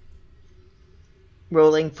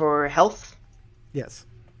 Rolling for health. Yes.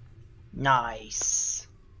 Nice.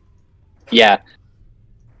 Yeah.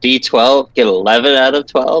 D12, get 11 out of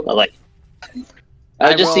 12.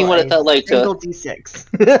 I just seen what it felt like single to.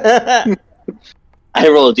 D6. I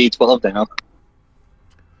roll a D12 now.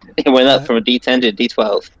 It went up from a D10 to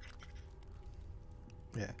D12.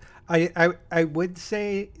 Yeah. I would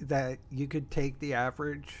say that you could take the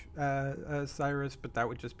average, Cyrus, but that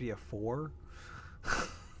would just be a 4.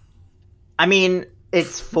 I mean,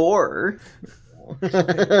 it's 4.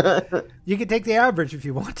 You could take the average if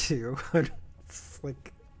you want to. It's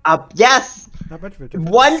like Yes! not much of a difference.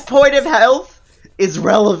 1 point of health is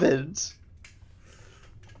relevant.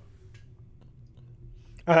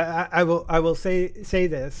 I will say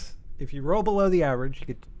this: if you roll below the average,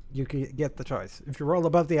 you could get the choice. If you roll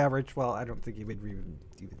above the average, well, I don't think you would even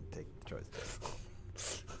take the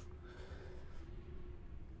choice.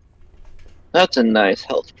 That's a nice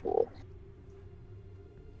health pool.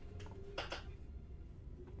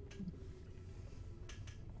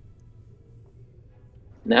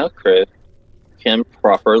 Now Chris can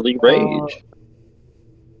properly rage.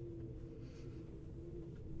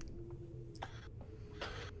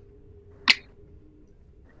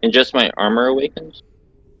 And just my armor awakens?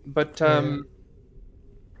 But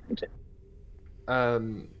Okay.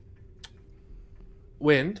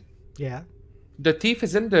 Wind. Yeah. The thief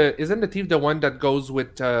isn't the thief the one that goes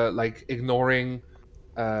with like ignoring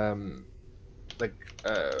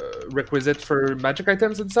requisites for magic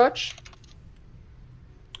items and such?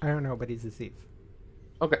 I don't know, but he's a thief.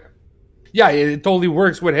 Okay. Yeah, it totally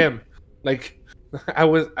works with him. Like I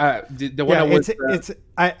was the one Yeah, I was it's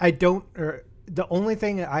I don't. The only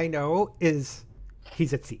thing I know is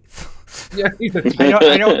he's a thief. yeah, he's a thief.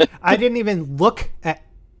 I didn't even look at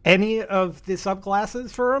any of the subclasses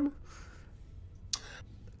for him.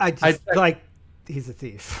 He's a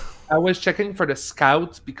thief. I was checking for the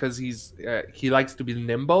scout because he likes to be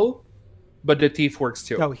nimble, but the thief works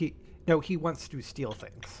too. No, he wants to steal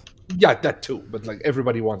things. Yeah, that too. But like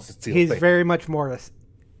everybody wants to steal He's things. very much more.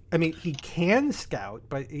 I mean, he can scout,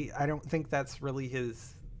 but I don't think that's really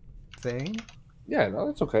his thing. Yeah, no,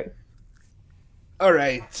 that's okay. All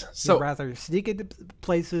right, so He'd rather sneak into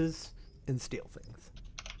places and steal things.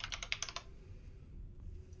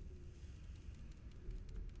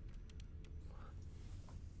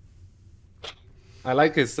 I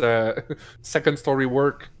like his second story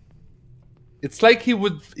work. It's like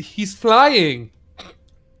he's flying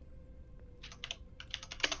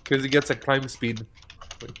because he gets a climb speed.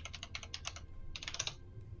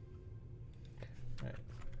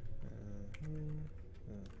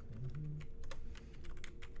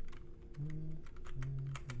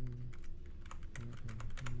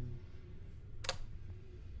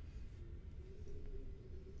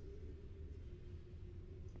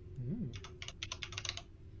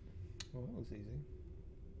 Well, that was easy.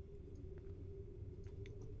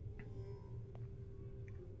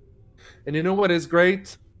 And you know what is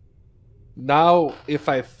great? Now, if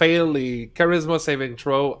I fail the charisma saving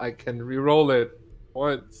throw, I can re-roll it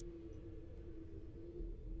once.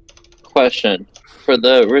 Question. For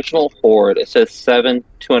the original Horde, it says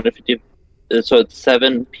 250. So it's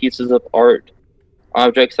 7 pieces of art.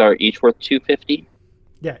 Objects are each worth 250?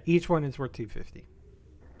 Yeah, each one is worth 250.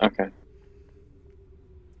 Okay.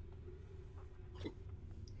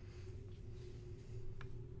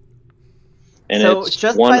 And So it's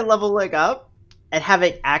just one. by leveling up and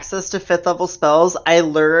having access to 5th level spells, I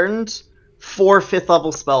learned 4 5th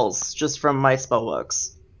level spells just from my spell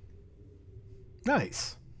books.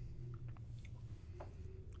 Nice.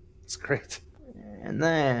 It's great. And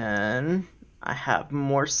then I have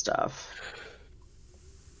more stuff.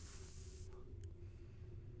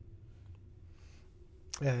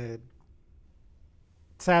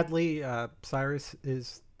 Sadly, Cyrus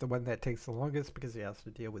is the one that takes the longest because he has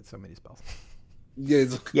to deal with so many spells.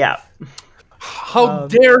 Yes. Yeah. How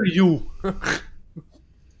dare you?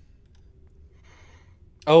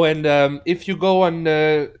 Oh, and if you go on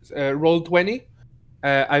roll 20,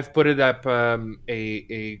 I've put it up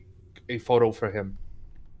a photo for him.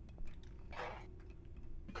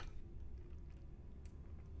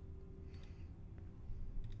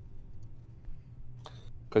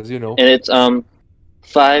 Because And it's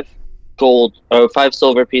 5 gold or 5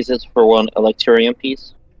 silver pieces for 1 electurium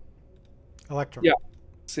piece. Electrum. Yeah.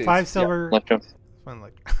 5 silver. Electrum. 1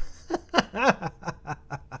 electrum.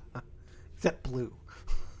 Except blue.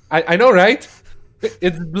 I know, right?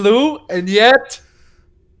 It's blue, and yet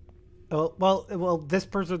Well, this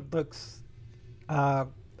person looks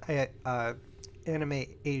anime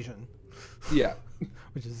Asian. yeah.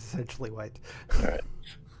 Which is essentially white. All right.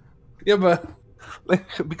 Yeah, but like,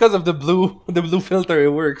 because of the blue filter, it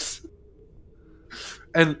works.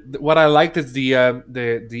 And what I liked is the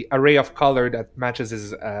array of color that matches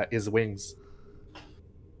his wings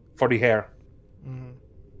for the hair. Mm-hmm.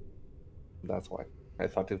 That's why I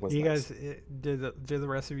thought it was. You nice. guys, did the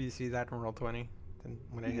rest of you see that in roll 20? Then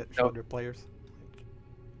when I hit No. shoulder players.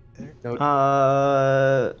 There? No,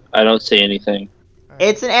 I don't see anything.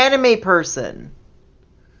 It's an anime person.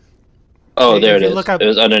 Oh, If there it you is. look up- It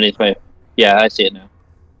was underneath my. Yeah, I see it now.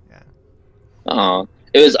 Yeah. Oh,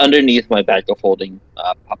 it was underneath my bag of holding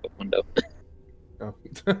pop-up window. no.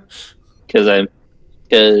 Because I'm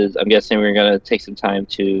guessing we're gonna take some time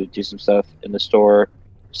to do some stuff in the store.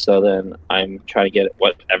 So then I'm trying to get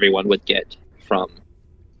what everyone would get from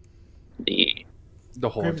the. The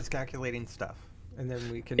whole. Griff's calculating stuff, and then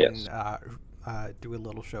we can Yes. do a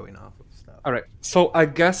little showing off of stuff. All right. So I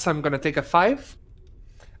guess I'm gonna take a 5.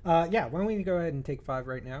 Yeah, why don't we go ahead and take 5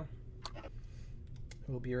 right now?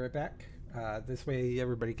 We'll be right back. This way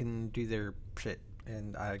everybody can do their shit,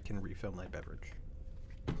 and I can refill my beverage.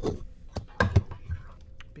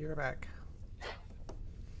 Be right back.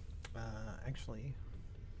 Actually,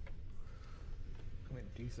 I'm going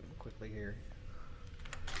to do something quickly here.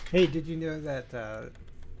 Hey, did you know that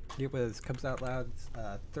it was Comes Out Loud's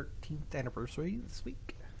 13th anniversary this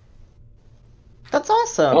week? That's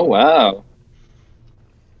awesome. Oh wow!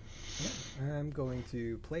 Yeah, I'm going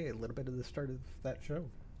to play a little bit of the start of that show.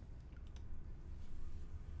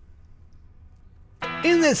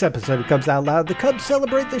 In this episode of Cubs Out Loud, the Cubs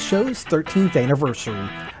celebrate the show's 13th anniversary.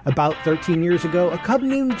 About 13 years ago, a Cub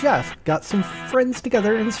named Jeff got some friends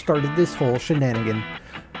together and started this whole shenanigan.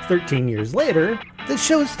 13 years later, the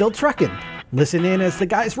show's still trucking. Listen in as the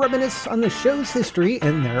guys reminisce on the show's history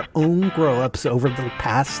and their own grow-ups over the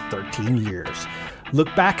past 13 years.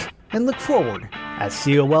 Look back and look forward as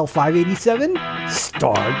COL 587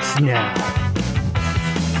 starts now.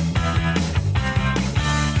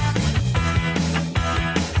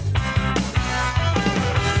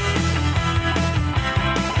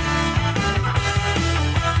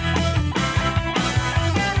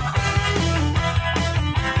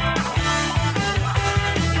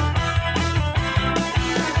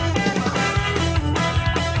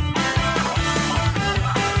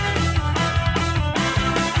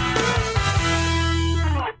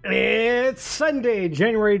 It's Sunday,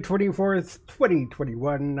 January 24th,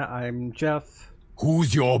 2021. I'm Jeff.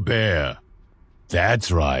 Who's your bear?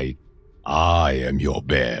 That's right. I am your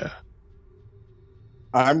bear.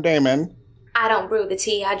 I'm Damon. I don't brew the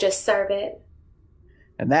tea, I just serve it.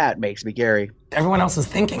 And that makes me Gary. Everyone else is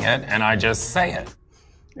thinking it, and I just say it.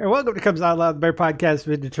 And welcome to Comes Out Loud, the Bear Podcast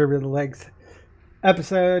with Determine the Length.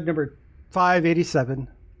 Episode number 587.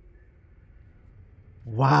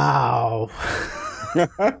 Wow.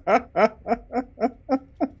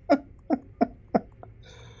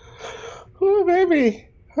 Oh, baby.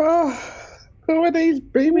 Oh, who are these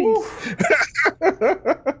babies?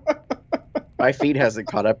 My feed hasn't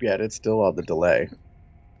caught up yet. It's still on the delay.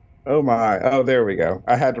 Oh, my. Oh, there we go.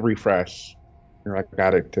 I had to refresh. I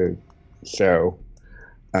got it to show.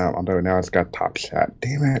 Although now it's got top chat.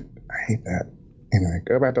 Damn it. I hate that. Anyway,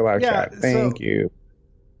 go back to live chat. Thank you.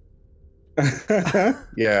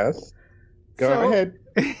 Yes. Go ahead.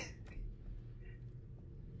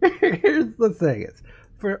 Here's the thing is,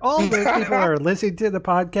 for all those people who are listening to the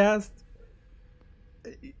podcast,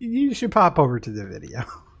 you should pop over to the video.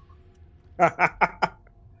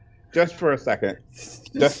 Just for a second.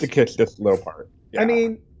 Just to catch this little part. Yeah. I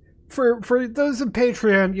mean, for those of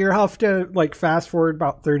Patreon, you have to like fast forward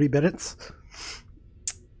about 30 minutes.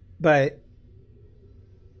 But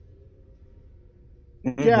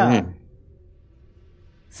yeah.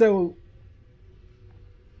 So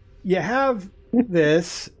you have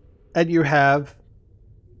this and you have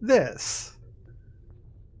this.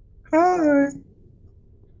 Hi.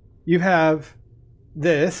 You have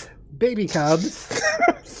this, baby cubs.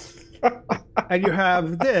 And you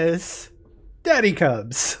have this, daddy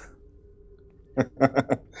cubs.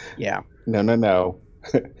 Yeah. No.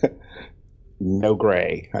 No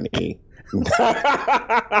gray, honey. What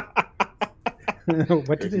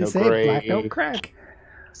did There's it no say? gray. Black don't crack.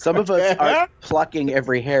 Some of us are plucking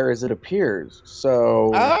every hair as it appears.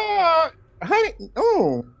 So Honey,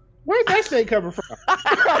 where's that shade coming from?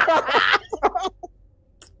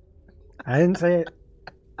 I didn't say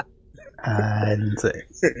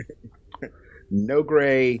it. No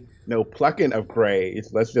gray, no plucking of grays.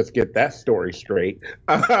 Let's just get that story straight.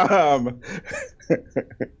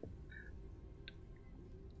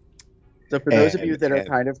 So for those of you that are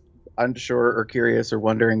kind of unsure or curious or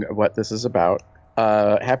wondering what this is about,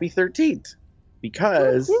 happy 13th.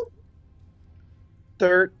 Because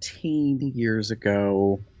 13 years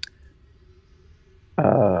ago,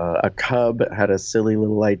 a cub had a silly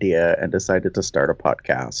little idea and decided to start a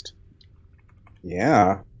podcast.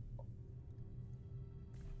 Yeah.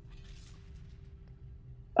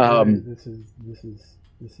 This is.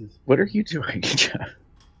 What are you doing, Jeff? A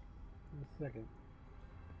second.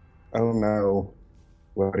 Oh no.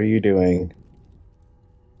 What are you doing?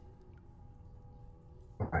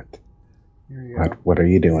 What? Here you go. What are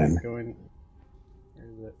you doing?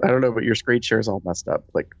 I don't know, but your screen share is all messed up.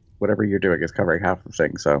 Like, whatever you're doing is covering half the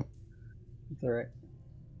thing, so. It's alright.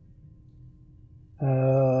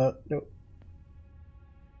 Nope.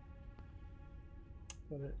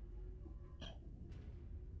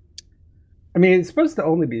 I mean, it's supposed to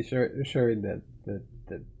only be showing the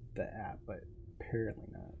app, but apparently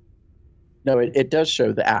not. No, it does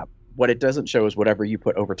show the app. What it doesn't show is whatever you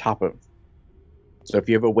put over top of. So if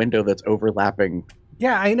you have a window that's overlapping.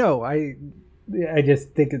 Yeah, I know. I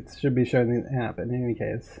just think it should be showing the app in any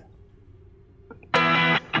case.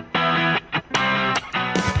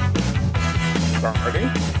 Starting?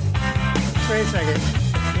 Wait a second.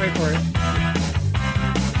 Wait for it.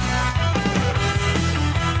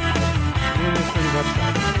 Doing this from the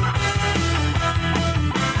website.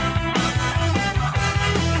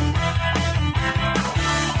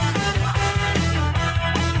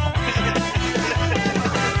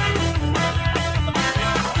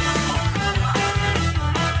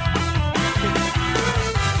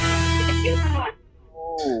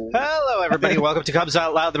 Hello, everybody. Welcome to Cubs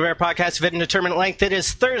Out Loud, the rare podcast of indeterminate length. It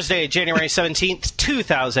is Thursday, January 17th,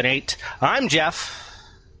 2008. I'm Jeff.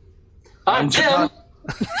 I'm Tim.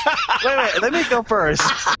 Wait, let me go first.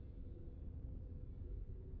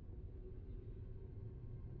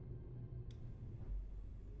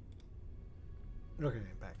 Okay,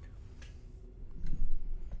 back.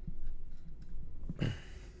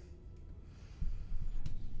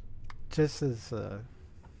 Just as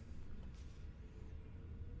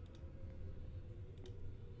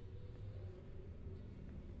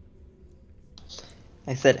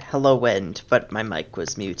I said hello wind, but my mic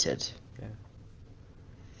was muted.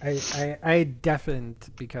 I deafened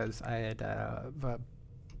because I had I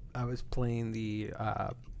was playing the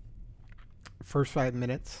first 5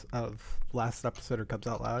 minutes of last episode of Cubs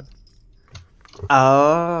Out Loud.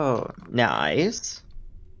 Oh, nice.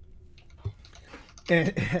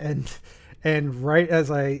 And right as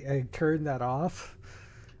I turned that off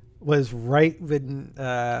was right when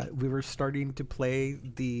we were starting to play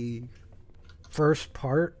the first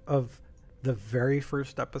part of the very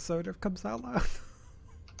first episode of Cubs Out Loud.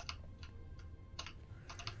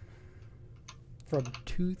 From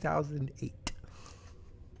 2008.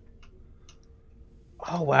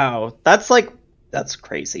 Oh, wow. That's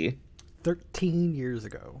crazy. 13 years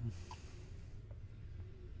ago.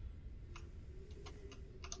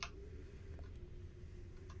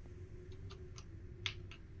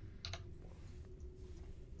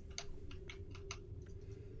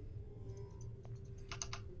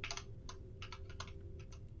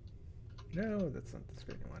 No, that's not the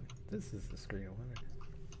screen one. This is the screen one.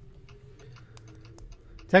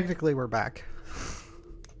 Technically, we're back.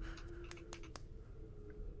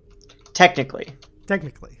 Technically. So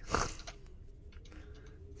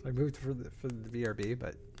I moved for the VRB,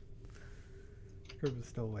 but Herb is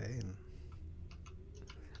still away, and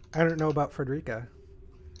I don't know about Frederica.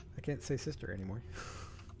 I can't say sister anymore.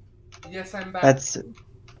 Yes, I'm back. That's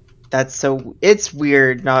That's so. It's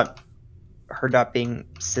weird her not being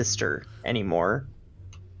sister anymore.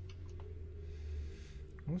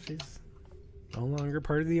 Well, she's no longer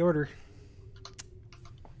part of the order.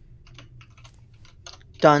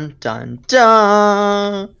 Dun dun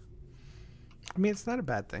dun. I mean, it's not a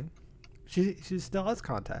bad thing. She still has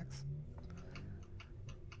contacts.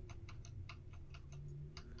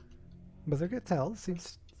 Mother Gatel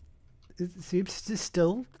seems to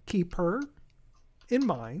still keep her in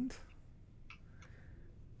mind.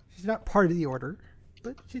 She's not part of the order,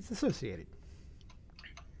 but she's associated.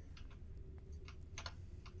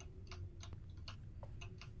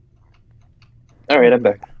 All right, I'm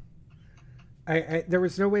back. There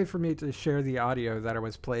was no way for me to share the audio that I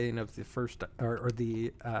was playing of the first or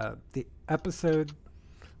the episode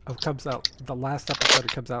of Comes Out, the last episode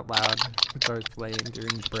of Comes Out Loud, which I was playing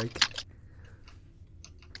during the break.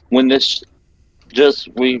 When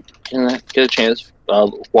we can get a chance,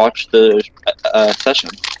 watch the session.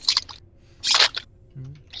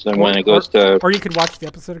 So when it goes to, or you could watch the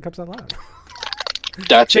episode of Comes Out Loud.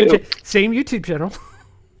 That too. Same YouTube channel.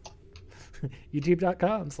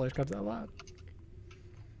 YouTube.com/Comes Out Loud.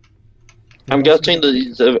 I'm guessing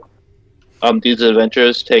these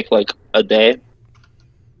adventures take like a day.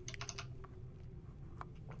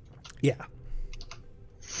 Yeah.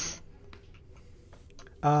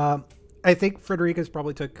 I think Frederica's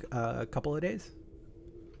probably took a couple of days.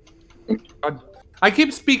 I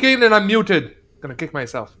keep speaking and I'm muted. Gonna kick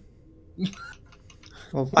myself.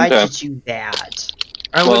 Well, why did you do that?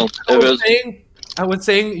 I was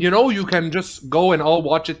saying, you know, you can just go and all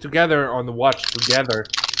watch it together on the watch together.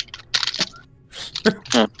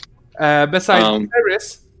 Besides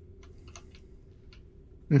Iris,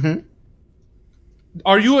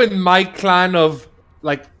 are you in my clan of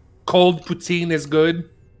like cold poutine is good?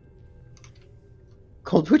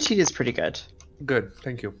 Cold poutine is pretty good. Good,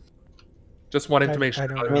 thank you. Just wanted to make sure.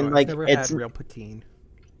 I mean, like, I've never it's had real poutine.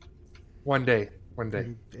 One day.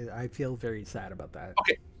 I feel very sad about that.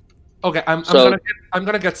 Okay. I'm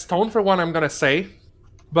gonna get stoned for what I'm gonna say,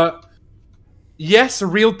 but yes,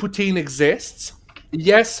 real poutine exists.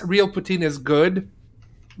 Yes, real poutine is good,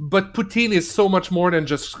 but poutine is so much more than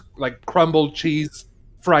just like crumbled cheese,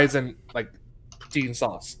 fries, and like poutine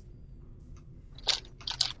sauce.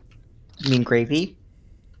 You mean gravy?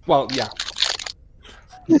 Well, yeah.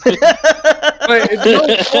 But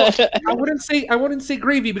I wouldn't say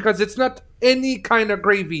gravy because it's not any kind of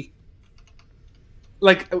gravy.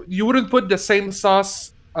 Like you wouldn't put the same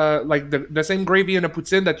sauce, like the same gravy in a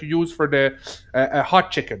poutine that you use for the hot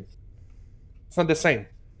chicken. It's not the same.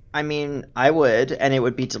 I mean, I would, and it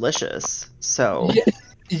would be delicious. So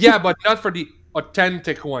yeah, but not for the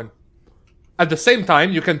authentic one. At the same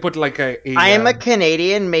time, you can put like a I am a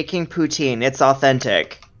Canadian making poutine. It's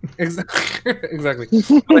authentic. Exactly.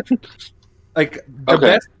 Like the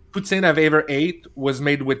best poutine I've ever ate was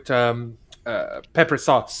made with pepper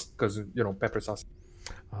sauce, because you know pepper sauce.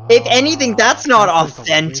 If anything, that's not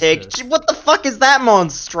authentic. What the fuck is that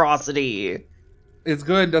monstrosity? It's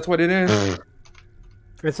good. That's what it is.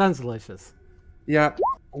 It sounds delicious. Yeah,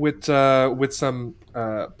 with some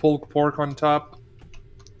pulled pork on top.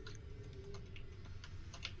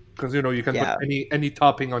 Because you know you can put any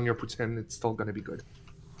topping on your poutine, it's still gonna be good.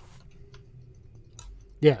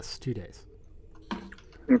 Yes, 2 days.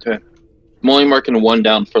 Okay, I'm only marking one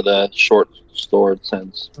down for the short sword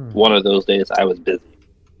since one of those days I was busy.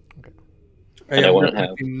 Okay. And I wouldn't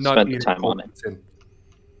have spent the time on it.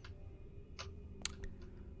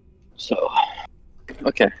 So,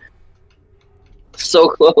 okay. So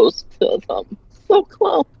close to them. So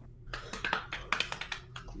close.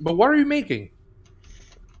 But what are you making?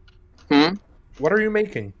 What are you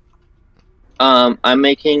making? I'm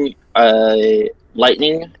making a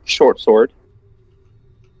lightning short sword.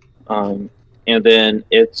 And then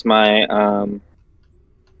it's my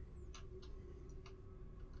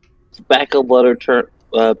back of better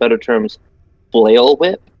terms, flail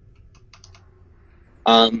whip.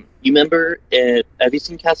 You remember it? Have you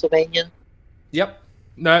seen Castlevania? Yep.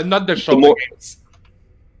 No, not the show.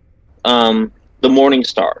 The Morning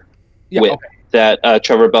Star whip that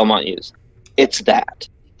Trevor Belmont used. It's that.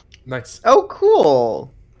 Nice. Oh,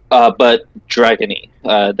 cool. But dragony.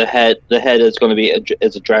 The head is going to be a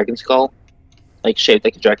dragon skull, like shaped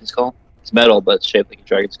like a dragon skull. It's metal, but it's shaped like a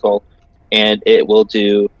dragon skull, and it will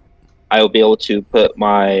do. I will be able to put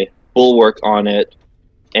my bulwark on it,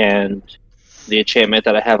 and the enchantment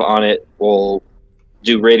that I have on it will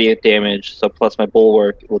do radiant damage. So plus my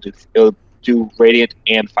bulwark it'll do radiant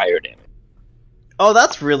and fire damage. Oh,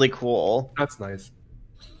 that's really cool. That's nice.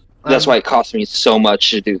 That's why it cost me so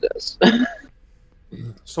much to do this.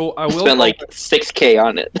 So I will spend like $6,000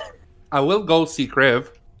 on it. I will go see Kriv.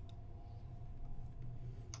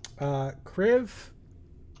 Kriv,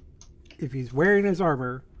 if he's wearing his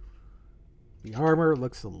armor, the armor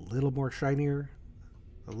looks a little more shinier,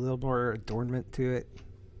 a little more adornment to it.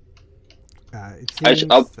 It seems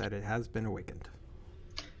that it has been awakened.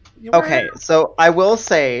 Okay, so I will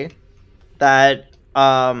say that,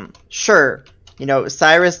 sure,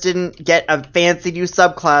 Cyrus didn't get a fancy new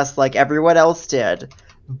subclass like everyone else did,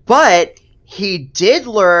 but he did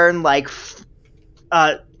learn, 8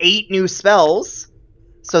 new spells,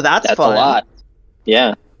 so that's fun. That's a lot.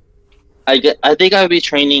 Yeah. I think I would be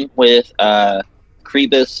training with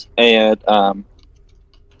Krebus and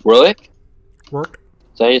Roic. Work.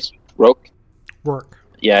 Roke? Work.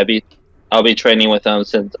 Yeah, I'll be training with them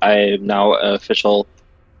since I am now an official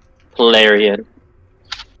Polarian.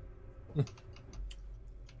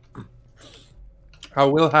 I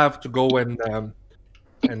will have to go and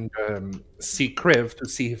see Kriv to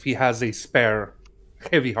see if he has a spare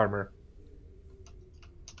heavy armor.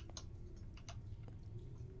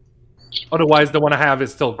 Otherwise, the one I have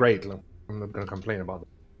is still great. I'm not going to complain about it.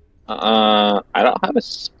 I don't have a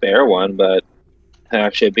spare one, but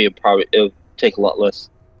actually it would take a lot less.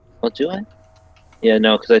 Oh, do I? Yeah,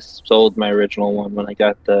 no, because I sold my original one when I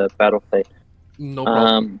got the battle plate. No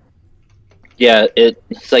problem. Yeah,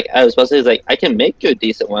 it's like I was supposed to say, it's like I can make you a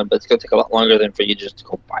decent one, but it's gonna take a lot longer than for you just to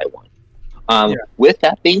go buy one. With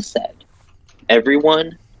that being said,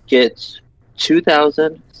 everyone gets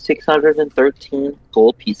 2,613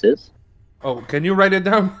 gold pieces. Oh, can you write it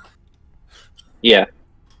down? Yeah.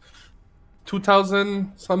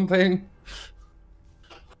 2,000 something.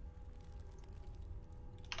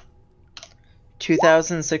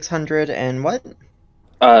 2,600 and what?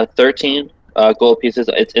 13 gold pieces.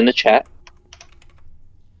 It's in the chat.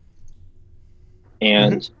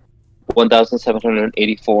 And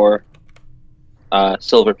 1,784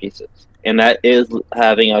 silver pieces. And that is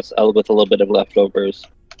having us with a little bit of leftovers.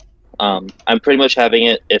 I'm pretty much having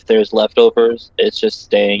it, if there's leftovers, it's just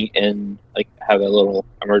staying in, have a little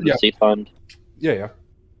emergency fund. Yeah.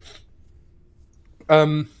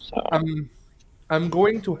 I'm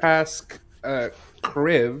going to ask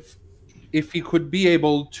Kriv if he could be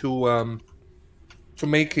able to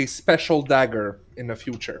make a special dagger in the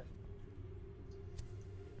future.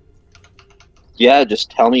 Yeah, just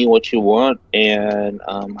tell me what you want, and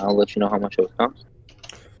I'll let you know how much it would cost.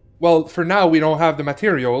 Well, for now, we don't have the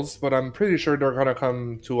materials, but I'm pretty sure they're going to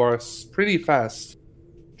come to us pretty fast,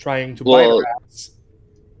 trying to buy our ass.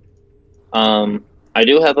 I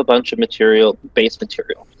do have a bunch of base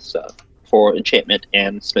material stuff for enchantment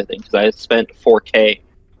and smithing, because I spent 4K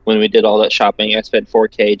when we did all that shopping. I spent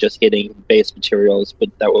 4K just getting base materials, but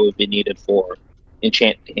that would be needed for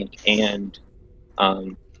enchanting and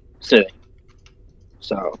smithing.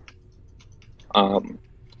 So,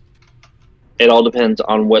 it all depends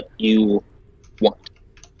on what you want.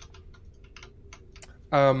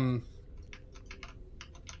 I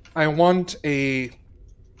want a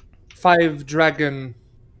 5-dragon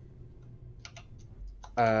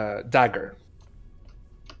dagger.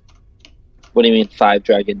 What do you mean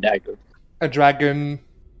 5-dragon dagger? A dragon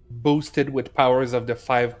boosted with powers of the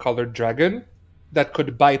 5-colored dragon that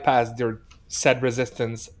could bypass their said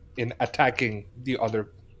resistance in attacking the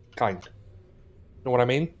other kind. Know what I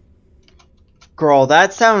mean? Girl,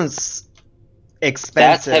 that sounds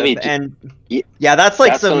expensive. That's heavy. And yeah, that's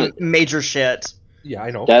some major shit. Yeah,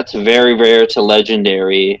 I know. That's very rare to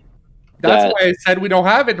legendary. That's why I said we don't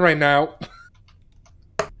have it right now.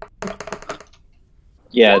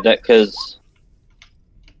 Yeah, because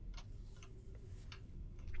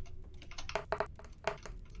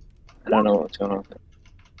I don't know what's going on.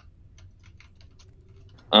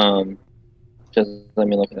 Just let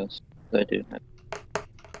me look at this. I do have.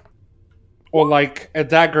 Or like a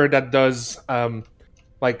dagger that does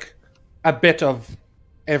like a bit of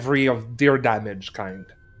every of their damage kind.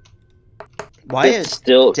 Why is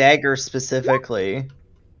dagger specifically?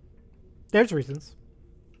 There's reasons.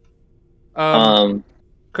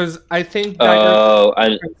 Because I think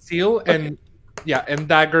daggers conceal and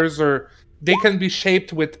daggers they can be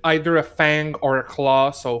shaped with either a fang or a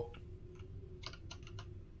claw. So,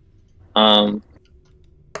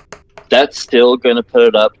 that's still gonna put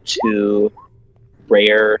it up to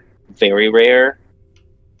rare, very rare.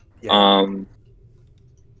 Yeah.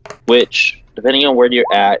 Which, depending on where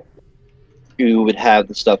you're at, you would have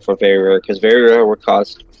the stuff for very rare, because very rare would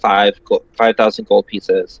cost 5,000 gold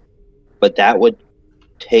pieces, but that would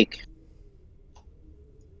take.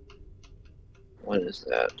 What is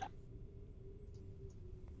that?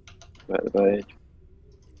 By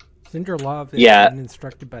Cinderlove is being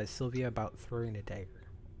instructed by Sylvia about throwing a dagger.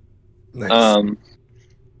 Nice.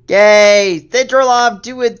 Yay! Sidrolov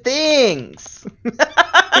doing things!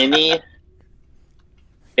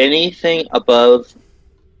 Anything above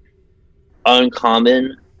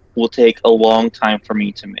uncommon will take a long time for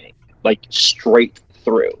me to make, like straight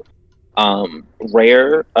through. A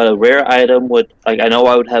rare item would, like, I know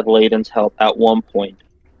I would have Layden's help at one point,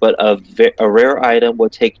 but a rare item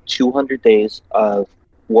would take 200 days of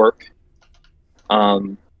work.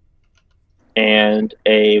 And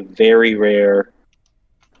a very rare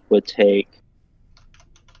would take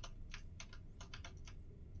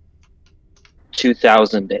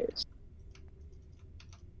 2,000 days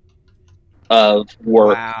of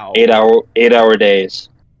work. Wow. 8-hour days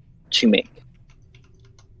to make.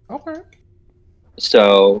 Okay.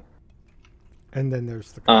 So, and then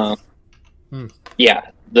there's the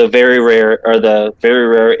yeah, the very rare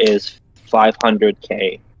is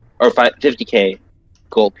 500k or 50k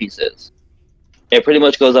gold pieces. It pretty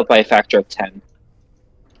much goes up by a factor of 10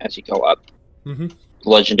 as you go up. Mm-hmm.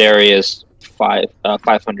 Legendary is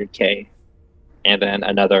 500k, and then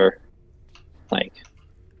another, like,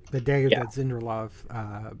 the dagger that Zinderlov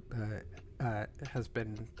has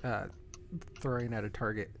been throwing at a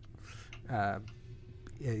target.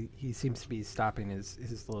 He seems to be stopping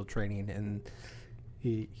his little training, and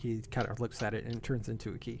he kind of looks at it and it turns into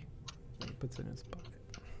a key. And he puts it in his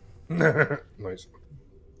pocket. Nice.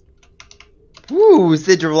 Ooh,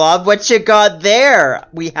 Sidrolov, what you got there?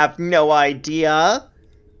 We have no idea.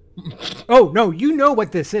 Oh, no, you know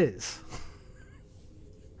what this is.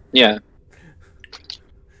 Yeah.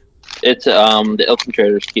 It's the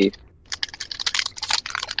Infiltrator's key.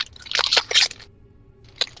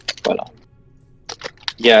 But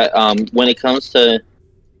yeah, when it gets to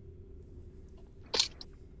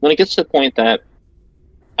the point that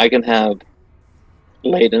I can have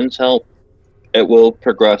Layden's help, it will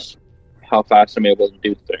progress how fast I'm able to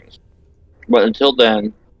do things. But until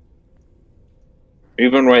then,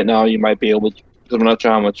 even right now, you might be able to, because I'm not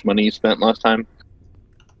sure how much money you spent last time.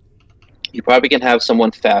 You probably can have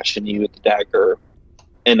someone fashion you the dagger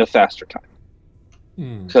in a faster time.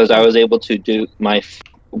 Because I was able to do my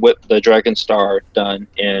the Dragon Star done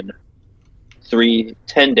in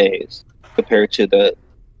 10 days compared to the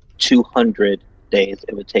 200 days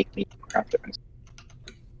it would take me to craft it.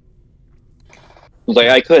 Like,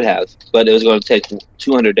 I could have, but it was going to take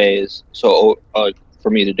 200 days for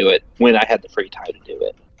me to do it when I had the free time to do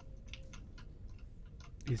it.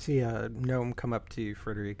 You see a gnome come up to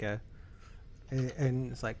Frederica, and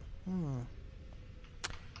it's like,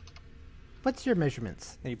 what's your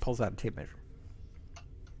measurements? And he pulls out a tape measure.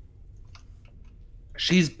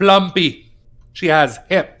 She's plumpy. She has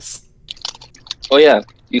hips. Oh yeah,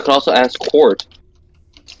 you can also ask Court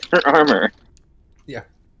for armor. Yeah.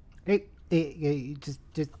 Hey, just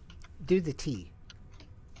do the T.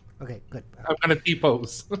 Okay, good. I'm gonna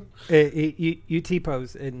T-pose. You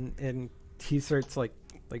T-pose, and he starts like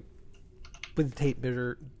with the tape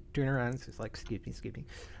measure doing around. He's like, excuse me.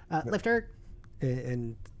 Lifter,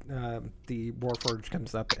 and the Warforged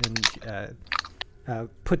comes up and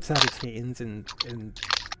puts out his hands, and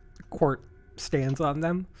Court stands on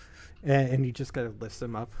them, and he just kind of lifts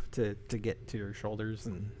them up to get to your shoulders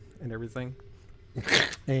and everything.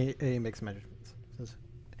 and he makes measurements.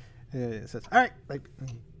 It says, all right, like,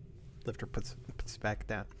 Lifter puts it back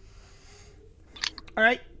down. All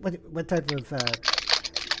right, what type of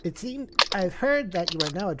it seems I've heard that you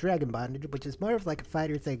are now a dragon bondage, which is more of like a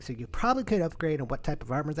fighter thing, so you probably could upgrade on what type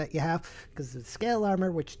of armor that you have, because the scale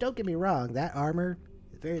armor, which, don't get me wrong, that armor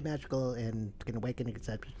is very magical and can awaken,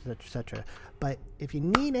 etc. But if you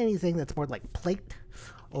need anything that's more like plate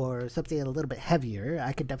or something a little bit heavier,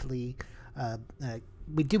 I could definitely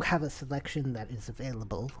we do have a selection that is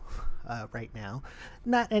available right now.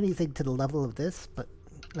 Not anything to the level of this, but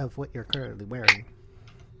of what you're currently wearing.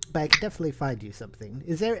 But I could definitely find you something.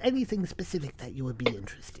 Is there anything specific that you would be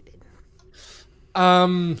interested in?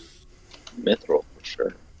 Mithril, for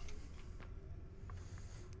sure.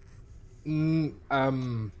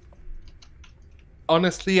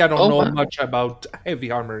 Honestly, I don't know much about heavy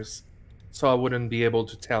armors, so I wouldn't be able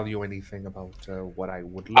to tell you anything about what I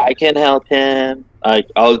would like. I can help him.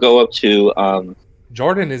 I'll go up to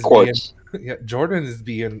Jordan is Quartz. Jordan is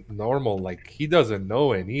being normal, like he doesn't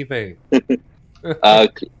know anything.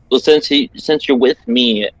 Well, since you're with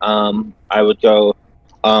me, I would go.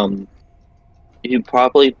 You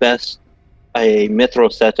probably best a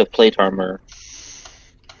mithril set of plate armor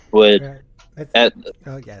would. That's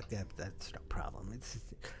no problem.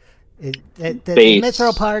 The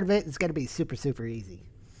mithril part of it is going to be super, super easy.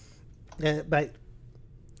 But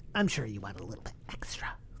I'm sure you want a little bit extra.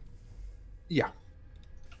 Yeah.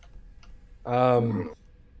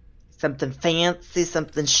 Something fancy,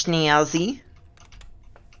 something snazzy.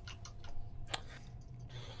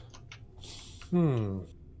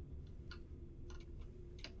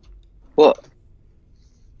 Well,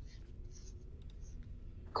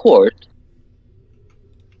 Quartz.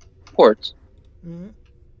 Mm-hmm.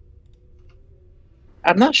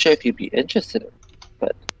 I'm not sure if you'd be interested in it,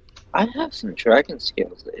 but I have some dragon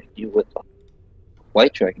scales that if you would like.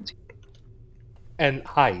 White dragon scales. And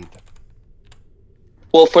hide.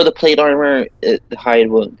 Well, for the plate armor, the hide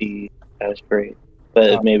wouldn't be as great,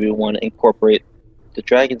 but maybe we want to incorporate the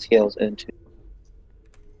dragon scales into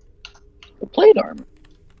the plate armor.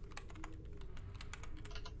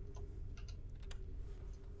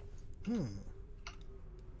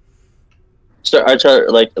 I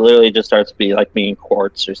start like literally just starts to be like me and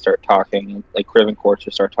Quartz or start talking, like Criv and Quartz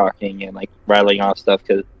or start talking and like rattling off stuff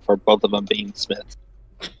for both of them being Smiths.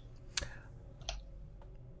 He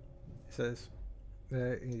says,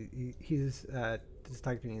 he's just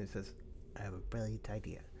talking to me and he says, I have a brilliant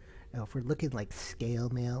idea. Now, if we're looking like scale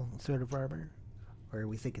mail sort of armor, or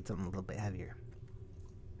we think it's something a little bit heavier?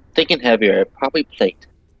 Thinking heavier, probably plate.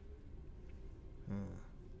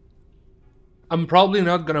 I'm probably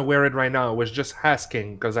not gonna wear it right now. I was just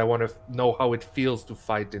asking because I want to know how it feels to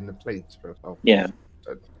fight in the plates. Yeah,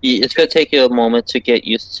 it's gonna take you a moment to get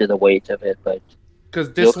used to the weight of it, but because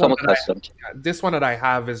you'll come accustomed. This one that I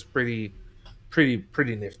have is pretty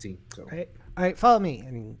nifty. So. All right, follow me,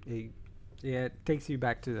 and he takes you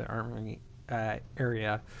back to the armory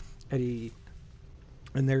area, and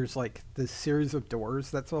there's like this series of doors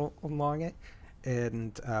that's all along it,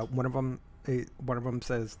 and one of them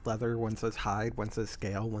says leather, one says hide, one says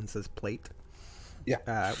scale, one says plate.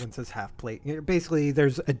 Yeah. One says half plate. Basically,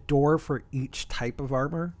 there's a door for each type of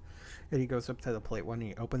armor, and he goes up to the plate one. And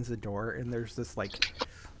he opens the door, and there's this like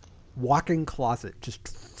walk-in closet just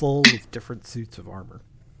full of different suits of armor.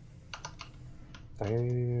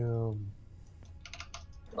 Damn.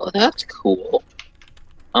 Oh, that's cool.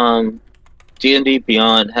 D&D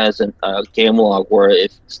Beyond has a game log where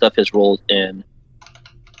if stuff is rolled in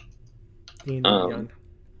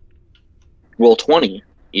roll 20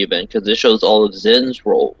 even, because it shows all of Zen's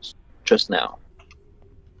rolls just now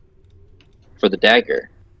for the dagger.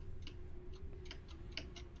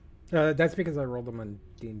 That's because I rolled them on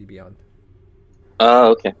D&D Beyond.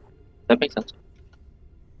 Oh, okay. That makes sense.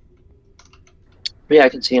 But yeah, I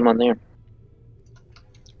can see him on there.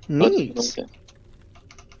 Neat. Okay.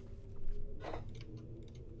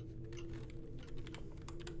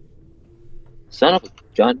 Son of a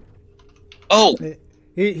gun. Oh!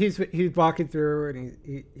 He's walking through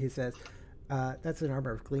and he says, that's an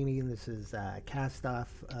armor of gleaming. This is cast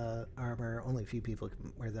off armor. Only a few people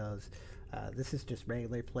can wear those. This is just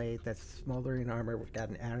regular plate. That's smoldering armor. We've got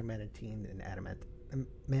an adamantine and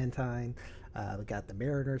adamantine. We got the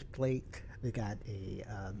mariner's plate. We got a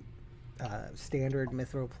standard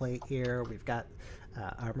mithril plate here. We've got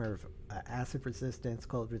armor of acid resistance,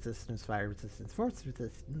 cold resistance, fire resistance, force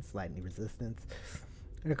resistance, lightning resistance,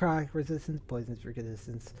 necrotic resistance, poison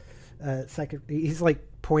resistance. He's like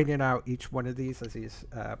pointing out each one of these as he's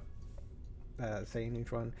saying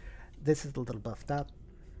each one. This is a little buffed up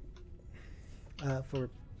for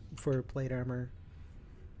plate armor.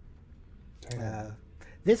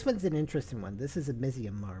 This one's an interesting one. This is a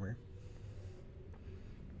Mesium armor.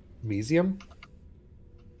 Mesium?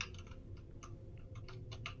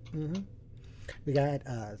 Mm-hmm. We got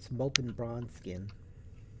some molten bronze skin.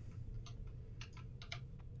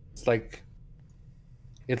 It's like,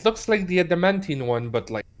 it looks like the adamantine one,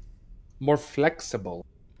 but like more flexible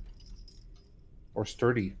or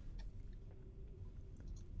sturdy.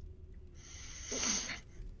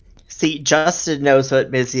 See, Justin knows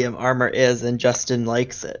what Mesium armor is, and Justin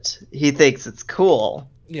likes it. He thinks it's cool.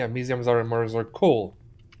 Yeah, Mesium's armors are cool.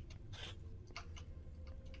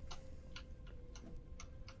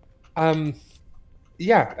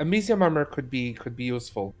 Yeah, a Mesium armor could be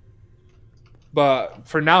useful. But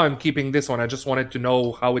for now, I'm keeping this one. I just wanted to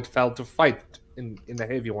know how it felt to fight in the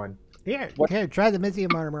heavy one. Here, try the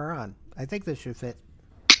Mesium armor on. I think this should fit.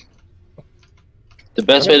 The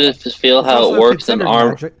best way to feel how it works in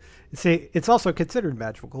armor. See, it's also considered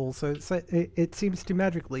magical, so it seems to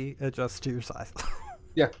magically adjust to your size.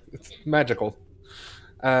 Yeah, it's magical.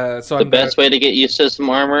 So the best way to get used to some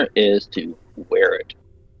armor is to wear it.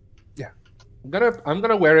 Yeah, I'm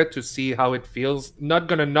gonna wear it to see how it feels. Not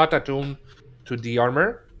attune to the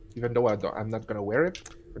armor, even though I'm not gonna wear it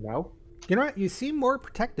for now. You know what? You seem more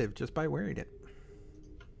protective just by wearing it,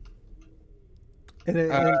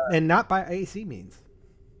 and not by AC means.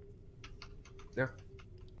 Yeah.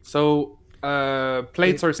 So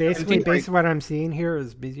plates are basically based on what I'm seeing here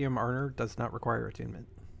is Mesium armor does not require attunement.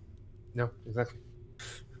 No, exactly.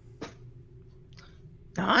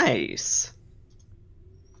 Nice.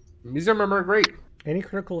 These are great. Any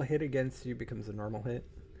critical hit against you becomes a normal hit.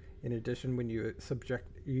 In addition, when you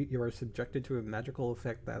are subjected to a magical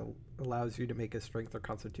effect that allows you to make a strength or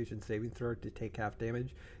constitution saving throw to take half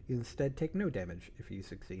damage, you instead take no damage if you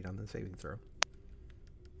succeed on the saving throw.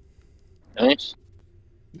 Nice.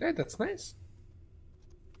 Yeah, that's nice.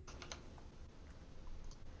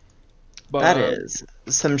 But, That is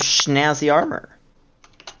some snazzy armor.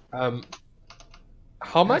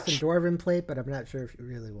 How much? That's a dwarven plate, but I'm not sure if you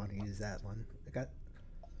really want to use that one.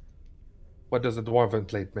 What does a dwarven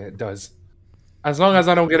plate does? As long as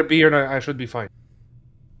I don't get a beard, I should be fine.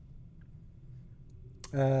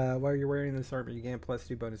 While you're wearing this armor, you gain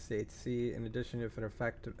 +2 bonus to AC. In addition, if an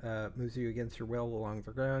effect moves you against your will along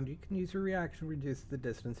the ground, you can use your reaction to reduce the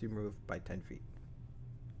distance you move by 10 feet.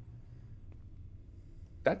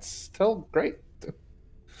 That's still great.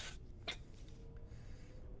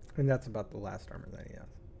 And that's about the last armor that he has.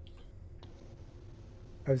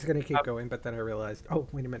 I was going to keep going, but then I realized, oh,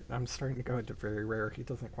 wait a minute, I'm starting to go into very rare. He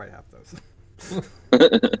doesn't quite have those.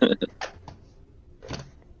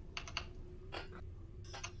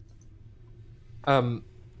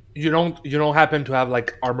 You don't happen to have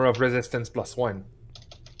like armor of resistance +1?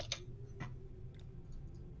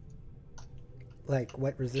 Like,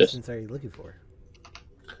 what resistance are you looking for?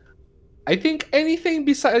 I think anything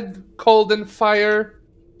besides cold and fire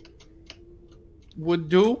would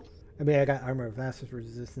do. I mean, I got armor of acid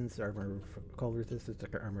resistance, armor of cold resistance,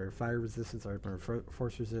 armor of fire resistance, armor of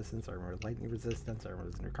force resistance, armor of lightning resistance, armor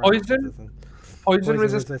of poison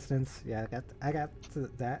resistance. Yeah, I got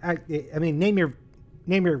that. I mean, name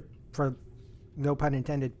your, for no pun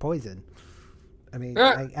intended, poison. I mean,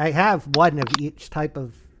 I have one of each type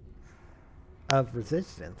of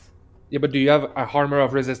resistance. Yeah, but do you have a armor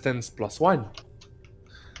of resistance +1?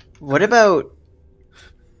 What about?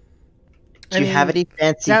 Do you have any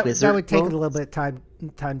fancy wizard? That would take a little bit of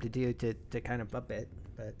time to do to kind of bump it.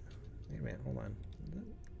 But wait a minute, hold on.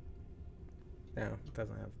 No, it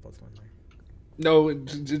doesn't have +1 there. No,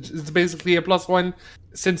 it's basically a +1.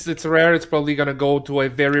 Since it's rare, it's probably gonna go to a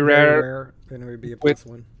very rare. Then it would be a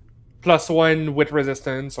 +1. +1 with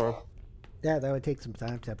resistance, or yeah, that would take some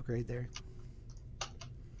time to upgrade there.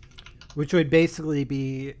 Which would basically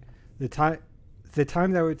be the time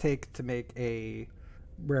that would take to make a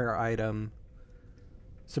rare item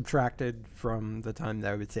subtracted from the time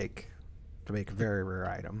that it would take to make a very rare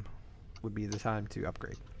item would be the time to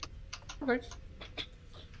upgrade. Okay.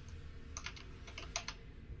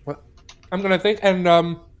 Well, I'm gonna think,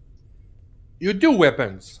 and you do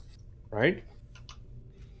weapons, right?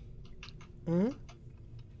 Mm-hmm.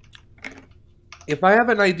 If I have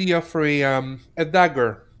an idea for a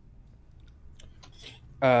dagger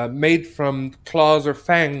made from claws or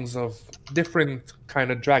fangs of different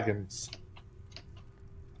kind of dragons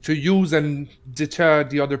to use and deter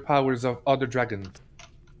the other powers of other dragons,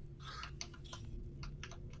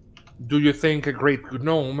 do you think a great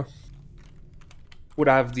gnome would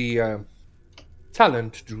have the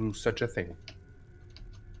talent to do such a thing?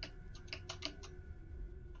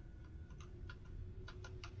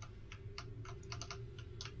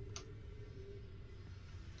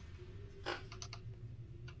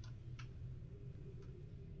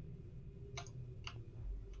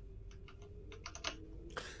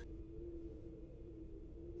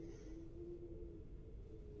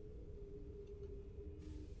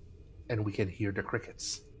 And we can hear the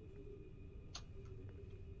crickets.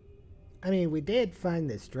 I mean, we did find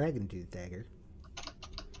this dragon tooth dagger.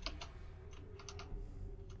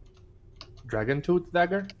 Dragon tooth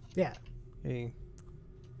dagger? Yeah.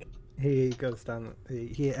 He goes down.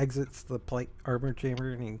 He exits the plate armor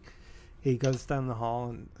chamber, and he goes down the hall,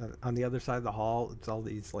 and on the other side of the hall, it's all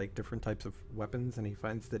these like different types of weapons, and he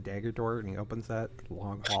finds the dagger door, and he opens that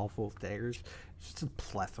long hall full of daggers. It's just a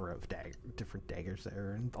plethora of different daggers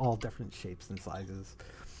there, and all different shapes and sizes.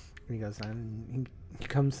 And he goes down, and he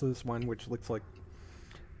comes to this one which looks like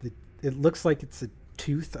it looks like it's a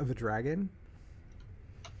tooth of a dragon,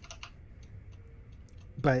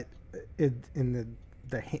 but in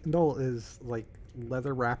the handle is like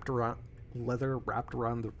leather wrapped around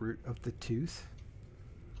the root of the tooth.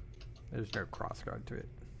 There's no crossguard to it.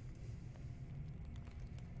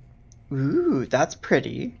 Ooh, that's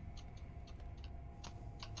pretty.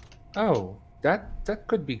 Oh, that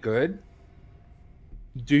could be good.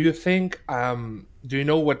 Do you think do you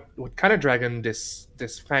know what kind of dragon this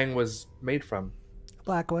fang was made from?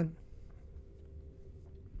 Black one.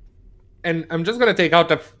 And I'm just gonna take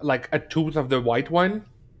out a tooth of the white one,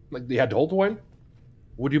 like the adult one.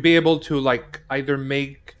 Would you be able to like either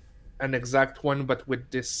make an exact one but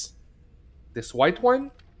with this this white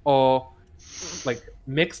one, or like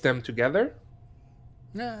mix them together?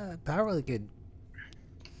 Probably could.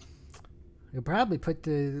 You'll probably put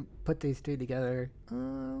these two together.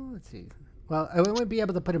 Let's see. Well, I wouldn't be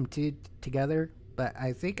able to put them two together, but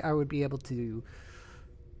I think I would be able to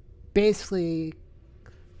basically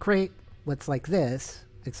create what's like this,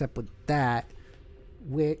 except with that,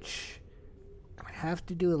 which I would have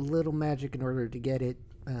to do a little magic in order to get it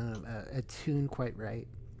attuned quite right.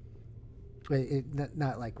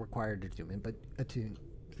 Not like required attunement, but attuned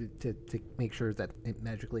to make sure that it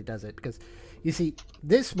magically does it. Because you see,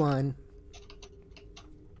 this one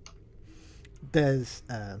does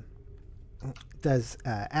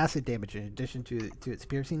acid damage in addition to its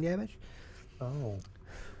piercing damage. Oh.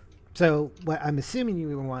 So what I'm assuming you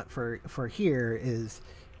would want for here is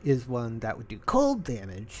one that would do cold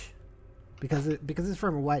damage, because it's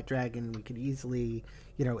from a white dragon. We could easily,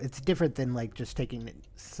 it's different than like just taking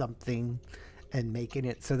something and making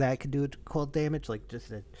it so that it could do cold damage, like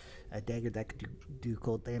just a dagger that could do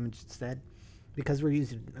cold damage instead. Because we're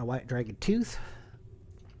using a white dragon tooth,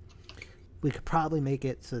 we could probably make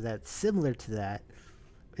it so that it's similar to that.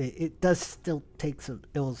 It does still take some.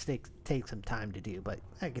 It will take some time to do, but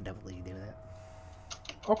I could definitely do that.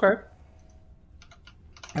 Okay.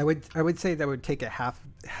 I would say that would take it half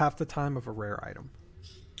the time of a rare item.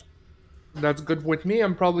 That's good with me.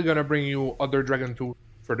 I'm probably gonna bring you other dragon tooth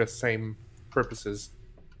for the same purposes.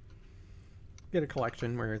 Get a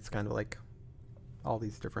collection where it's kind of like all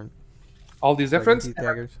these different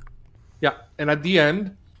daggers. Yeah, and at the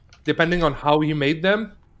end, depending on how you made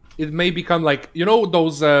them, it may become like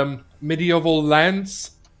those medieval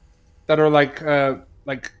lance that are like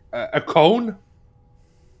a cone.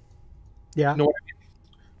 Yeah. You know what I mean?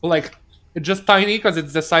 Like it's just tiny because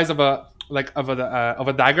it's the size of a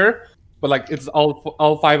dagger, but like it's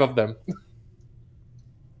all five of them.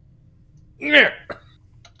 Yeah.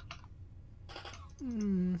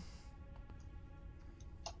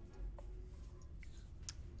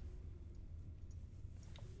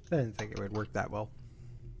 I didn't think it would work that well.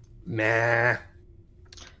 Nah.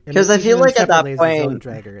 Because I feel like at that point,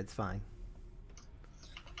 dragger, it's fine.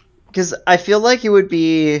 Because I feel like it would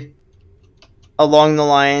be along the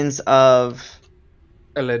lines of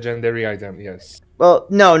a legendary item. Yes. Well,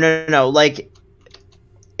 no. Like,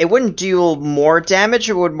 it wouldn't deal more damage.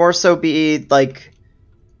 It would more so be like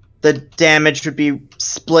the damage would be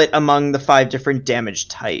split among the 5 different damage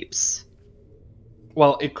types.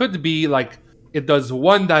 Well, it could be like it does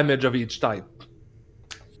 1 damage of each type.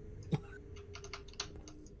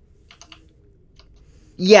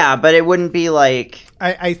 Yeah, but it wouldn't be like...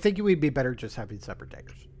 I think it would be better just having separate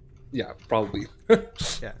daggers. Yeah, probably.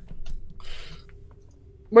 Yeah.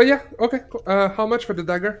 But yeah, okay. How much for the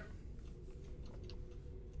dagger?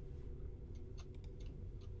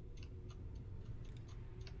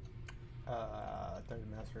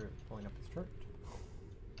 Dungeon Master pulling up his chart.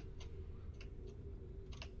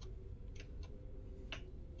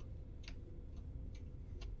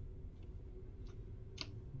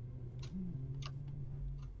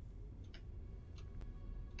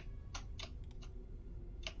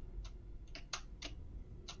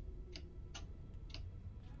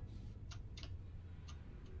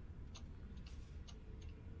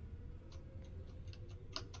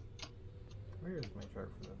 Where is my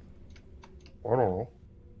chart for this? I don't know.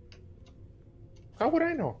 How would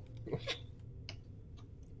I know?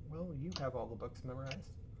 Well, you have all the books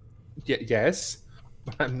memorized. Yes,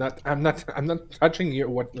 but I'm not touching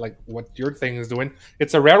what your thing is doing.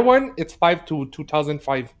 It's a rare one. It's 5 to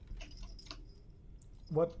 2005.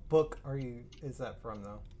 What book is that from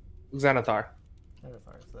though? Xanathar.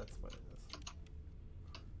 Xanathar, so that's what it is.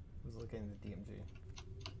 I was looking at the DMG.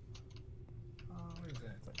 Where's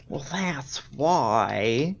that? Well, that's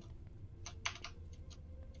why.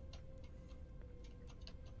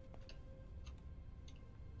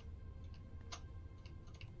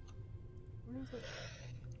 Where is it?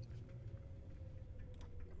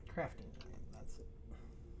 Crafting. That's it.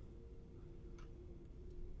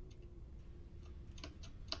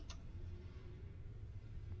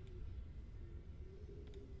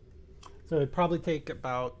 So it'd probably take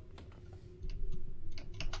about,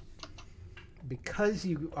 because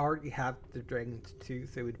you already have the dragon's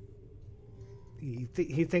tooth, it would.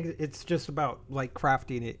 He thinks it's just about like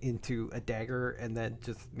crafting it into a dagger and then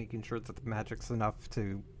just making sure that the magic's enough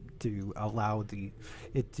to allow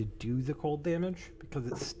it to do the cold damage,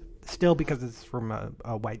 because it's from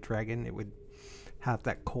a white dragon, it would have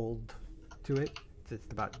that cold to it. It's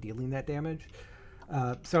just about dealing that damage.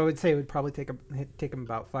 So I would say it would probably take him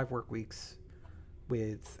about 5 work weeks,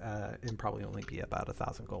 with and probably only be about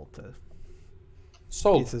 1,000 gold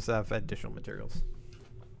Sold. pieces of additional materials.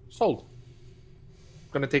 Sold.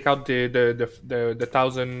 Gonna take out the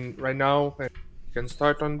 1,000 right now, and you can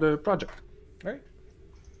start on the project. All right.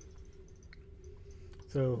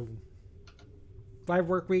 So 5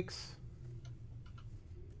 work weeks.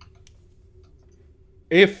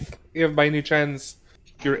 If by any chance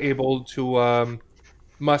you're able to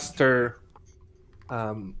muster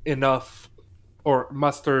enough, or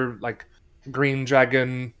muster like green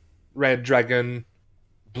dragon, red dragon,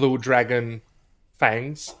 blue dragon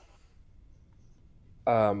fangs.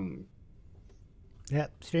 Yeah,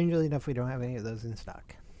 strangely enough, we don't have any of those in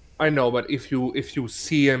stock. I know, but if you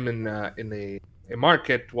see him in a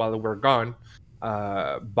market while we're gone,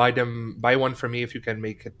 buy one for me if you can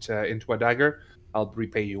make it into a dagger. I'll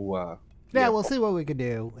repay you. Yeah, we'll see what we can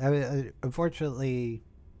do. I mean, unfortunately,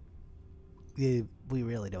 we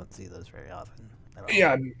really don't see those very often.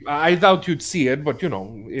 Yeah, I doubt you'd see it, but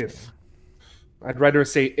if. I'd rather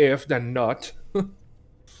say if than not.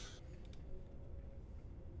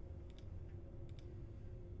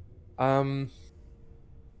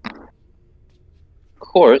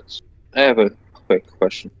 Courts, I have a quick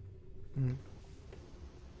question. Mhm.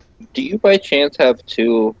 Do you by chance have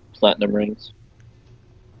 2 platinum rings?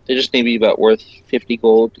 They just need to be about worth 50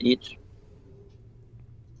 gold each.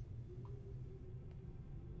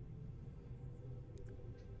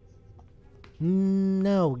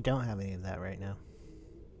 No, we don't have any of that right now.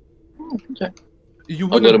 Oh, okay. You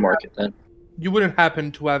I'll go to market then. You wouldn't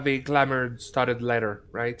happen to have a glamour-studded letter,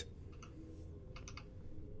 right?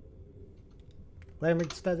 Glamour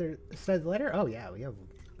studded letter? Oh yeah, we have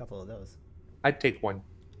a couple of those. I'd take one.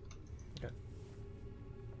 Okay.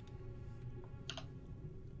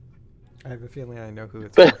 I have a feeling I know who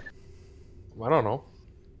it's But I don't know.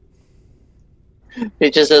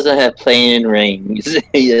 it just doesn't have plain rings.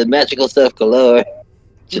 Yeah, magical stuff galore.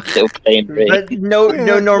 Just no plain ring. But no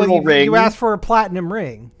normal you, ring. You asked for a platinum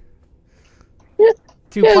ring. Yeah.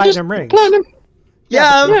 2 platinum rings. Platinum.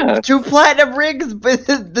 Yeah, 2 platinum rings, but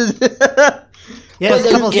Yeah, But a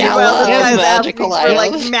couple there's gala yeah, of magical for,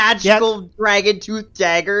 like items. magical dragon tooth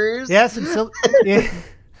daggers. yeah, yeah.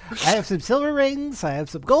 I have some silver rings. I have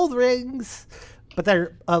some gold rings, but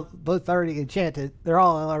they're both already enchanted. They're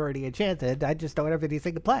all already enchanted. I just don't have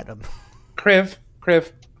anything to platinum. Kriv.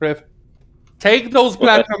 Take those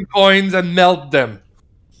platinum coins and melt them.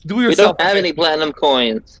 Do We yourself. don't have any platinum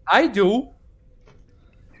coins. I do,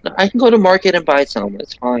 No, I can go to market and buy some.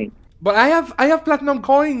 It's fine. but I have platinum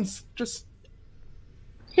coins. Just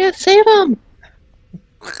Yeah, save them.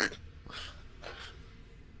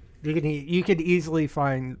 You could easily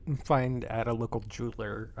find at a local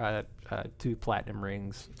jeweler 2 platinum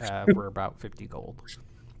rings for about 50 gold,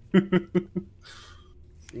 and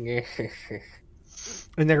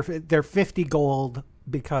they're 50 gold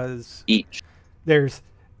because Each. there's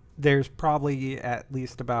probably at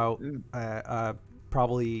least about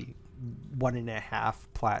probably 1.5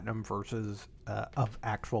 platinum versus of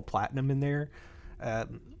actual platinum in there,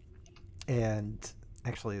 and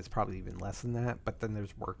actually it's probably even less than that. But then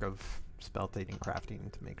there's work of spelting and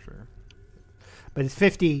crafting to make sure. But it's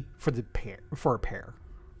 50 for a pair.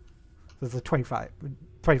 So it's a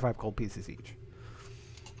 25 gold pieces each.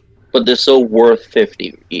 But they're still worth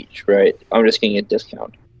 50 each, right? I'm just getting a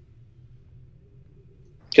discount.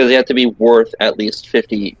 Because they have to be worth at least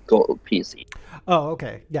 50 gold pieces each. Oh,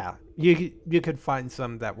 okay. Yeah. You could find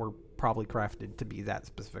some that were probably crafted to be that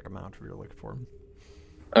specific amount if you're looking for them.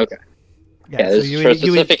 Okay. Yeah, so this is for a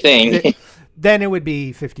specific thing. Then it would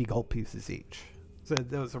be 50 gold pieces each. So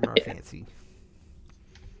those are more fancy.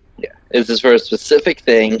 Yeah, this is for a specific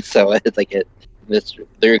thing, so it's like the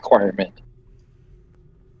requirement.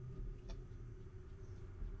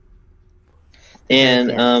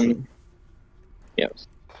 And yes,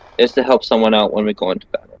 it's to help someone out when we go into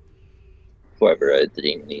battle. Whoever the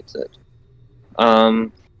demon needs it.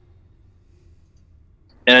 And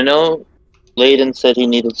I know Layden said he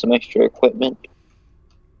needed some extra equipment.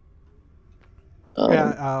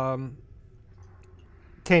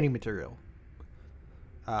 Tanning material.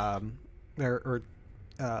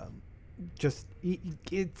 Just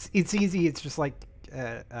it's easy. It's just like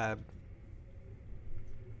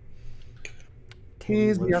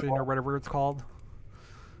tanning lotion or whatever it's called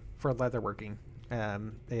for leatherworking.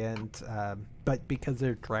 But because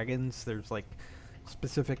they're dragons, there's like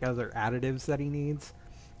specific other additives that he needs.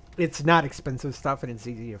 It's not expensive stuff, and it's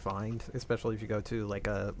easy to find, especially if you go to like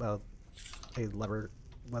a leather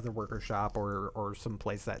worker shop or some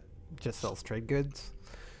place that just sells trade goods.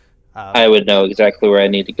 I would know exactly where I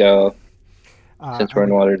need to go since we're in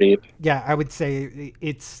Waterdeep. Yeah, I would say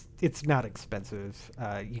it's not expensive.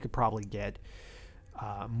 You could probably get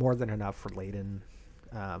more than enough for Layden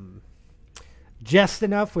Just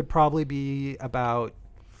enough would probably be about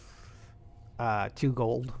 2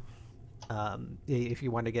 gold. If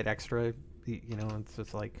you want to get extra, it's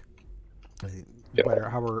just like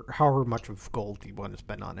however much of gold you want to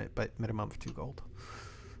spend on it, but minimum of 2 gold.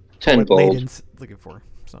 10 what gold. Layden's looking for.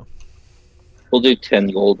 So we'll do 10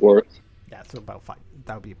 gold worth. Yeah, so about 5.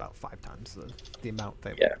 That would be about 5 times the amount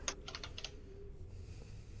that. Yeah.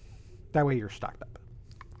 That way you're stocked up.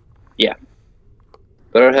 Yeah.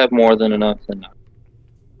 Better have more than enough than not.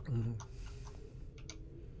 Mm-hmm.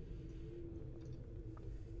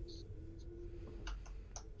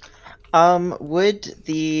 Would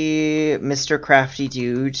the Mr. Crafty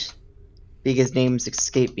dude, because his names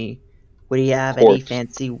escape me, would he have any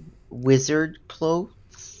fancy wizard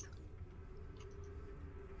clothes?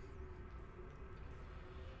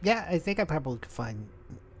 Yeah, I think I probably could find.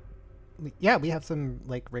 Yeah, we have some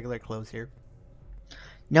like regular clothes here.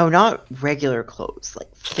 No, not regular clothes,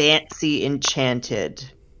 like fancy enchanted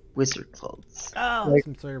wizard clothes. Oh, like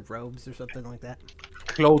some sort of robes or something like that.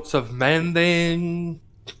 Clothes of mending.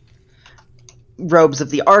 Robes of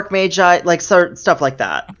the Archmage, like stuff like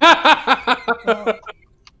that. Well,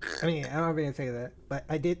 I mean, I'm not gonna say that, but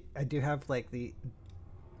I do have like he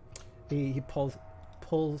pulls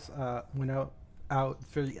one out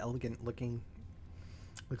very elegant looking.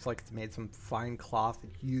 Looks like it's made some fine cloth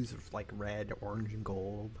and hues of like red, orange, and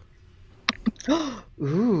gold.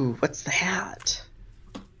 Ooh, what's that?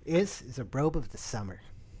 This is a robe of the summer.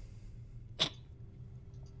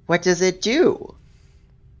 What does it do?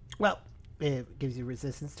 Well, it gives you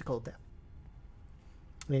resistance to cold down.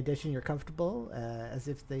 In addition, you're comfortable as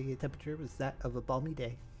if the temperature was that of a balmy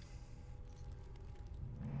day.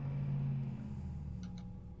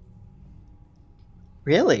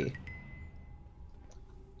 Really?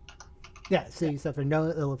 Yeah, so you suffer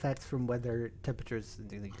no ill effects from weather temperatures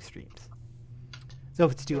in the extremes. So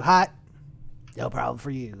if it's too hot, no problem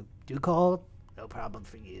for you. Too cold, no problem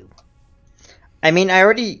for you. I mean, I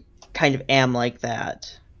already kind of am like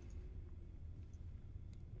that.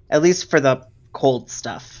 At least for the cold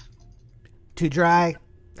stuff. Too dry,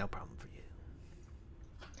 no problem for you.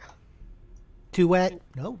 Too wet,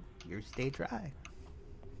 no, you stay dry.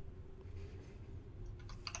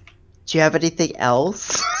 Do you have anything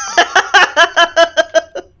else?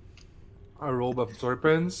 A robe of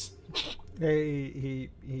serpents. He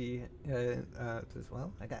says,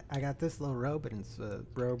 well, I got this little robe, and it's a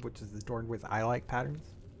robe which is adorned with eye-like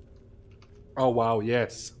patterns. Oh wow,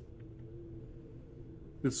 yes.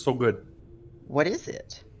 It's so good. What is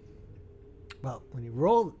it? Well, when you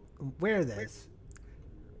wear this,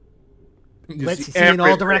 You lets you see in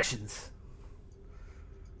all directions.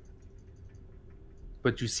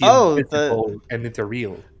 But you see invisible and it's a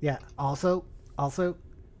real. Yeah. Also,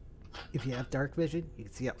 if you have dark vision, you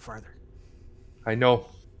can see up farther. I know.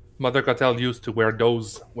 Mother Cattell used to wear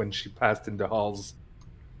those when she passed in the halls.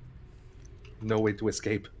 No way to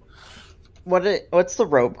escape. What's the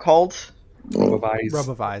robe called? Robe of eyes. Robe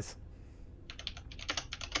of eyes.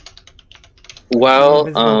 Well,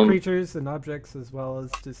 visible creatures and objects, as well as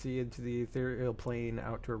to see into the ethereal plane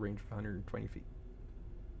out to a range of 120 feet.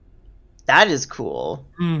 That is cool.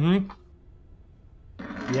 Mm-hmm.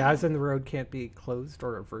 The eyes in the road can't be closed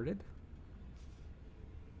or averted.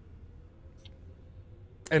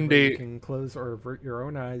 And you can close or avert your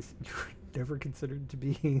own eyes. You're never considered to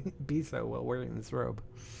be so while wearing this robe.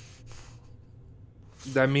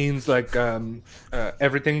 That means like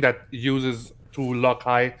everything that uses to lock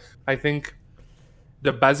eye. I think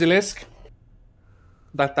the basilisk,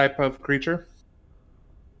 that type of creature.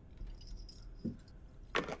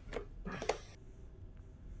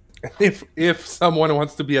 If someone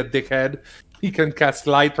wants to be a dickhead, he can cast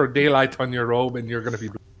light or daylight on your robe, and you're gonna be.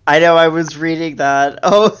 I know. I was reading that.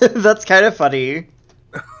 Oh, that's kind of funny.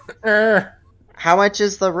 How much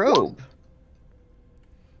is the robe?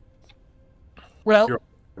 Well, do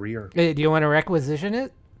you want to requisition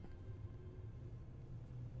it?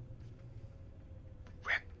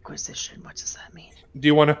 Requisition. What does that mean? Do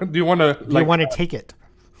you want to take it?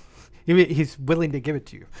 He's willing to give it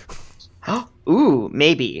to you. Ooh,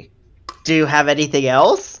 maybe. Do you have anything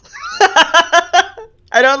else?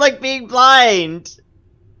 I don't like being blind.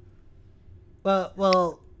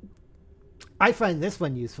 Well, I find this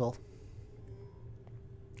one useful.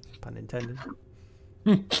 Pun intended.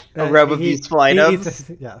 A robe of useful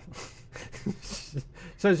items? Yeah.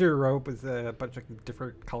 Shows your robe with a bunch of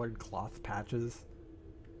different colored cloth patches.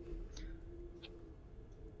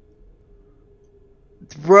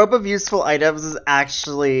 Robe of useful items is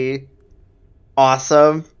actually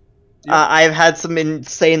awesome. Yeah. I've had some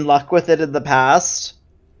insane luck with it in the past.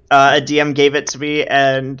 A DM gave it to me,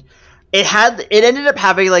 and it ended up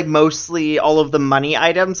having like mostly all of the money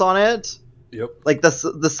items on it. Yep. Like the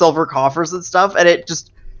silver coffers and stuff, and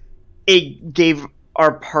it gave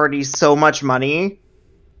our party so much money.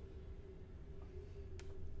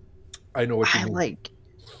 I know what you mean.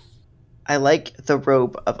 I like the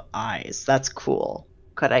robe of eyes. That's cool.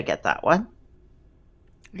 Could I get that one?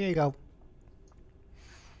 There you go.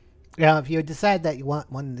 Yeah, if you decide that you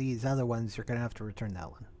want one of these other ones, you're gonna have to return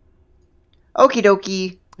that one. Okie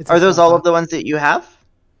dokie. Are those all of the ones that you have?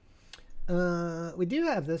 We do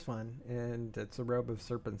have this one, and it's a robe of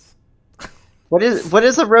serpents. What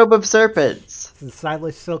is a robe of serpents? It's a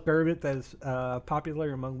stylish silk garment that is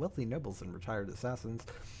popular among wealthy nobles and retired assassins.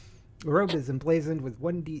 The robe is emblazoned with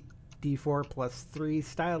 1d4 plus 3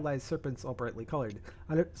 stylized serpents, all brightly colored.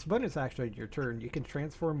 On its bonus action on your turn, you can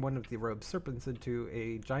transform one of the robe's serpents into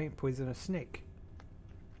a giant poisonous snake.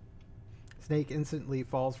 Snake instantly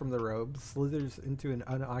falls from the robe, slithers into an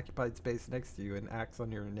unoccupied space next to you, and acts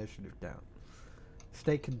on your initiative down.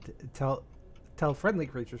 Snake can tell friendly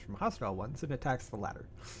creatures from hostile ones and attacks the latter.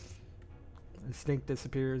 The snake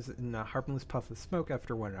disappears in a harmless puff of smoke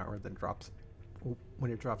after 1 hour, then drops when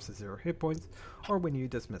it drops to 0 hit points, or when you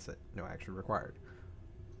dismiss it. No action required.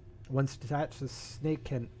 Once detached, the snake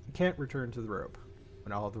can't return to the robe.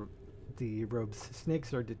 When all the robe's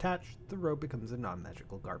snakes are detached, the robe becomes a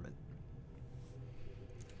non-magical garment.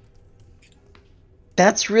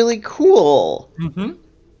 That's really cool. Mm-hmm.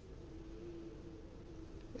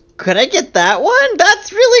 Could I get that one?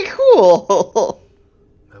 That's really cool.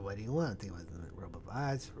 What do you want? Do you want the robe of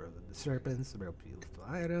eyes, the robe of the serpents, the robe of useful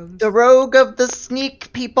items? The robe of the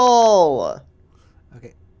sneak people.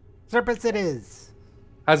 Okay. Serpents it is.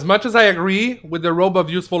 As much as I agree with the robe of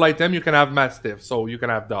useful item, you can have mastiff, so you can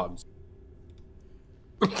have dogs.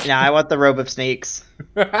 Yeah, I want the robe of snakes.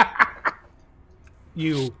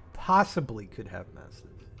 You possibly could have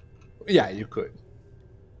mastiff. Yeah, you could.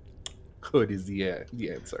 Could is the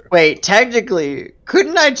answer. Wait, technically,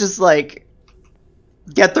 couldn't I just like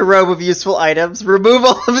get the robe of useful items, remove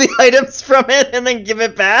all of the items from it, and then give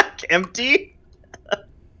it back empty?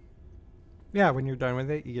 Yeah, when you're done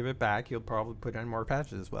with it, you give it back. You'll probably put on more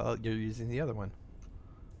patches while you're using the other one.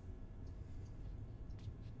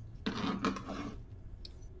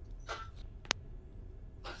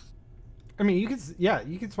 I mean, you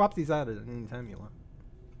can swap these out at any time you want.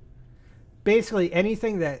 Basically,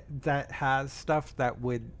 anything that has stuff that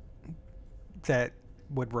would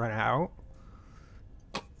run out,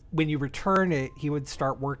 when you return it, he would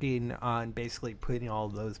start working on basically putting all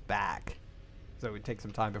of those back. So it would take some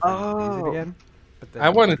time before you can use it again. But then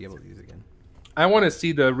you'll be able to use it again. I want to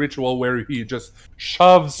see the ritual where he just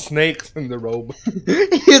shoves snakes in the robe.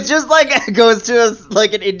 He's just like goes to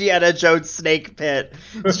an Indiana Jones snake pit.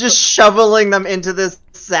 He's just shoveling them into this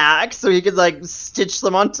sack so he can like stitch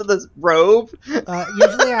them onto this robe.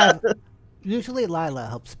 Usually Lila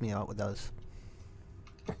helps me out with those.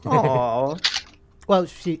 Aww. Well,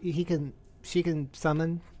 she can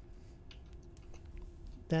summon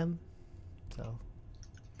them. So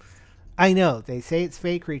I know they say it's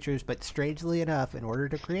fake creatures, but strangely enough, in order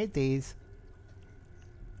to create these,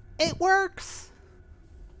 it works.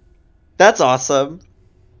 That's awesome.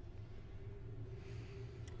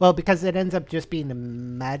 Well, because it ends up just being a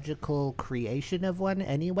magical creation of one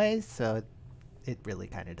anyway, so it really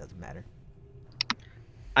kind of doesn't matter.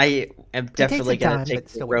 I am definitely going to take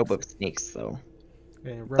the robe of snakes, though.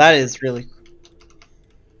 Yeah, that is really...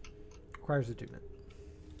 Requires attunement.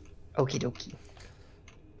 Okie dokie.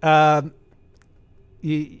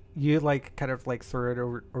 You like kind of like throw it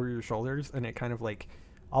over your shoulders, and it kind of like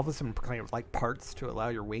all of a sudden kind of like parts to allow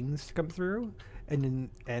your wings to come through,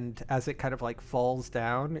 and as it kind of like falls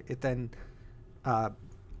down, it then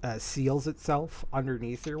seals itself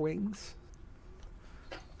underneath your wings.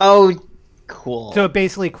 Oh, cool. So it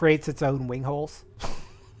basically creates its own wing holes.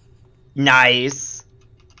 Nice.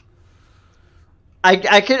 I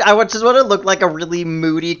just want to look like a really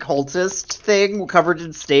moody cultist thing covered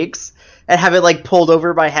in snakes and have it like pulled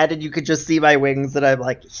over my head and you could just see my wings and I'm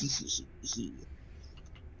like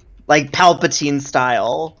like Palpatine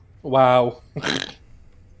style. Wow.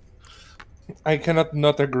 I cannot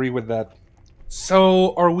not agree with that.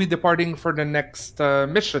 So, are we departing for the next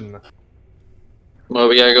mission? Well,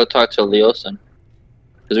 we gotta go talk to Leosin.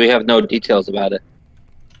 Because we have no details about it.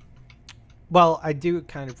 Well, I do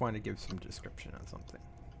kind of want to give some description on something.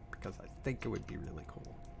 Because I think it would be really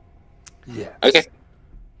cool. Yeah. Okay.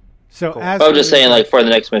 So cool. as I'm just saying, like, for the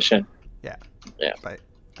next mission. Yeah. Yeah. But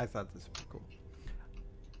I thought this would be cool.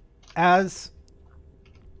 As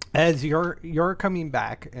you're coming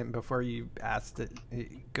back, and before you ask to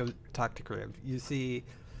go talk to Krib, you see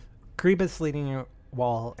Kribus leading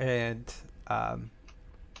wall, and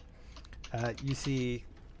you see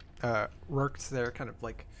Rourke's there, kind of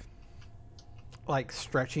like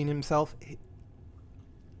stretching himself.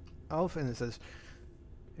 And it says,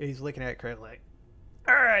 he's looking at Crit like,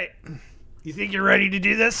 "All right, you think you're ready to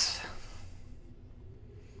do this?"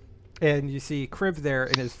 And you see Kriv there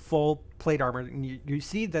in his full plate armor, and you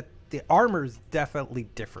see that the armor is definitely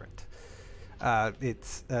different.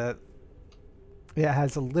 It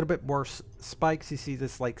has a little bit more spikes. You see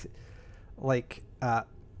this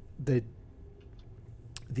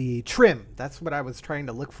the trim. That's what I was trying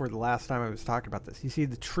to look for the last time I was talking about this. You see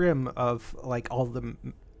the trim of like all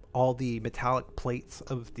the metallic plates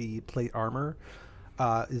of the plate armor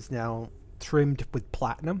is now trimmed with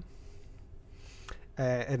platinum.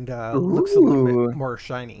 And looks a little bit more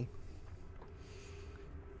shiny.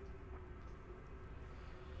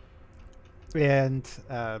 And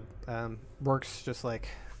Rourke's just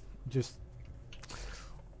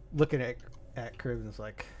looking at Crib and is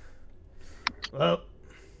like, "Well,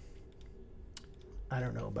 I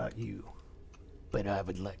don't know about you, but I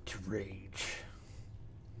would like to rage."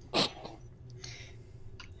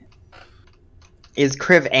 Is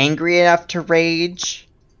Kriv angry enough to rage?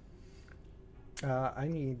 I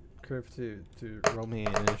need Kriv to roll me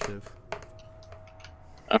an initiative.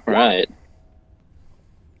 All right.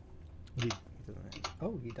 He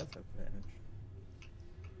does have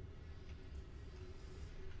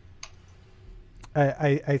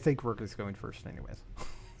advantage. I think Rourke is going first anyways.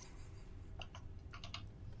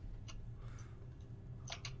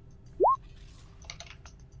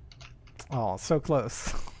 Oh, so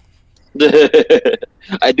close.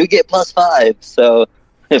 I do get +5, so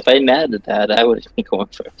if I added that, I would be going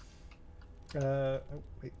first. Oh,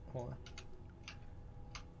 wait, hold on.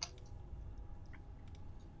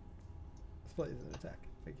 Display is an attack.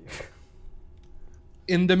 Thank you.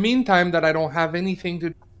 In the meantime, that I don't have anything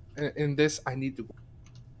to in this, I need to.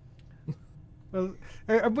 Well,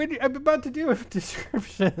 I'm about to do a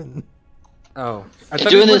description. Oh, I'm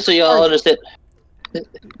doing this so y'all understand.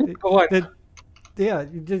 Go on. Yeah,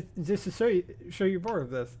 just to show you more of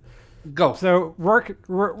this. Go. So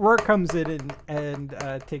Rourke comes in and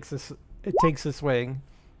takes a swing.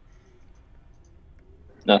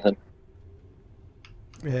 Nothing.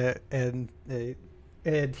 And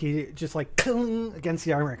he just like against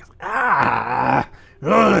the armor. Ah!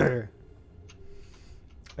 Ugh!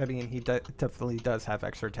 I mean, he definitely does have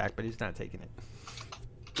extra attack, but he's not taking it.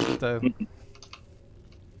 So,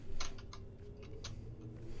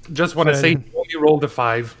 just want to say, you only rolled a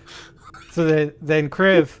 5. So then,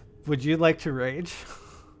 Kriv, would you like to rage?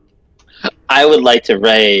 I would like to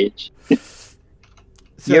rage. So,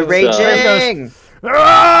 you're raging! Goes,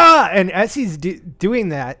 "Ah!" And as he's doing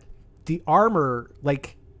that, the armor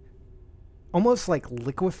almost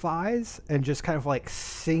liquefies and just kind of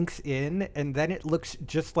sinks in, and then it looks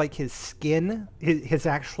just like his skin, his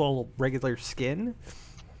actual regular skin,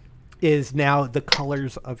 is now the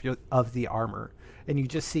colors of the armor. And you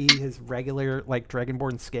just see his regular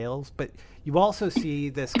dragonborn scales, but you also see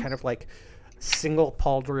this kind of single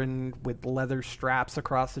pauldron with leather straps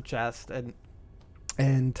across the chest, and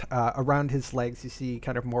around his legs you see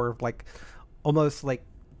kind of more of almost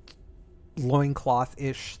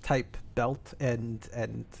loincloth-ish type belt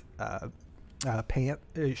and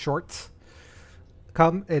shorts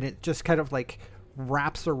come, and it just kind of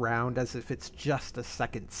wraps around as if it's just a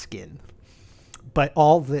second skin. But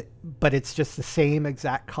it's just the same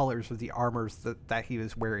exact colors of the armors that he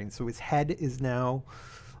was wearing. So his head is now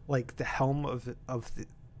the helm of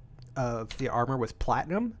the armor was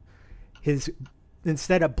platinum.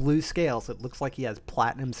 Instead of blue scales, it looks like he has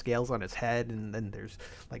platinum scales on his head, and then there's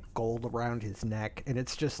gold around his neck, and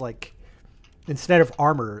it's just instead of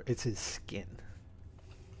armor, it's his skin.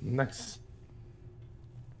 Nice.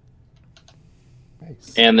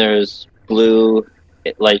 And there's blue,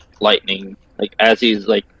 lightning. As he's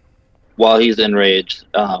while he's enraged,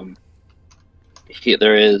 there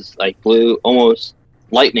is blue, almost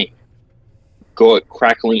lightning,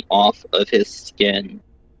 crackling off of his skin,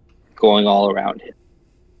 going all around him.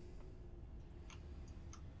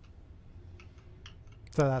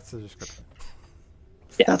 So that's the description.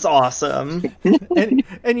 Yeah. That's awesome.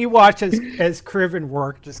 and you watch as Kriv and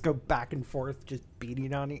Rourke just go back and forth, just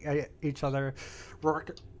beating on each other.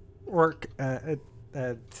 Rourke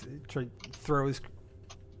throws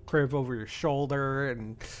Kriv over your shoulder,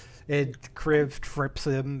 and Kriv trips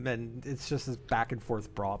him, and it's just this back and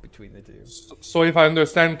forth brawl between the two. So if I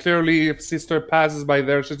understand clearly, if Sister passes by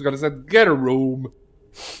there, she's gonna say, "Get a room."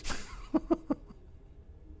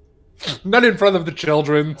 Not in front of the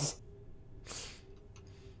children.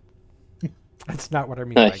 That's not what I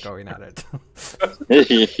mean by going at it.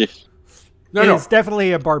 No. It's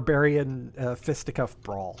definitely a barbarian fisticuff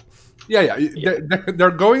brawl. Yeah.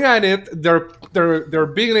 They're going at it. They're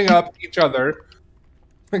beating up each other.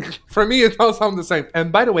 For me, it all sounds the same. And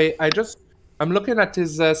by the way, I'm looking at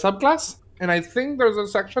his subclass, and I think there's a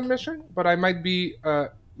section mission, but I might be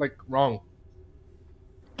wrong.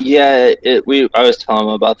 Yeah, I was telling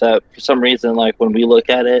him about that. For some reason, like when we look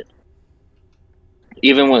at it,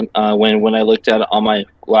 even when I looked at it on my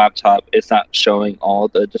laptop, it's not showing all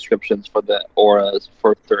the descriptions for the auras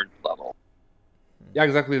for 3rd level. Yeah,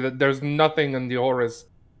 exactly. There's nothing in the auras,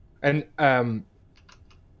 and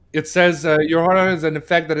it says your aura is an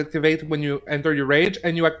effect that activates when you enter your rage,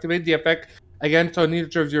 and you activate the effect again on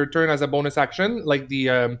each of your turn as a bonus action, like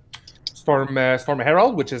the Storm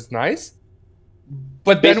Herald, which is nice.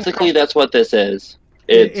 But basically, that's what this is.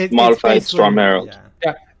 It's modified Storm Herald.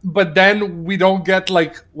 Yeah, but then we don't get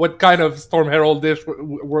like what kind of Storm Herald dish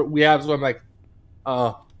we have. So I'm like,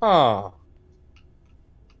 I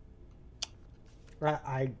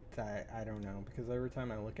don't know, because every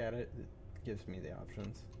time I look at it, it gives me the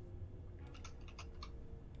options.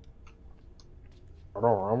 I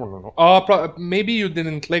don't know. Maybe you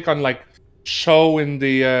didn't click on like show in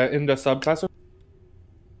the subclass. Let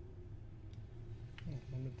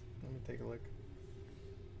me take a look.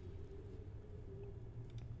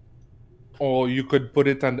 Or you could put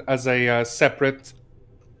it as a separate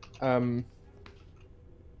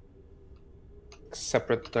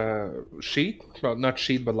sheet. Well, not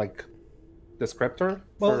sheet, but like descriptor.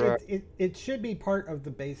 Well, it should be part of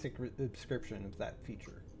the basic description of that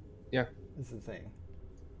feature. Yeah, is the thing.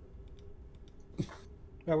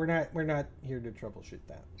 But we're not here to troubleshoot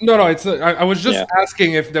that. No. It's I was just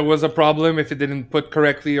asking if there was a problem, if it didn't put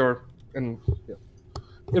correctly,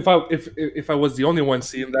 if I was the only one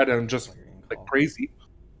seeing that and just like crazy.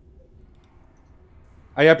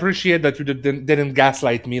 I appreciate that you didn't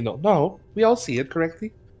gaslight me. No, we all see it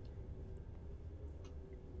correctly.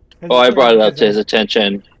 Oh, I brought it up to his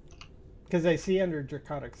attention. Because I see under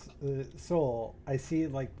Draconic Soul, I see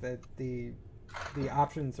like that the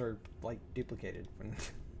options are like duplicated.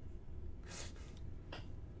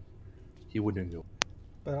 He wouldn't know.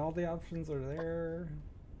 But all the options are there.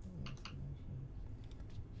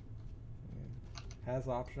 Has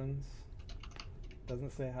options.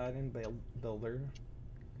 Doesn't say hide in builder.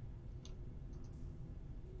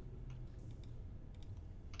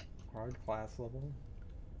 Hard class level.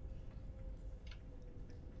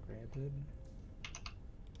 Granted.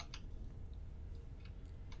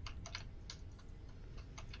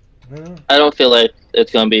 I don't feel like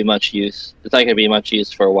it's going to be much use. It's not going to be much use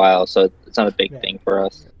for a while, so it's not a big thing for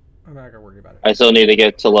us. I'm not going to worry about it. I still need to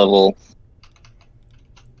get to level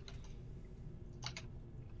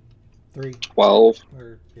 12.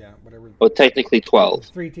 Or, yeah, whatever. Well, technically 12.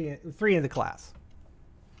 3 in the class.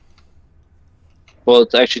 Well,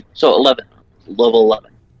 it's actually... So 11. Level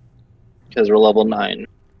 11. Because we're level 9.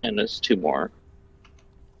 And there's 2 more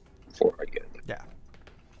before I get it. Yeah.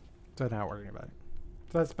 So not worrying about it.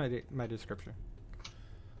 So that's my description.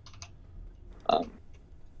 But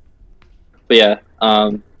yeah,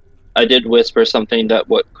 I did whisper something that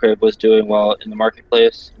what Crib was doing while in the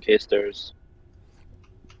marketplace, in case there's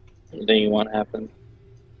anything you want to happen.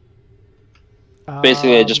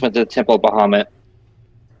 Basically, I just went to the Temple of Bahamut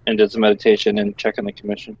and did some meditation and checking the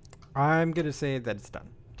commission. I'm gonna say that it's done,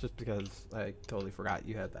 just because I totally forgot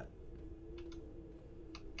you had that.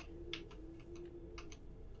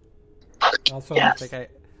 Also, yes. I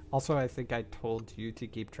think I told you to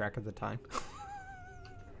keep track of the time.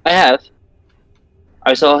 I have.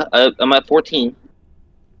 I saw. I'm at 14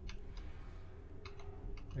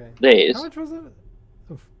 days. How much was it?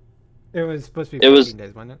 Oof. It was supposed to be 14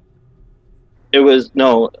 days, wasn't it? It was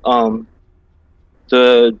no.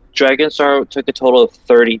 The Dragon Star took a total of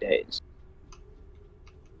 30 days.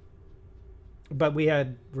 But we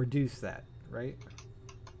had reduced that, right?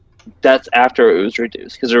 That's after it was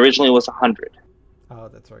reduced, because originally it was 100. Oh,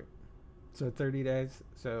 that's right. So 30 days.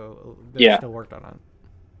 So they still worked on it.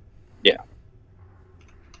 Yeah.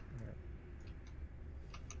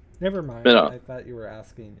 Never mind. I thought you were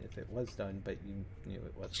asking if it was done, but you knew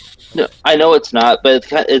it wasn't. No, I know it's not, but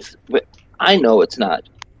I know it's not.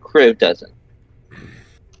 Kriv doesn't.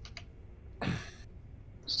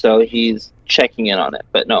 So he's checking in on it.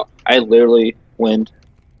 But no, I literally went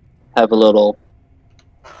have a little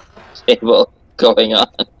table going on.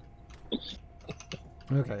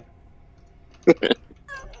 Okay.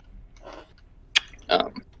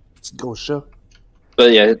 Let's go, show.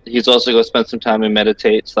 But yeah, he's also going to spend some time and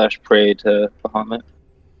meditate / pray to Bahamut.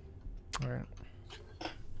 Alright.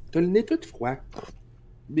 T'as le nez tout froid.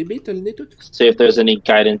 See if there's any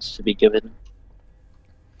guidance to be given.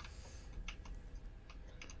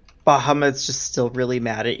 Bahamut's just still really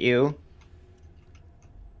mad at you.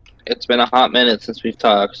 It's been a hot minute since we've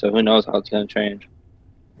talked, so who knows how it's going to change.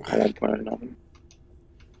 At one point or another.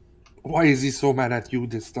 Why is he so mad at you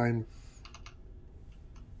this time?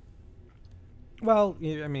 Well,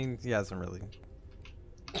 I mean, he hasn't really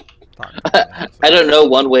talked about it, so. I don't know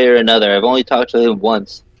one way or another. I've only talked to him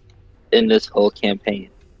once in this whole campaign.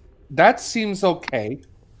 That seems okay.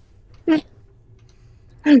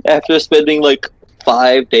 After spending like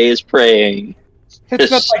 5 days praying. It's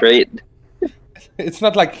Just straight. It's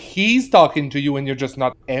not like he's talking to you and you're just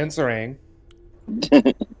not answering.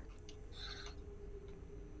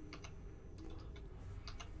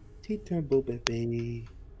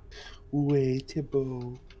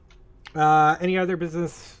 Any other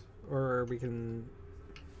business, or we can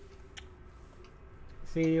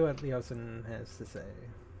see what Leosin has to say.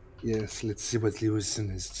 Yes, let's see what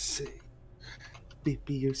Leosin has to say.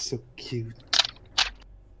 Baby, you're so cute.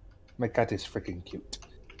 My cat is freaking cute.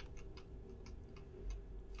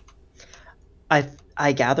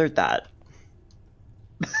 I gathered that.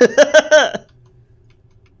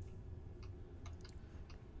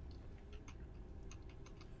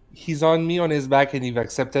 He's on me on his back and he's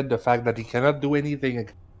accepted the fact that he cannot do anything.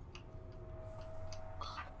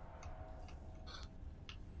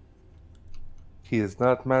 He is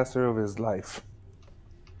not master of his life.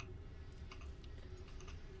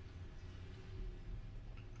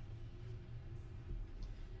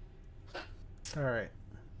 All right.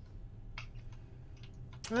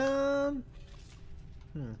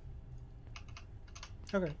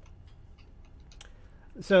 Okay.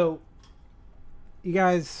 So, you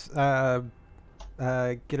guys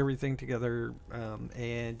get everything together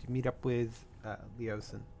and meet up with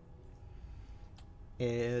Leosin.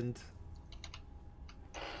 And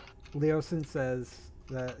Leosin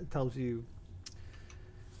tells you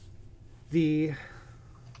the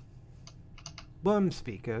worm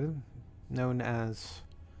speaker, known as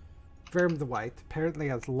Verm the White, apparently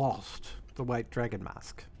has lost the White Dragon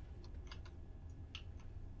Mask.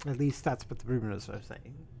 At least that's what the rumors are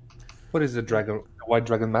saying. What is the White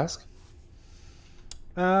Dragon Mask?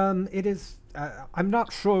 It is. I'm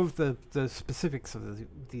not sure of the specifics of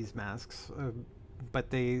these masks, but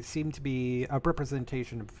they seem to be a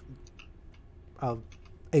representation of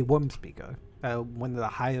a worm speaker, one of the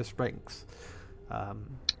highest ranks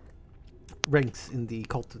in the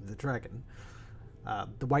cult of the dragon.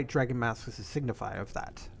 The White Dragon Mask is a signifier of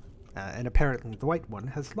that, and apparently the White One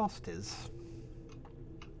has lost his.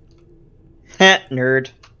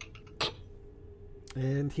 Nerd.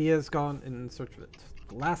 And he has gone in search of it.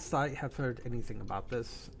 The last I have heard anything about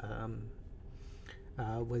this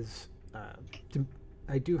was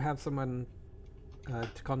I do have someone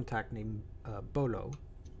to contact named Bolo.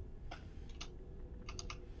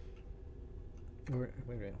 Wait,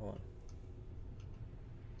 hold on.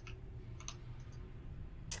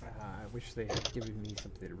 I wish they had given me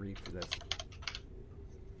something to read for this.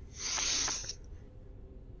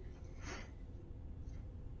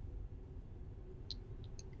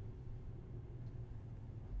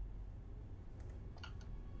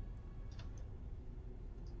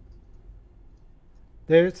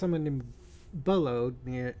 There's someone in Bolo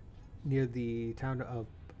near the town of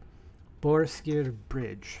Borskir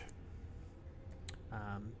Bridge.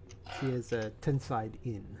 She is a 10-side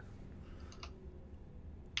inn.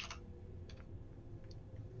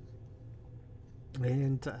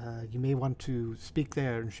 And you may want to speak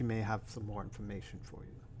there, and she may have some more information for you.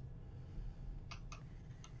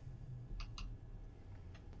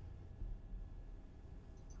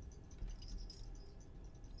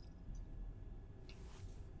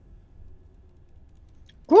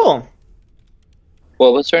 Cool.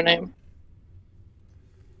 What was her name?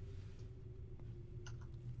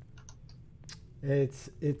 It's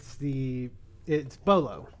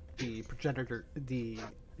Bolo, the progenitor. She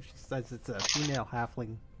says it's a female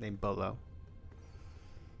halfling named Bolo.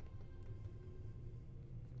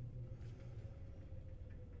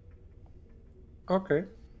 Okay.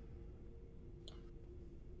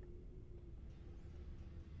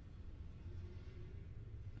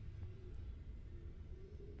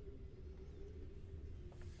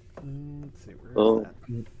 Let's see, where is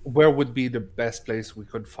that? Where would be the best place we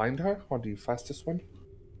could find her, or the fastest one?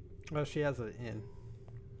 Well, she has an inn.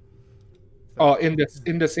 So, Oh, in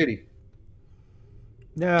the city.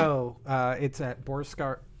 No, it's at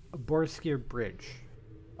Borskir Bridge.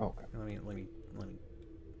 Okay. Let me.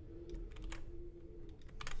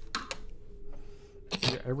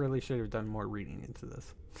 I really should have done more reading into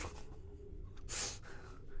this.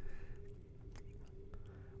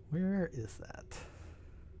 Where is that?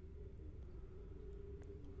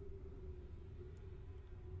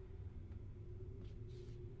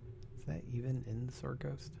 Is that even in Sword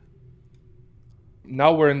Coast?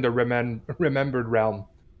 Now we're in the remembered realm.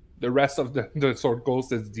 The rest of the Sword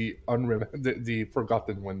Coast is the the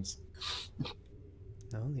Forgotten Ones.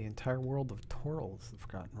 No, the entire world of Toril is the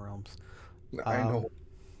Forgotten Realms. I know.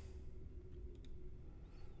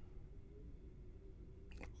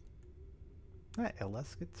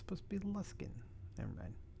 Elusk, it's supposed to be Luskin. Never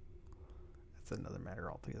mind. That's another matter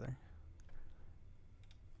altogether.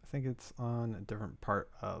 I think it's on a different part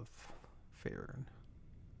of Faerun.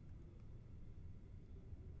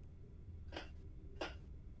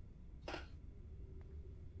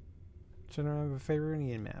 Should I have a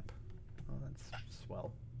Faerunian map? Oh, that's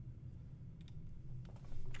swell.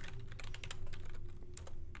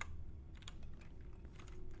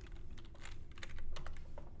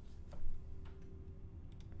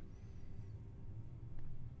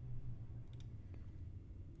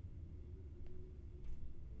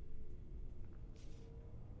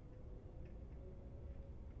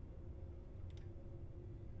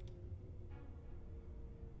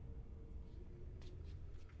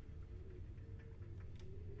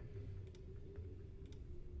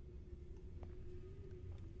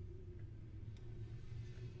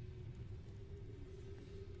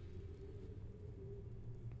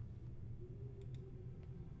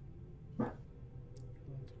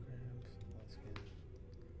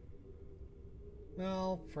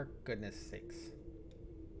 Well, for goodness sakes.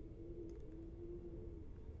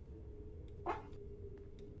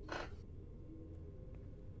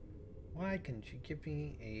 Why couldn't you give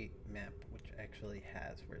me a map which actually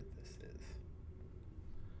has where this is?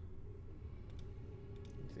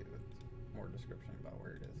 Let's see with more description about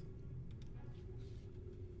where it is.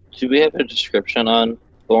 Do we have a description on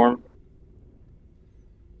Thorn?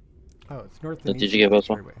 Oh, it's north and east. Did you give us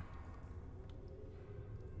one?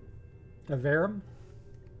 A Verum?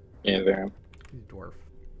 Yeah, Verum. He's a dwarf.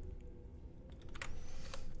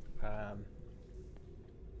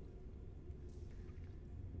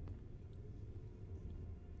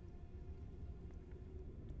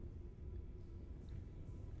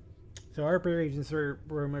 So our agents are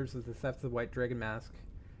rumors of the theft of the White Dragon Mask,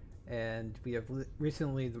 and we have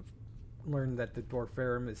recently learned that the dwarf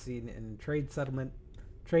Verum is seen in trade settlement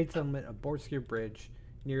of Borskir Bridge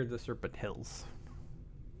near the Serpent Hills.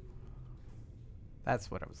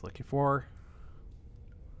 That's what I was looking for.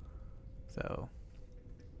 So,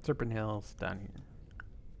 Serpent Hills down here.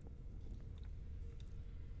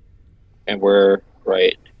 And we're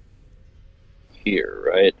right here,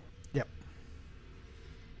 right? Yep.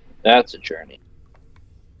 That's a journey.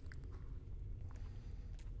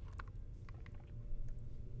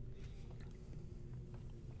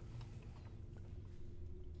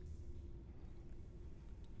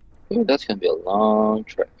 Ooh, that's going to be a long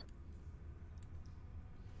trek.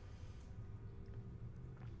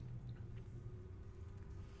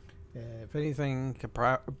 If anything can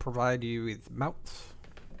provide you with mounts.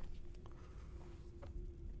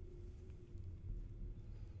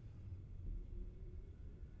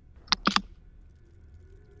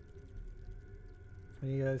 And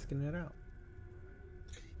you guys can head out.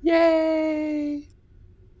 Yay!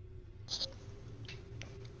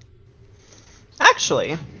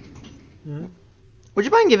 Actually, would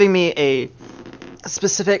you mind giving me a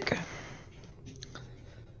specific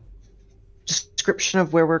description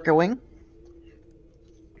of where we're going?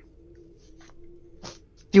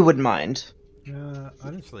 If you wouldn't mind.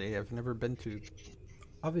 Honestly, I've never been to.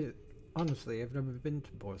 Honestly, I've never been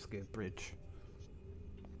to Borskir Bridge.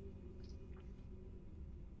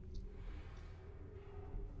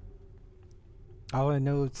 All I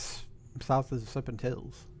know is south of the Serpent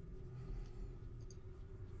Hills.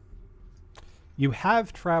 You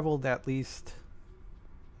have traveled at least.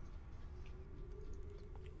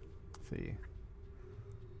 Let's see.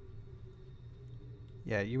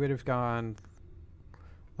 Yeah, you would have gone.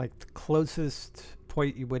 Like the closest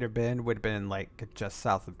point you would have been like just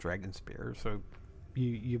south of Dragonspear. So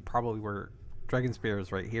you probably were. Dragonspear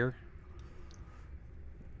is right here.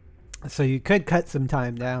 So you could cut some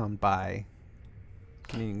time down by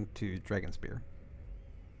getting to Dragonspear.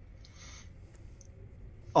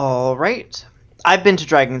 All right. I've been to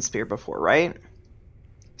Dragonspear before, right?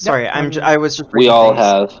 Sorry, Yep, I was just. We all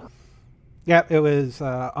have. Yeah, it was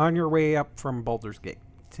on your way up from Baldur's Gate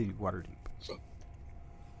to Waterdeep.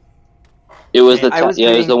 It was Okay,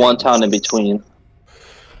 it was the one town in things. between.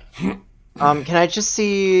 Can I just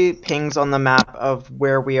see pings on the map of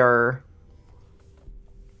where we are?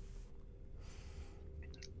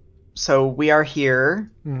 So we are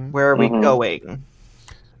here. Where are we going?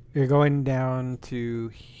 You're going down to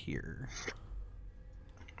here.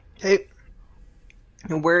 Okay.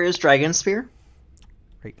 And where is Dragon Spear?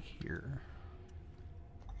 Right here.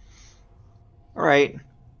 All right.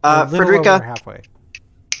 A little Frederica. over halfway.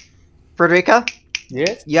 Frederica?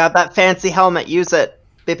 Yes? You have that fancy helmet. Use it.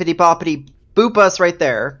 Bippity boppity boop us right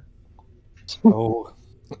there. Oh,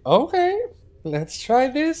 okay. Let's try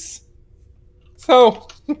this. So,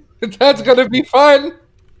 that's gonna be fun.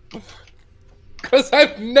 Because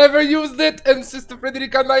I've never used it, and Sister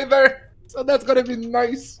Frederica neither. So that's gonna be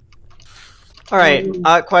nice. All right.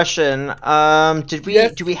 Question.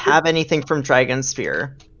 Do we have anything from Dragon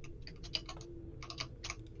Spear?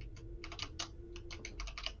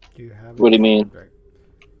 Do you have What do you mean?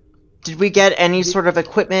 Did we get any sort of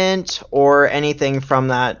equipment or anything from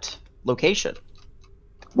that location?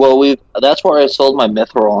 Well, that's where I sold my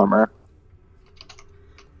mithril armor.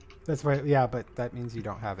 That's why. Yeah, but that means you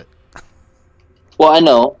don't have it. Well, I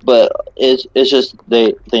know, but it's just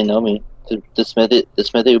they know me. The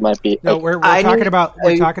smithy might be. No, we're talking about a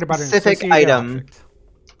an specific associated item. object.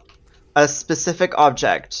 A specific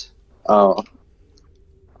object. Oh.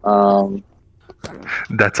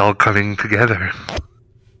 That's all coming together.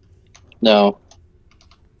 No.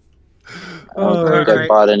 I don't think I alright.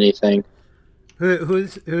 bought anything.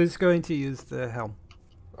 Who's going to use the helm?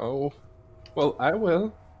 Oh, well, I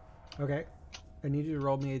will. Okay, I need you to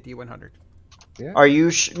roll me a D100. Yeah. Are you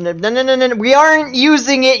no. We aren't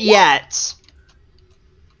using it yet.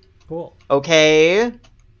 Cool. Okay.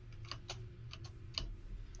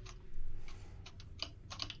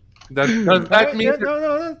 Does that mean?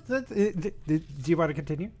 No. Do you want to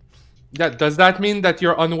continue? Does that mean that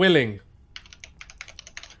you're unwilling?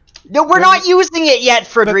 No, we're not using it yet,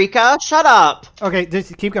 Frederica. Shut up. Okay,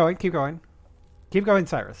 just keep going. Keep going,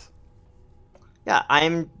 Cyrus. Yeah,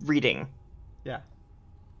 I'm reading. Yeah.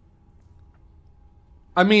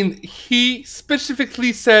 I mean, he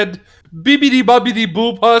specifically said, "Bibbidi bobbidi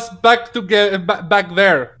boop us back together, back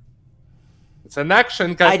there." It's an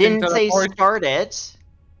action. I didn't say teleport. start it.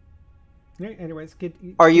 Yeah, anyways,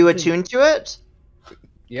 Are you attuned to it?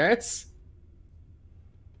 Yes.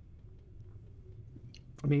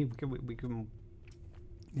 I mean, we can,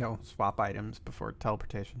 swap items before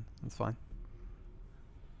teleportation. That's fine.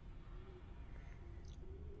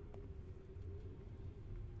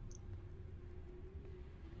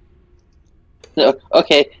 No,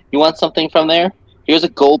 okay, you want something from there? Here's a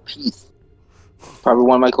gold piece. Probably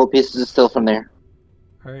one of my gold pieces is still from there.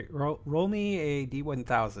 All right, roll me a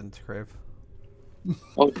D1000, Kriv.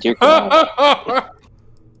 Oh dear God.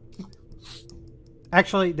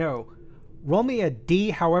 Actually, no. Roll me a D,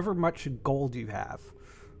 however much gold you have.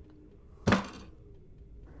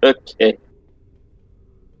 Okay.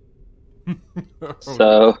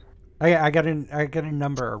 So. I got a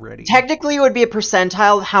number already. Technically, it would be a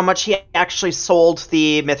percentile how much he actually sold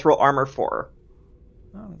the mithril armor for.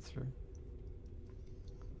 Oh, that's true.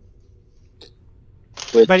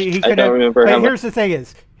 Which But he I could don't have. remember how But much. here's the thing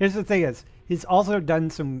is, he's also done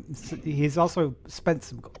some. He's also spent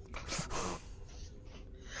some gold.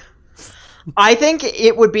 I think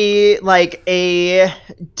it would be like a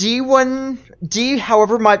D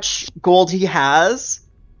however much gold he has,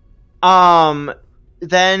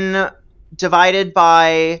 then divided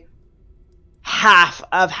by half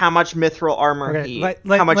of how much mithril armor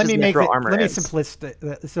how much his mithril armor let me is.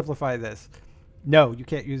 simplify this. No, you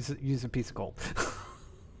can't use a piece of gold.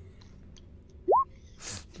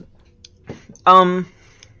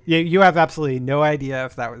 You have absolutely no idea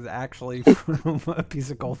if that was actually from a piece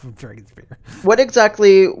of gold from Dragon Spear. What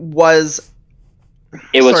exactly was?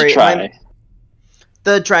 It was a try.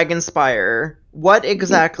 The Dragon Spire. What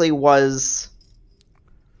exactly was?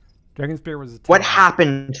 Dragon Spear was a tower. What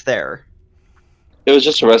happened there? It was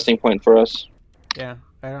just a resting point for us. Yeah,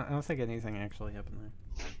 I don't think anything actually happened there.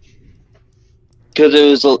 Because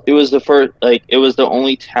it was the first, like, it was the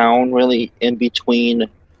only town really in between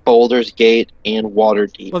Boulder's Gate and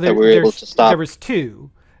Waterdeep that we were able to stop. There was two.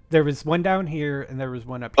 There was one down here, and there was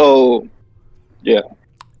one up here. Oh, yeah.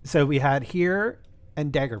 So we had here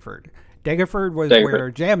and Daggerford. Daggerford was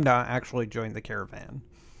where Jamna actually joined the caravan.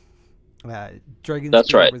 Dragon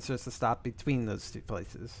Spear was just a stop between those two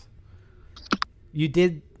places.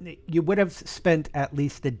 You would have spent at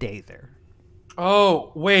least a day there.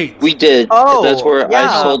 Oh, wait. We did. Oh, that's where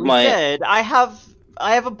I sold my. Did. I have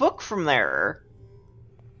a book from there.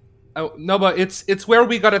 Oh no, but it's where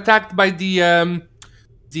we got attacked by the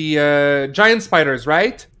giant spiders,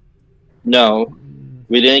 right? No,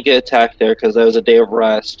 we didn't get attacked there because that was a day of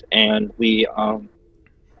rest, and we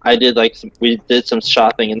we did some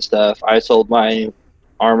shopping and stuff. I sold my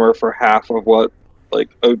armor for half of what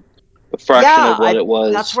a fraction of what it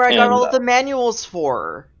was. That's where I got all the manuals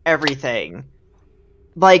for everything.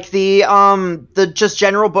 Like the just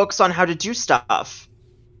general books on how to do stuff.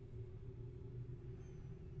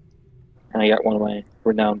 And I got one of my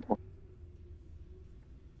renowned points.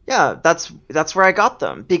 Yeah, that's where I got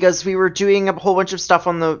them because we were doing a whole bunch of stuff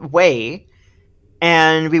on the way,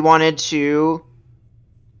 and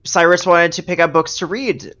Cyrus wanted to pick up books to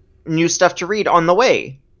read, new stuff to read on the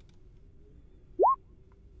way.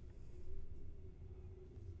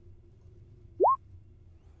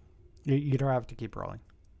 You don't have to keep rolling.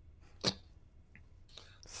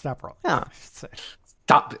 Stop rolling. Yeah.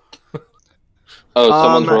 Stop it. Oh,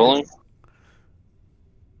 someone's rolling?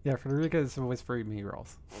 Yeah, Frederica is whispering me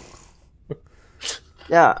rolls.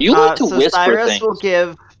 Yeah. You like to so whisper Cyrus things. will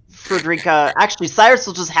give Frederica... Actually, Cyrus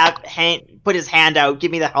will just put his hand out. Give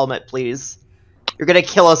me the helmet, please. You're gonna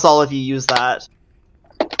kill us all if you use that.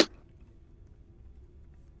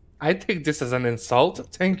 I take this as an insult.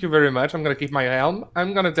 Thank you very much. I'm gonna keep my helm.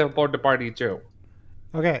 I'm gonna teleport the party too.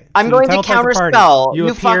 Okay. I'm going to counterspell.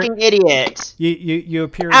 You fucking idiot. You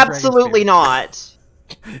appear in Absolutely not.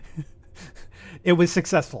 It was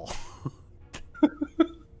successful.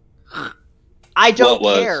 I don't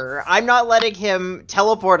care. I'm not letting him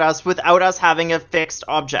teleport us without us having a fixed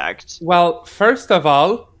object. Well, first of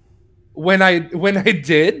all, when I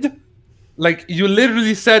did, like, you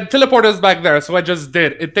literally said teleport us back there, so I just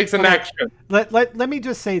did. It takes an action. Let me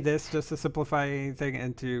just say this, just to simplify anything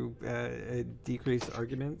and to decrease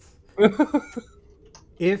arguments.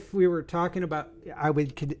 If we were talking about, I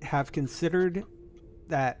would have considered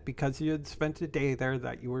that because you had spent a day there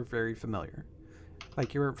that you were very familiar.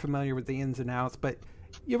 Like, you were familiar with the ins and outs, but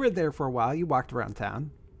you were there for a while. You walked around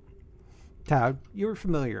town. You were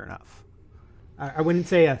familiar enough. I wouldn't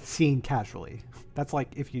say seen casually. That's like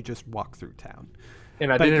if you just walk through town. And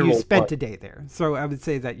but you spent a day there. So I would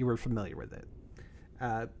say that you were familiar with it.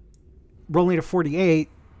 Rolling a 48,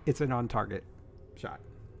 it's an on-target shot.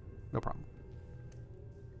 No problem.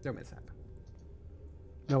 No mishap.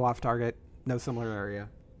 No off-target. No similar area.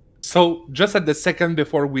 So, just at the second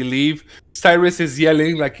before we leave, Cyrus is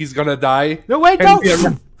yelling like he's gonna die. No, wait, no!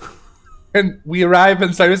 And we arrive,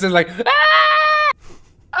 and Cyrus is like,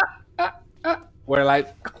 ah! We're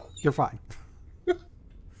like, you're fine.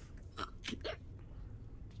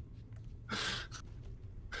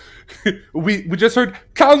 we just heard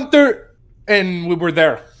counter, and we were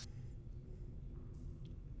there.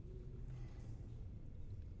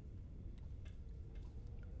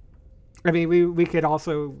 I mean, we could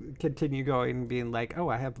also continue going and being like, oh,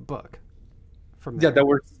 I have the book. From there. Yeah, that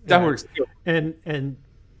works. That works too. And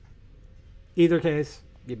either case,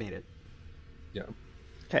 you made it. Yeah.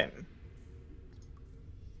 Okay.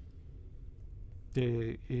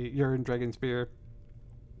 You're in Dragon Spear.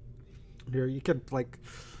 Here, you could like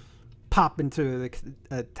pop into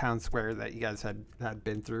the town square that you guys had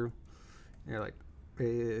been through. You're like,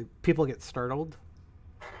 people get startled,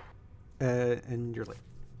 and you're like,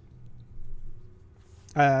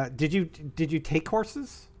 did you take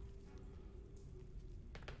courses?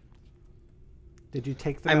 Did you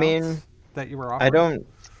take the mounts that you were offering? I don't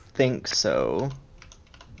think so.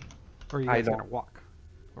 Or are you guys gonna walk?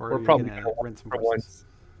 Or we're are you probably gonna gonna rent some horses?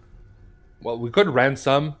 Well, we could rent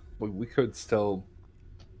some. We could still.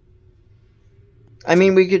 I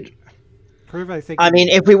mean, we could. I mean,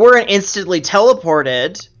 if we weren't instantly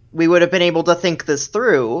teleported, we would have been able to think this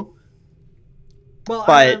through. Well,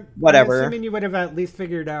 but whatever. I'm assuming you would have at least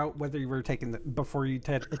figured out whether you were taking before you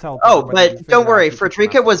teleported. Oh, but don't worry.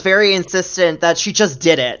 Frederica was very insistent that she just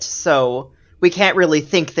did it, so we can't really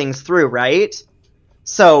think things through, right?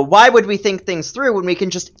 So why would we think things through when we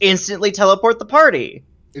can just instantly teleport the party?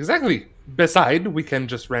 Exactly. Beside, we can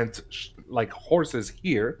just rent like horses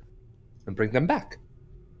here and bring them back.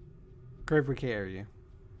 Grave, we can't hear you.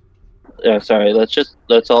 Yeah, sorry.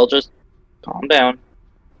 Let's all just calm down.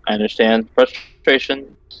 I understand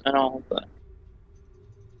frustrations and all, but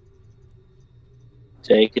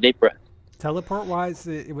take a deep breath. Teleport wise,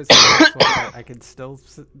 it was successful, but I could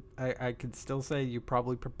still say you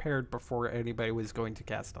probably prepared before anybody was going to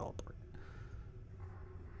cast teleport.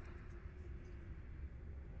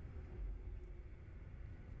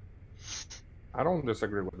 I don't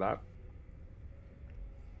disagree with that.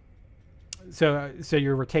 So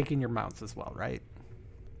you were taking your mounts as well, right?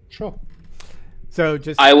 Sure. So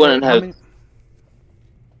just I wouldn't have.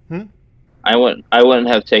 I wouldn't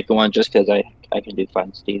have taken one just because I can do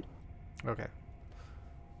Find Steed. Okay.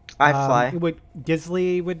 I fly. Would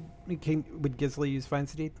Gisley use Find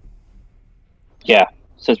Steed? Yeah,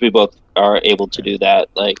 since we both are able to do that,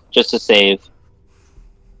 like just to save.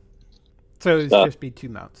 So it'd just be 2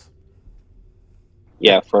 mounts.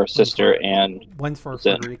 Yeah, for our sister and one's for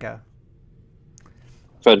Zen.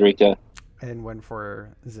 Frederica, and one for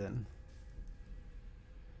Zen.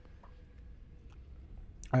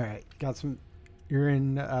 All right, got some. You're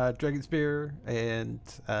in Dragonspear, and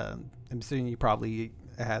I'm assuming you probably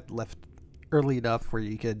had left early enough where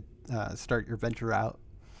you could start your venture out.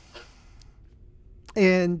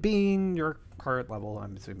 And being your current level,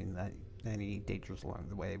 I'm assuming that any dangers along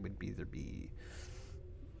the way would either be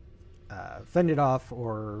fended off,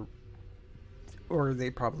 or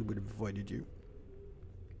they probably would have avoided you.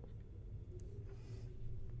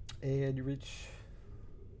 And you reach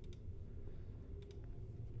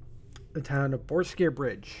the town of Borskir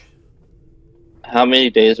Bridge. How many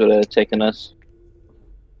days would it have taken us?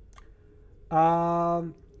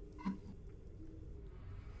 From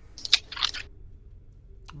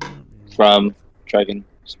Dragon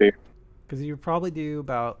Spear. Because you probably do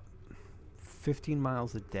about 15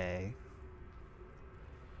 miles a day.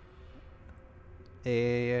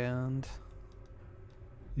 And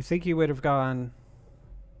you think you would have gone...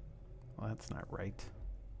 Well, that's not right.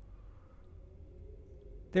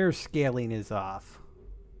 Their scaling is off.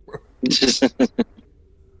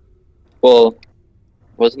 Well,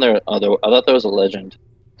 wasn't there other? I thought there was a legend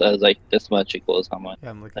that was like this much equals how much.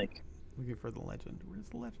 Yeah, I'm looking, like, looking for the legend. Where's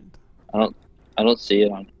the legend? I don't see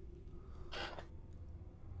it on.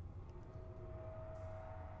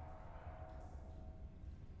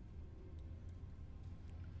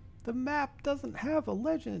 The map doesn't have a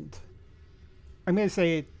legend. I'm gonna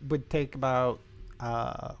say it would take about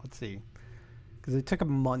let's see, because it took a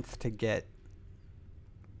month to get,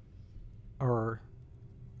 or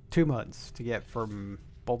 2 months to get from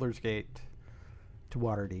Baldur's Gate to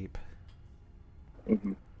Waterdeep.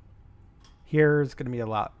 Mm-hmm. Here's gonna be a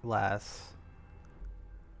lot less.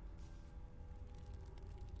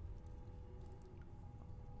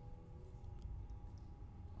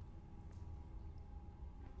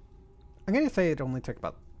 I'm gonna say it only took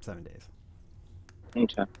about 7 days.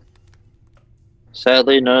 Okay.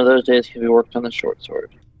 Sadly, none of those days can be worked on the short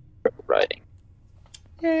sword. Riding.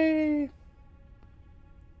 Yay!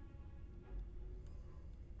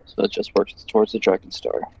 So it just works towards the Dragon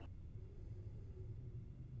Star.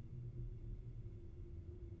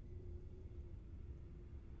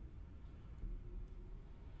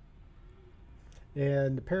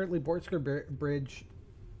 And apparently Borskir Bridge...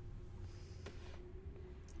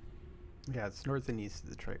 Yeah, it's north and east of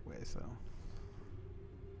the Tradeway, so...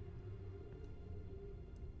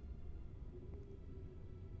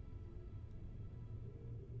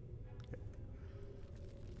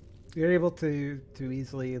 You're able to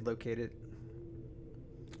easily locate it.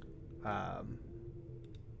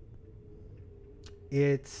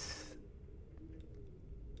 It's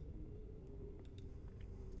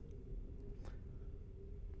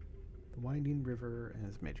the winding river and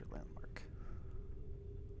its major landmark.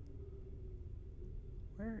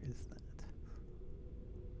 Where is that?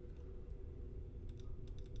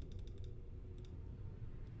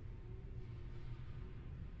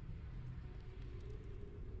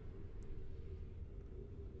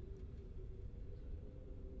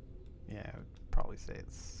 Yeah, I would probably say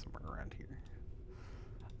it's somewhere around here.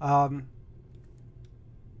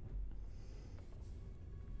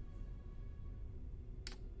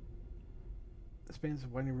 The spans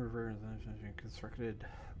of winding river is constructed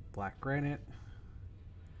black granite.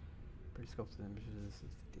 Pretty sculpted images of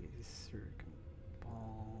the Syrian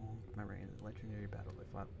ball commemorating the legendary battle they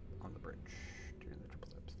fought on the bridge during the Triple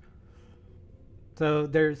Steps. So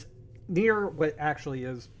there's near what actually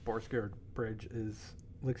is Borskir Bridge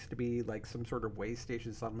looks to be like some sort of way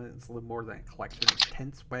station settlement. It's a little more than a collection of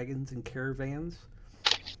tents, wagons, and caravans,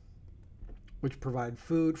 which provide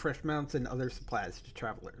food, fresh mounts, and other supplies to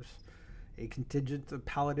travelers. A contingent of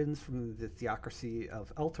paladins from the theocracy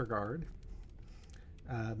of Eltergard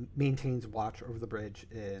maintains watch over the bridge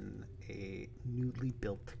in a newly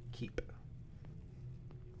built keep.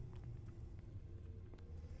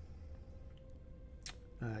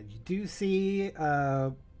 You do see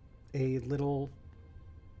a little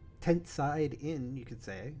tent-side inn, you could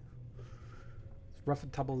say. It's a rough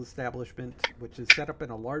and tumble establishment, which is set up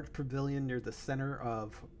in a large pavilion near the center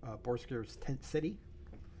of Borskir's tent city.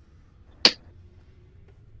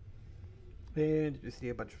 And you see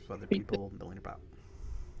a bunch of other people milling about.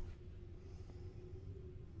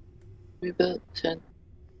 We built 10.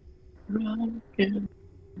 Run again.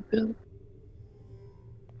 Built.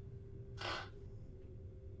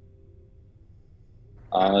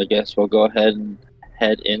 I guess we'll go ahead and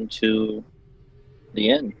head into the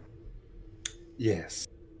inn. Yes.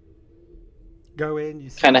 Go in. You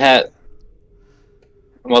see kind of have.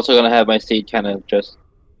 I'm also gonna have my seed kind of just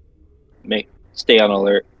stay on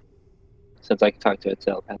alert since I can talk to its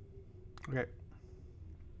telepath. Okay.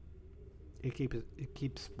 It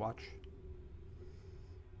keeps watch.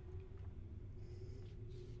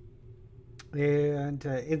 And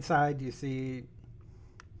inside you see,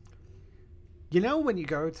 you know, when you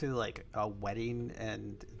go to like a wedding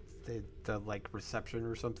and the like reception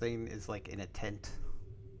or something is like in a tent,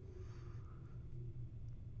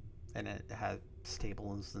 and it has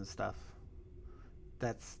tables and stuff.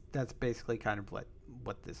 That's basically kind of what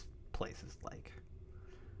this place is like.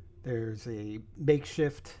 There's a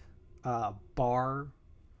makeshift bar,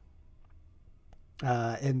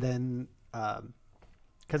 and then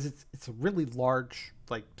because it's a really large,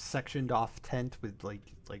 like sectioned off tent with like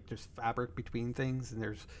there's fabric between things, and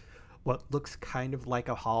there's what looks kind of like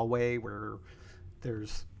a hallway where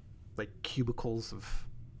there's like cubicles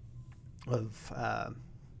of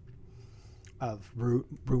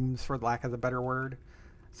rooms, for lack of a better word.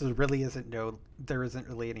 So there isn't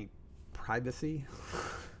really any privacy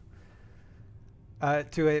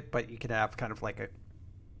to it, but you could have kind of like a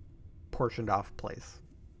portioned off place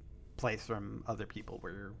from other people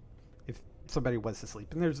where if somebody was to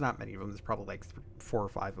sleep, and there's not many of them, there's probably like 4 or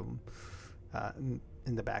 5 of them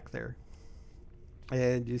in the back there.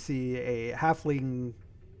 And you see a halfling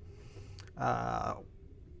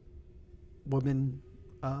woman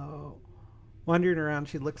wandering around.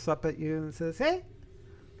 She looks up at you and says, "Hey,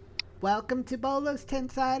 welcome to Bolo's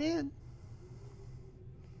Tenside Inn.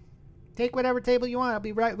 Take whatever table you want. I'll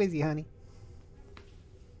be right with you, honey."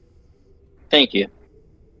 Thank you.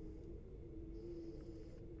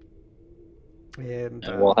 And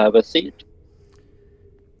we'll have a seat.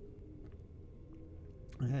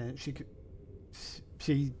 And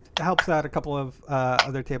she helps out a couple of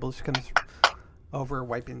other tables. She comes over,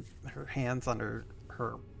 wiping her hands on her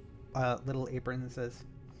little apron, and says,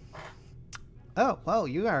 "Oh, well,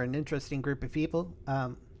 you are an interesting group of people.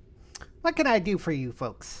 What can I do for you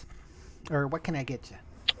folks? Or what can I get you?"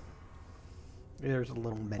 There's a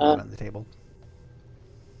little menu on the table.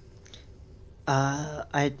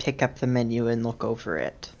 I'd pick up the menu and look over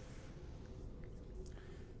it.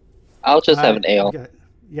 I'll just have an ale.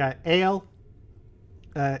 Yeah, ale.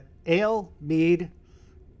 Ale, mead,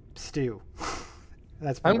 stew.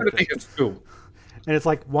 I'm going to take a stew. And it's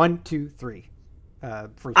like 1, 2, 3.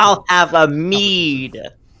 I'll have a mead.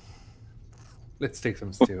 Let's take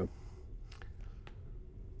some stew.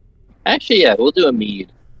 Actually, yeah, we'll do a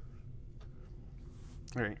mead.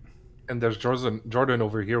 All right. And there's Jordan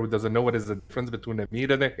over here who doesn't know what is the difference between a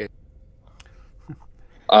mead and a hay.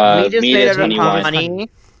 Mead is made out of honey.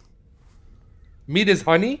 Mead is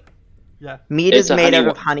honey? Yeah. Mead is made out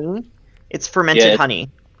of honey. It's fermented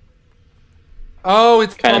honey. Oh,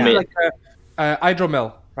 it's kind of like a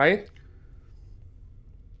hydromel, right?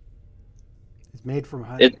 It's made from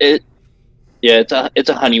honey. It's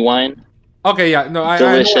a honey wine. Okay, yeah, no,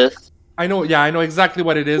 delicious. I know exactly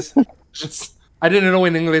what it is. Just I didn't know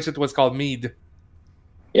in English it was called mead.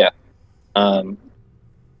 Yeah. And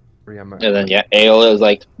then ale is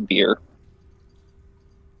like beer.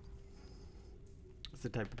 It's a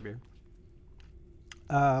type of beer.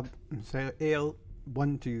 So ale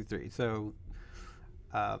 1, 2, 3. So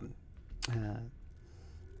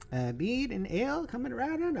mead and ale coming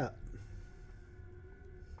right on up.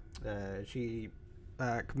 She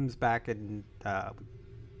comes back and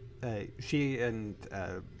she and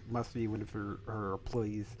must be one of her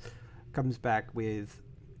employees comes back with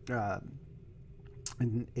a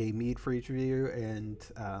mead for each of you and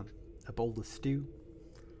a bowl of stew.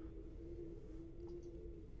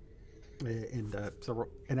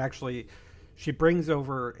 And actually, she brings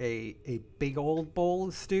over a big old bowl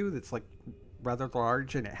of stew that's like rather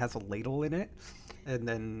large, and it has a ladle in it, and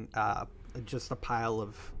then just a pile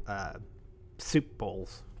of soup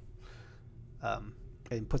bowls,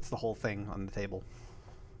 and puts the whole thing on the table.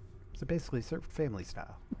 So basically, served family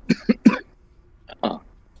style.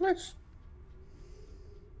 Nice.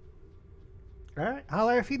 All right,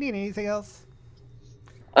 holler if you need anything else.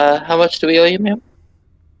 How much do we owe you, ma'am?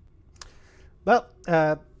 Well,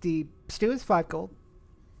 the stew is 5 gold.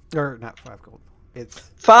 Or, not 5 gold. It's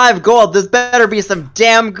 5 gold. This better be some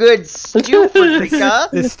damn good stew, Frederica.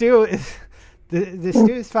 The stew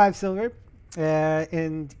is 5 silver,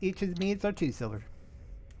 and each of the meats are 2 silver.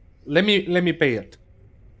 Let me pay it.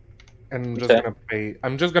 And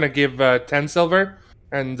I'm just gonna give 10 silver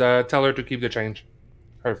and tell her to keep the change.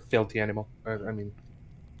 Her filthy animal. I mean.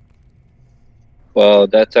 Well,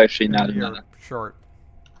 that's actually not enough. Short.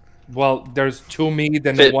 Well, there's 2 mead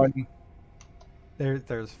and 1.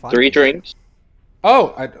 There's 5. 3 drinks.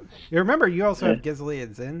 Oh, you remember you also have Gisli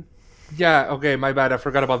and Zin. Yeah. Okay, my bad. I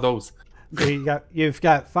forgot about those. So you've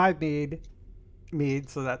got 5 mead, mead.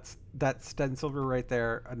 So that's 10 silver right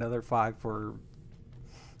there. Another 5 for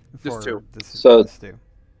This two. So- this two.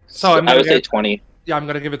 So I'm I gonna would say get, 20. yeah, I'm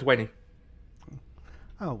gonna give it 20.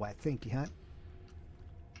 Oh, why? Thank you, Hunt.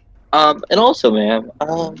 And also, ma'am,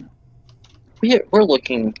 we're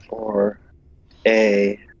looking for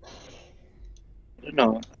I don't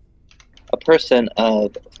know, a person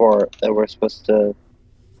for that we're supposed to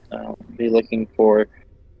be looking for.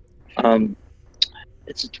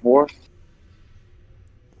 It's a dwarf.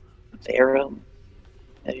 Verum.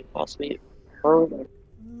 Have you possibly heard of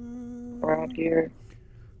around here?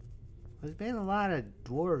 There's been a lot of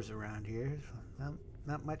dwarves around here.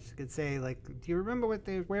 Not much you could say. Like, do you remember what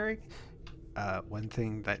they were wearing? One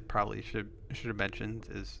thing that probably should have mentioned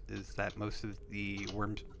is that most of the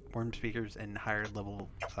worm speakers and higher level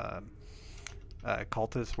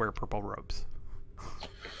cultists wear purple robes.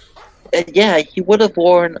 Yeah, he would have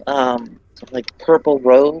worn some like purple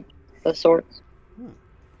robe of sorts.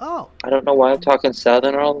 Oh, I don't know why I'm talking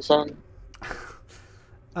southern all of a sudden.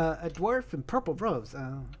 a dwarf in purple robes.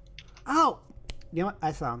 Oh, you know what?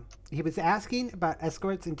 I saw him. He was asking about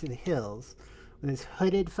escorts into the hills. When this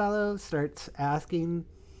hooded fellow starts asking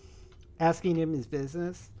him his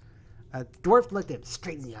business, the dwarf looked at him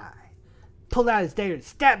straight in the eye, pulled out his dagger, and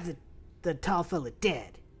stabbed the tall fellow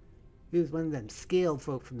dead. He was one of them scaled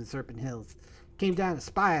folk from the Serpent Hills. Came down to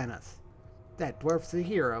spy on us. That dwarf's a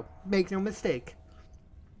hero, make no mistake.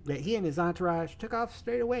 But he and his entourage took off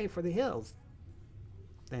straight away for the hills.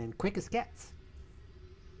 Then quick as cats.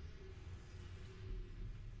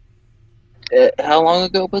 How long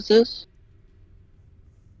ago was this?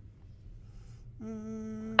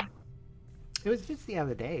 It was just the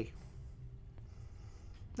other day.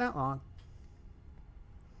 Not long.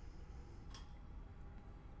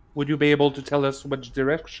 Would you be able to tell us which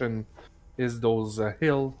direction is those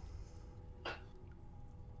hill?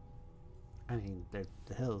 I mean, the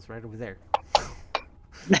hill's right over there.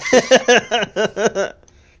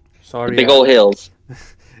 Sorry, Big old hills.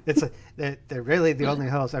 They're really the only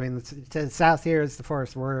hills. I mean, to the south here is the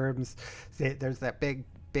forest worms. There's that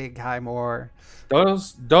big high moor.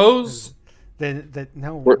 Those. Then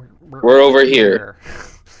no, we're over here.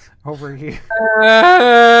 Over here.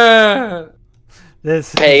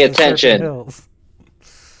 Pay attention. Hills.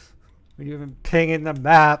 We've been pinging the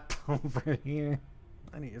map over here.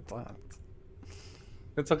 I need your thoughts.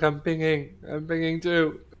 It's like I'm pinging. I'm pinging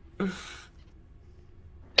too.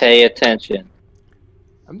 Pay attention.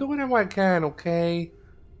 I'm doing what I can, okay?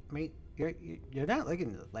 I mean, you're not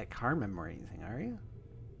looking to like harm him or anything, are you?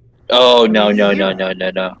 Oh no.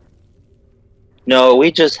 No,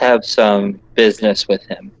 we just have some business with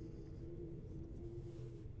him.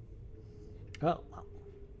 Oh.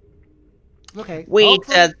 Okay. We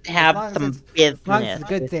Hopefully, just as have long as some it's- as long as business it's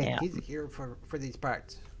a good with thing. him. He's here for these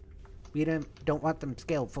parts. We don't want them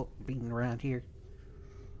scaled folk being around here.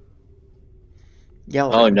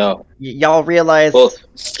 Y'all, Oh no. y'all realize? Well,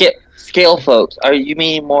 scale folks. Are you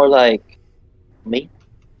mean more like me,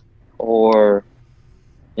 or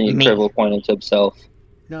the Me. Cribble pointed to himself?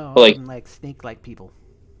 No, Like- like snake-like people.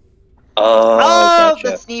 Oh, Oh,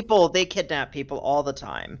 gotcha. the Sneeple! They kidnap people all the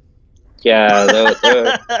time. Yeah,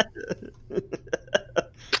 they're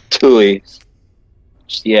Tooies.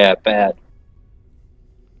 Yeah, bad.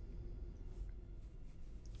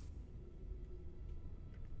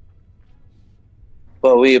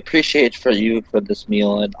 Well, we appreciate for this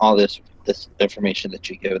meal and all this information that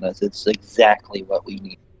you've given us. It's exactly what we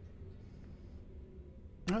need.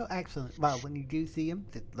 Oh, excellent. Well, when you do see him,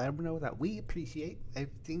 just let him know that we appreciate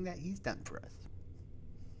everything that he's done for us.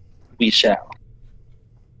 We shall.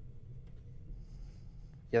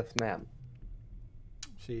 Yes, ma'am.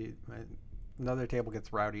 Another table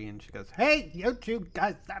gets rowdy, and she goes, "Hey, you two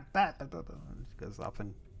guys, stop that!" And she goes off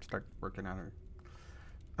and start working on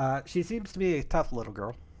her. She seems to be a tough little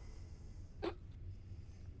girl.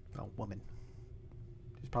 Oh, woman.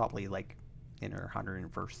 She's probably like in her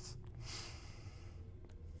 101st.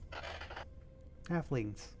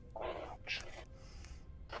 Halflings.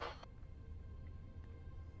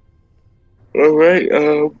 All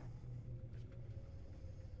right.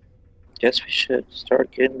 Guess we should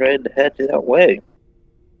start getting ready to head that way.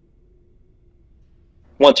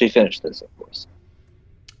 Once we finish this, of course.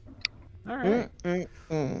 All right.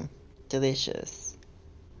 Delicious.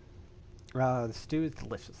 The stew is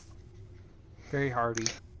delicious. Very hearty.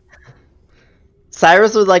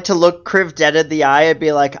 Cyrus would like to look Kriv dead in the eye and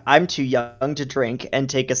be like, "I'm too young to drink," and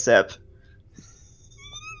take a sip.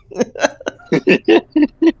 You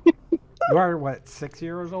are, what, 6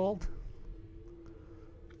 years old?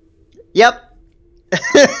 Yep.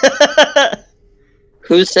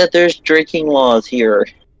 Who said there's drinking laws here?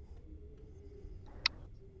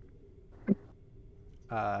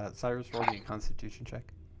 Cyrus, roll me a Constitution check.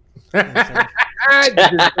 Now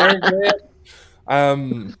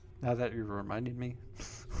that you reminded me.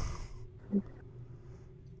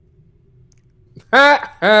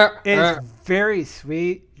 It's very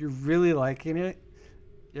sweet. You're really liking it.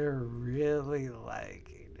 You're really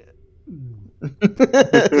liking it.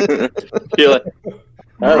 Feel it.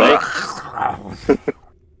 All right.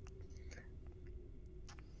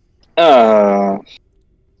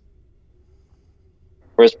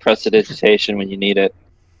 Where's prestidigitation when you need it?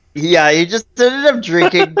 Yeah, you just ended up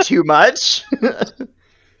drinking too much.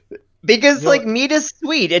 Because, like, meat is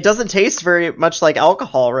sweet. It doesn't taste very much like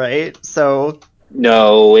alcohol, right? So...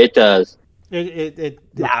 No, it does. It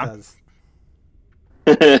does.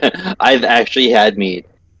 I've actually had meat.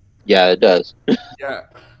 Yeah, it does. Yeah.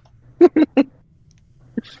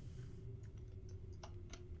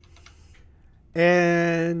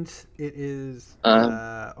 And it is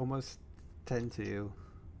almost 10 to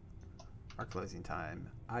our closing time.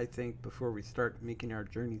 I think before we start making our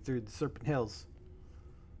journey through the Serpent Hills,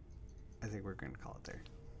 I think we're going to call it there.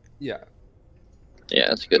 Yeah. Yeah,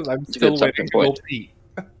 that's good. I'm it's still a good waiting to go pee.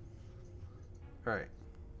 All right.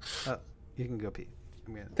 You can go pee.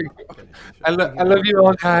 I'm gonna I love you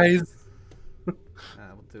all, guys. We'll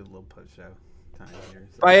do a little post-show time here.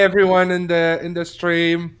 So. Bye, everyone in the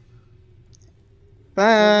stream.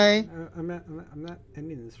 Bye. I'm not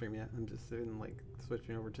ending the stream yet. I'm just doing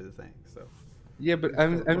switching over to the thing. So. Yeah, but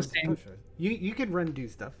I'm saying you can do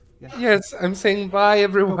stuff. Yeah. Yes, I'm saying bye,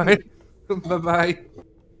 everyone. Bye bye.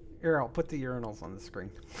 Here, I'll put the urinals on the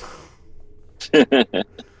screen.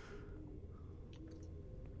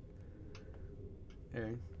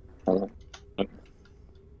 Aaron. Hello.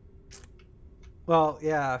 Well,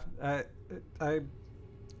 yeah, I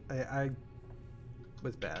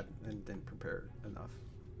was bad and didn't prepare enough.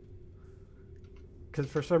 Because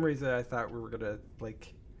for some reason I thought we were gonna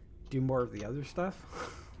do more of the other stuff,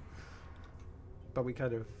 but we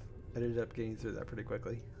kind of ended up getting through that pretty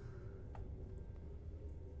quickly.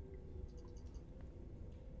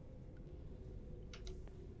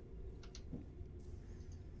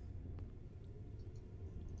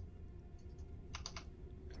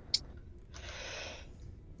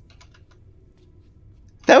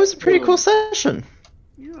 That was a pretty cool session.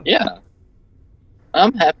 Yeah.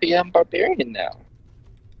 I'm happy I'm barbarian now.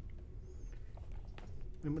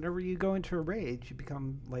 And whenever you go into a rage, you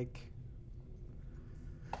become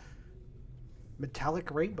metallic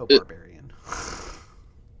rainbow barbarian.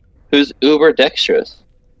 Who's uber dexterous?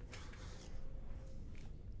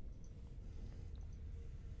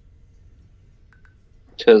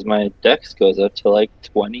 Because my dex goes up to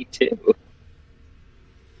 22.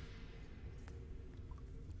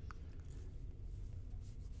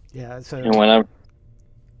 Yeah, so and when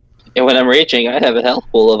I'm raging, I have a health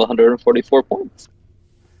pool of 144 points.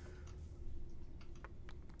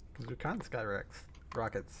 Because you're con Skyrex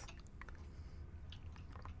rockets.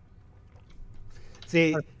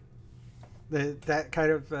 See, that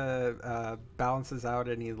kind of balances out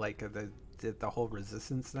any the whole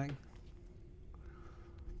resistance thing.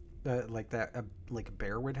 That a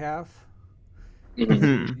bear would have.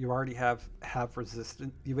 Mm-hmm. You already have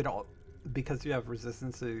resistance. You would all because you have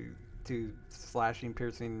resistance to slashing,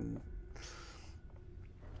 piercing.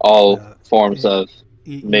 All forms of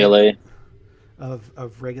melee.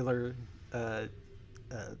 Of regular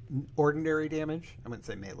ordinary damage. I wouldn't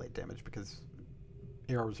say melee damage because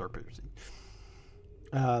arrows are piercing.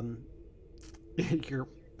 Your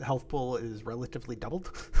health pool is relatively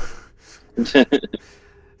doubled.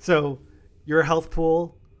 So your health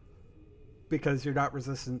pool, because you're not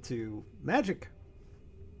resistant to magic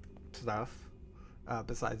stuff,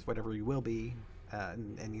 besides whatever you will be,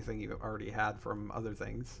 and anything you already had from other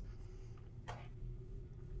things.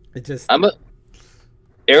 It just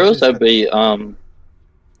arrows I'd be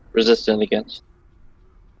resistant against.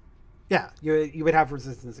 Yeah, you would have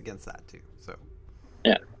resistance against that too. So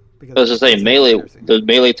yeah, because I was just saying the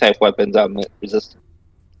melee type weapons I'm resistant.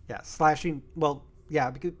 Yeah, slashing. Well, yeah,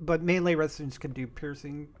 but melee resistance can do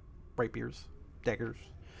piercing, rapiers, daggers,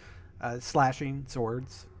 slashing,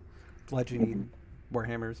 swords, bludgeoning,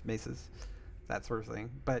 warhammers, maces, that sort of thing.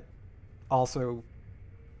 But also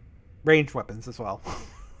ranged weapons as well.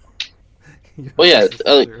 Well, yeah.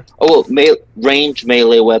 Range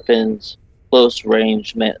melee weapons, close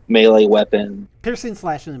range melee weapon. Piercing,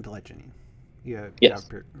 slashing, and bludgeoning. You have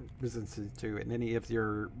resistance to, and any of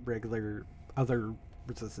your regular other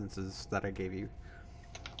resistances that I gave you.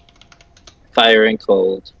 Fire and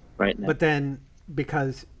cold right now. But then,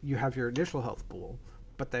 because you have your initial health pool,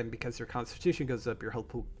 but then because your constitution goes up, your health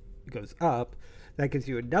pool goes up, that gives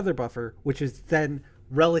you another buffer, which is then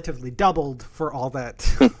relatively doubled for all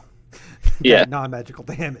that, Yeah. that non-magical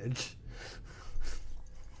damage.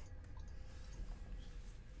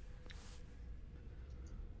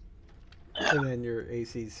 And then your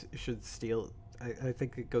ACs should steal. I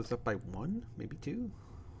think it goes up by 1, maybe 2.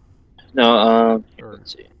 No, Or-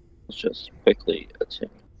 let's see. Let's just quickly attune.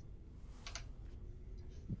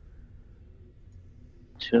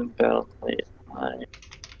 Tune battle plate.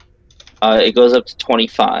 It goes up to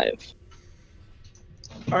 25.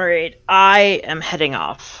 All right, I am heading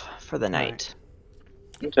off for the night.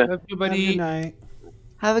 Okay. Love you, buddy. Good night.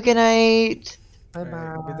 Have a good night. All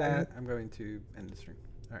right, with that, I'm going to end the stream.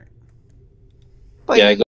 All right. Bye.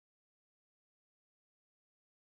 Yeah,